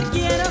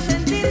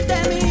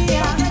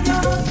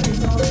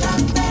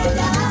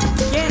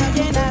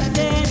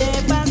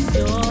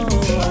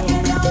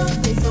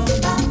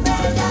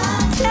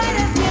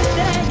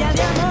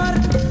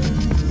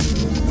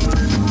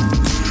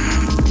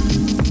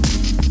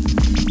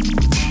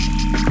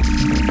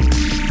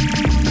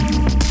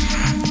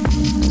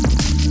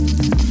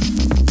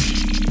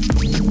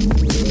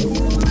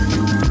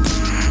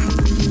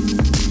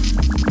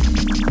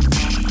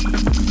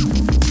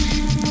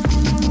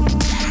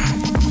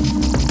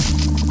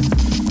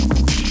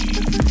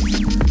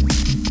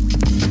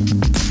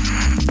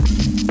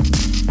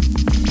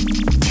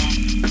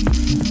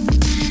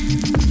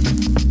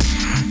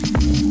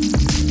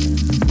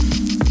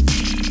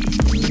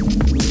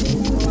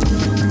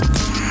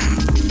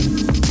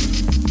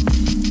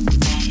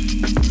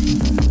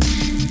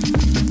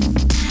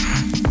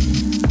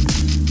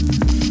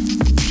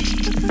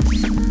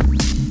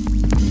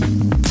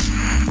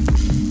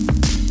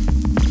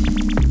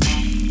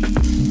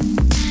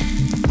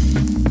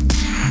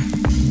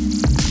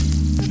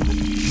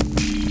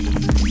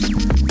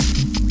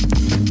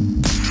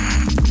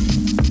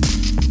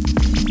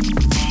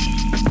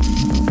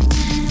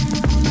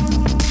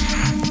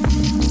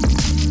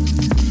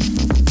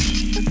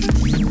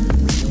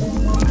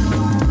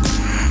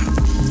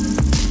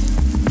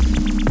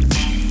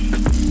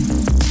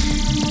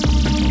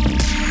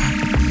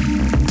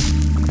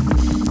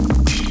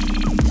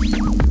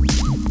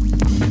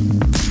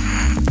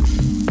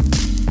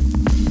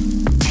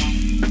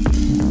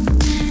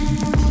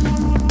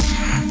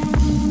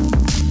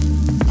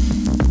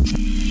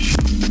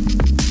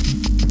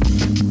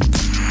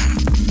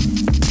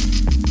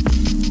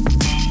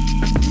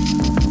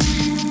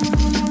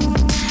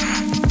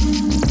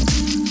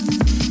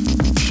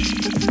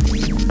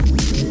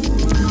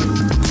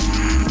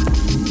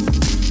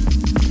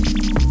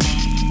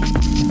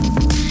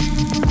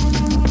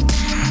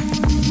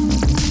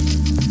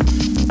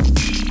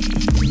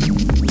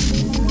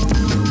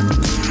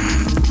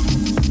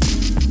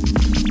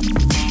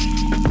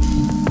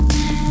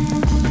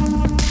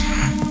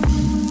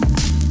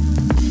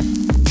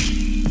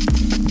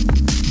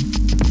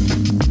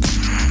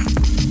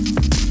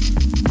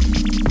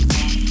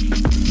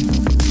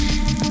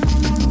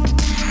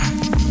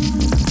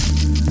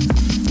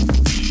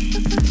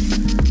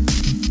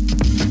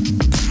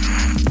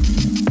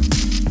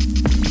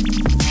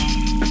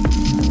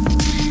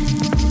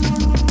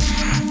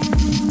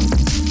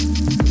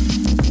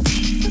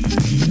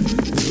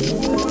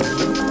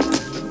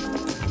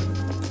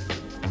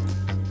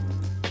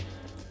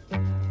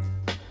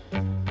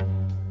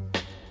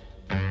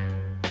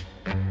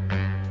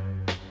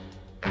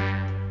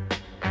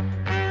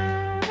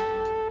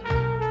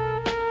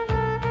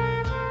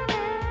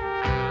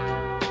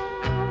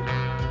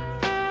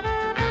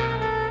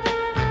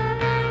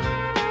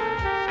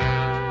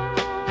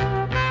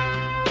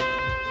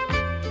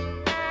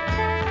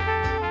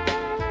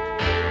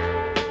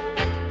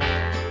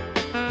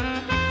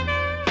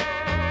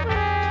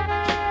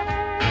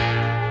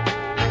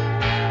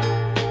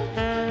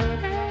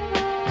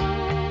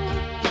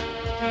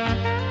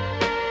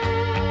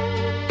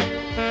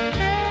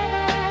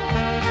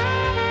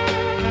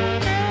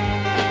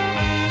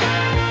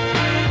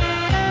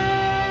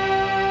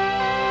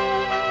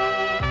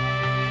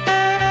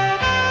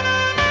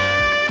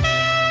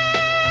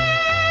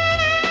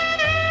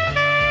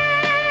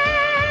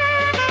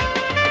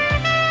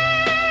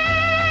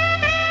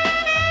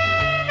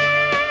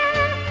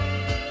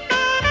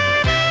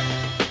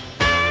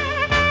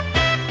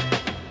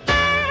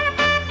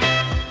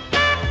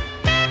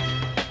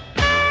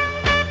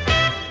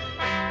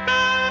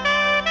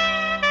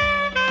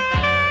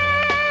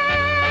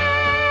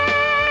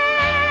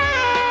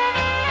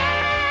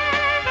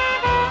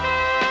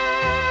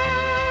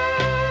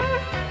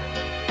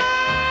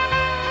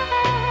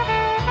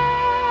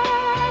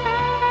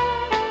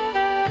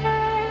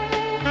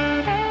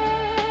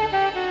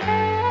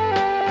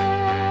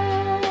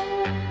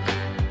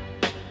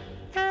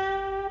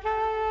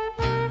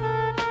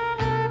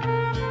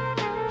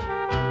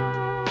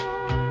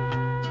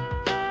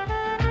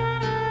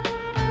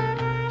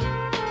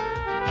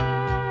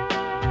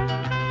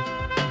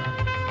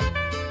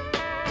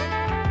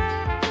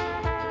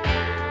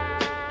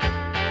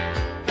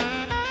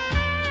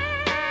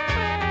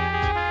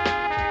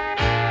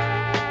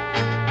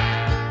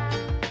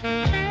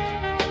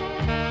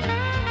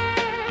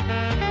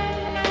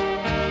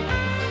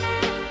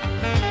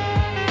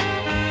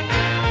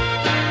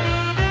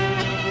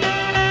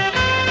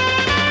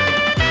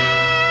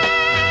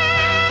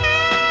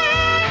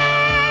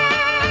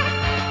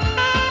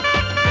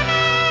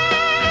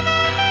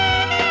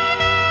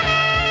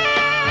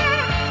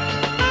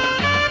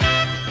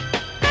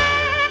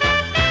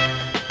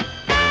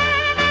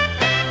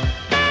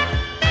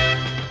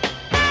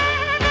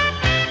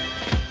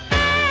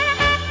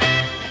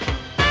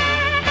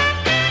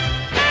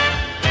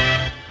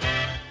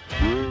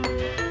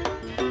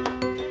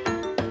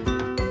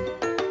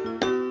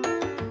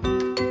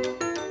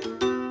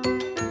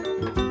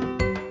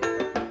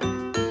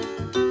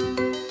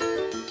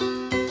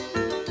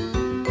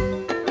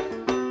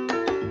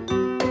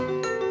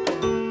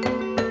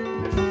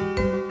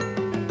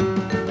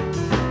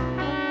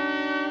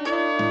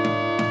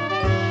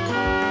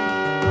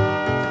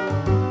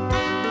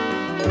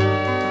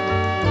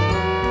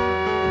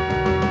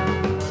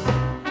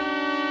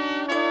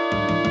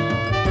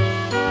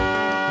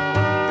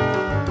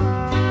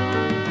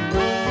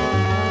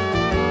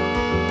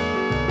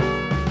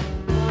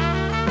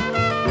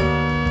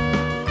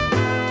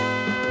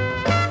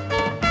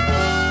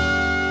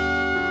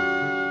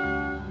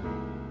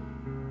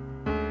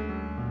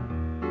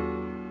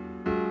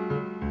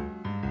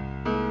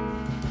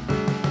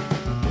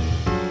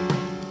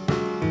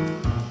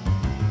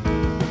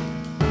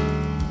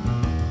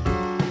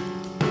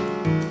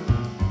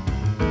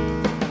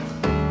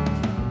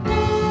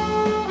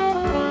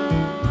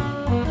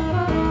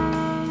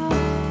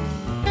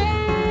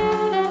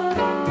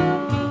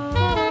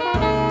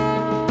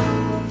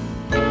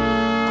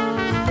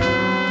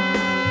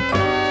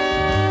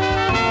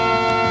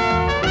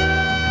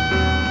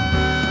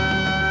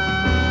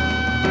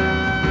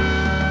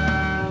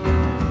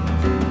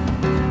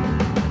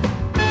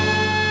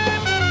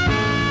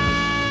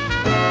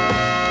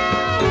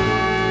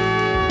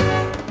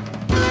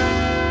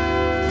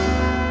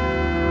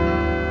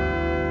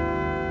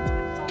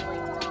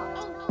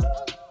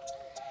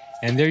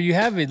And there you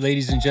have it,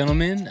 ladies and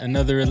gentlemen.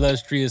 Another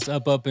illustrious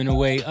Up and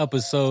Away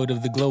episode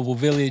of the Global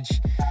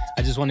Village.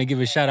 I just want to give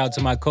a shout out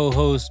to my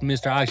co-host,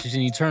 Mr. Oxygen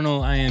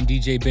Eternal. I am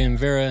DJ Ben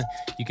Vera.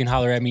 You can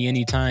holler at me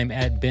anytime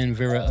at Ben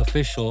Vera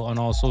Official on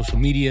all social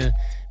media,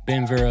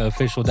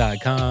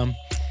 benveraofficial.com.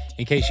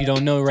 In case you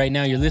don't know, right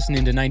now you're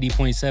listening to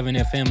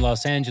 90.7 FM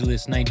Los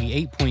Angeles,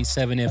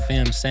 98.7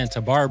 FM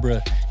Santa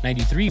Barbara,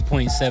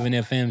 93.7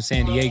 FM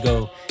San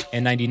Diego,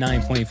 and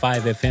 99.5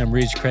 FM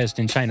Ridgecrest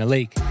and China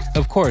Lake.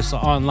 Of course,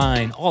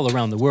 online all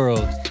around the world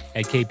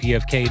at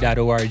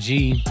kpfk.org.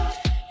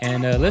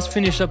 And let's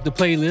finish up the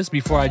playlist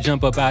before I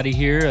jump up out of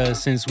here.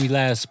 Since we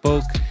last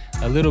spoke,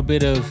 a little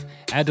bit of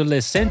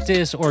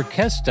Adolescentes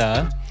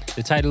Orquesta.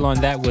 The title on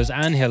that was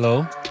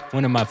Angelo,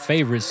 one of my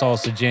favorite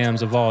salsa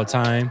jams of all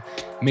time.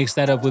 Mix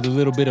that up with a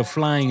little bit of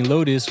Flying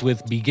Lotus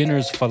with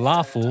Beginner's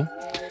Falafel.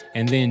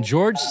 And then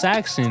George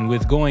Saxon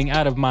with Going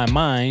Out of My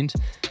Mind.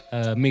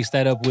 Mix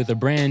that up with a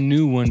brand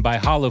new one by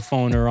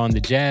Holophoner on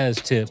the jazz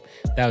tip.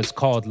 That was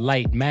called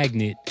Light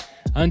Magnet.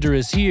 Under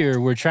us here,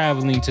 we're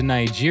traveling to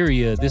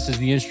Nigeria. This is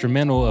the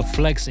instrumental of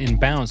Flex and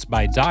Bounce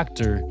by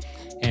Doctor.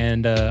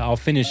 And I'll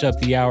finish up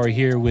the hour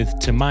here with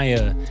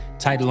Tamaya.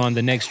 Title on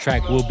the next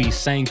track will be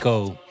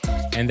Sanko.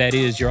 And that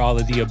is your All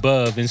of the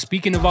Above. And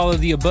speaking of All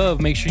of the Above,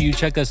 make sure you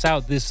check us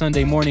out this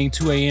Sunday morning,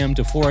 2 a.m.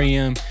 to 4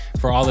 a.m.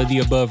 for All of the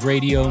Above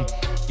Radio.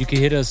 You can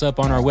hit us up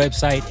on our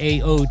website,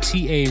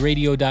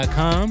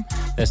 aotaradio.com.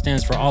 That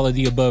stands for All of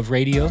the Above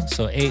Radio.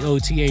 So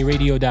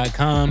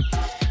aotaradio.com.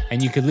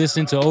 And you can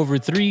listen to over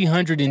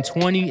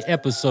 320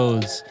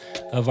 episodes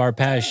of our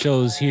past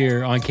shows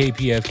here on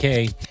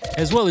KPFK,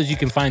 as well as you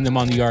can find them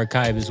on the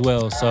archive as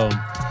well. So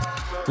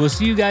we'll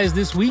see you guys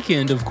this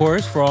weekend, of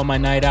course, for all my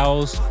night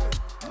owls.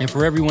 And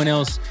for everyone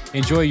else,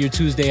 enjoy your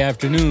Tuesday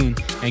afternoon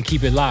and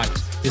keep it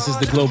locked. This is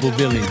the Global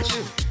Village.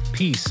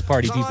 Peace,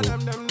 party people.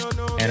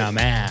 And I'm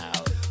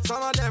out.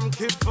 Some of them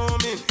keep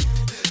forming.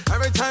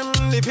 Every time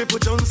the people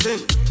jump in.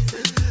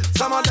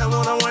 Some of them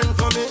wanna wine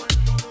for me.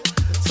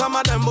 Some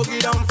of them boogie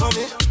down for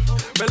me.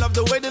 Me love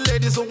the way the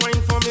ladies will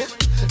wine for me.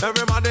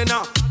 Everybody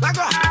now, like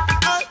a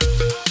hey.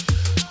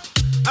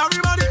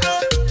 Everybody,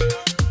 hey.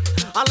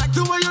 I like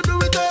the way you do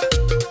it, hey.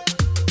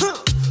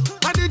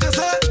 What did you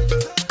say?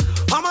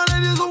 All my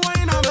ladies will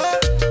wine on me.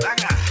 Like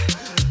a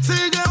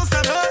see girls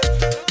said, hey.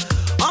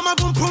 I'm a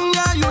boom boom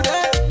guy, you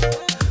there.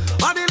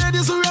 All the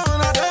ladies who run on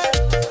there.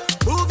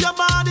 Move your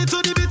body to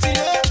the beat,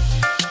 yeah.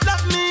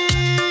 Love me,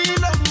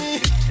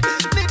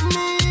 need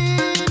me.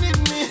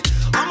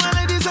 All my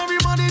ladies,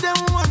 everybody, they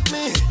want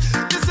me.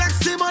 The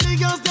sexy body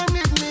girls, they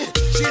need me.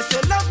 She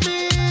said, love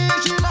me,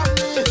 she love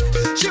me.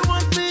 She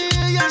want me,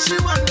 yeah, she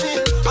want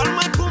me. All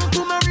my boom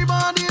boom,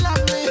 everybody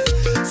love me.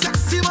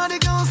 Sexy body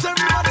girls,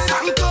 everybody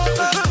Sanko.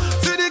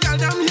 See the girl,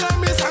 them hear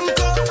me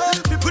Sanko.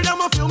 People,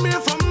 them a feel me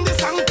from the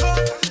Sanko.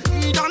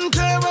 He don't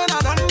care when I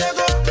done they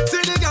go.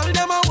 See the girl,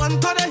 them a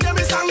want to they hear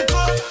me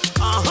Sanko.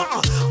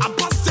 I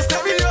bust the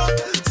stereo.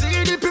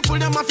 See the people,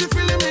 them a feel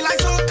feeling me like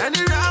so.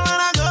 Anywhere when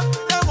I go,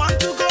 they want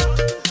to go.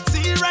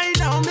 See right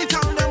now, me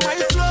tell them my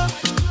flow.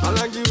 I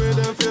like the way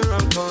they feel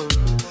and come.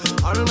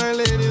 All my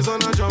ladies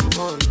wanna jump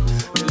on.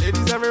 The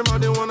ladies,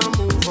 everybody wanna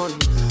move on.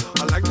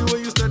 I like the way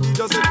you steady,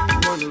 just a do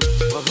one.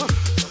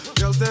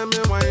 Girls, them me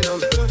wine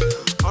on.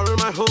 All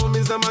my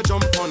homies, them a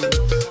jump on.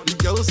 The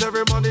girls,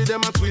 everybody,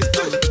 them a twist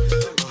on.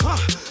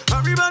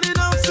 Everybody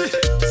now, see.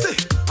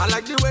 I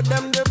like the way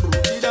them they move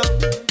it down.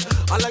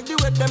 I like the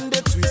way them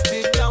they twist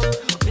it down.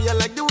 Me, I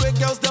like the way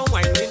girls don't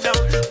wind it down.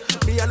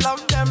 Me, I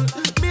love them.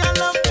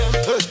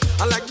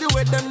 I like the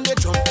way them they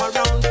jump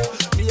around.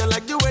 Me, I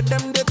like the way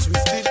them they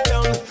twist it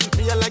down.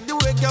 Me, I like the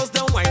way girls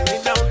don't wind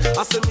it down.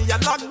 I say me, I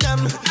love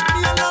them. Me,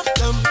 I love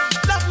them.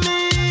 Love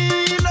me,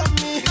 need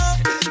me.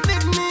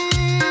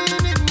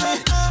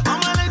 All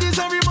my ladies,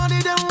 everybody,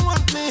 they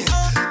want me.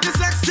 The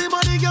sexy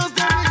body girls,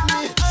 they need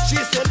me. She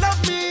said, love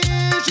me,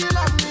 she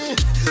love me.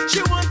 She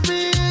want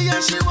me,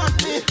 yeah, she want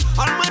me.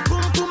 All my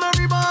boom boom,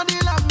 everybody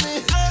love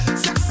me.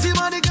 Sexy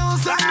body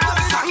girls,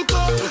 everybody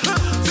Sanko.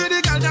 See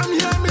the girl, them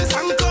hear me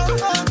Sanko.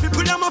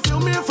 People, them a feel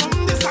me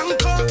from the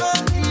Sanko.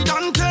 He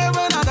don't care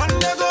when I done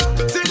they go.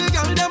 See the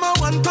girl, them a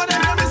want to they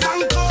hear me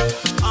Sanko.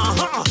 I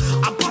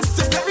bust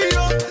the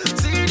stereo.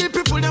 See the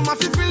people, them a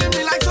feel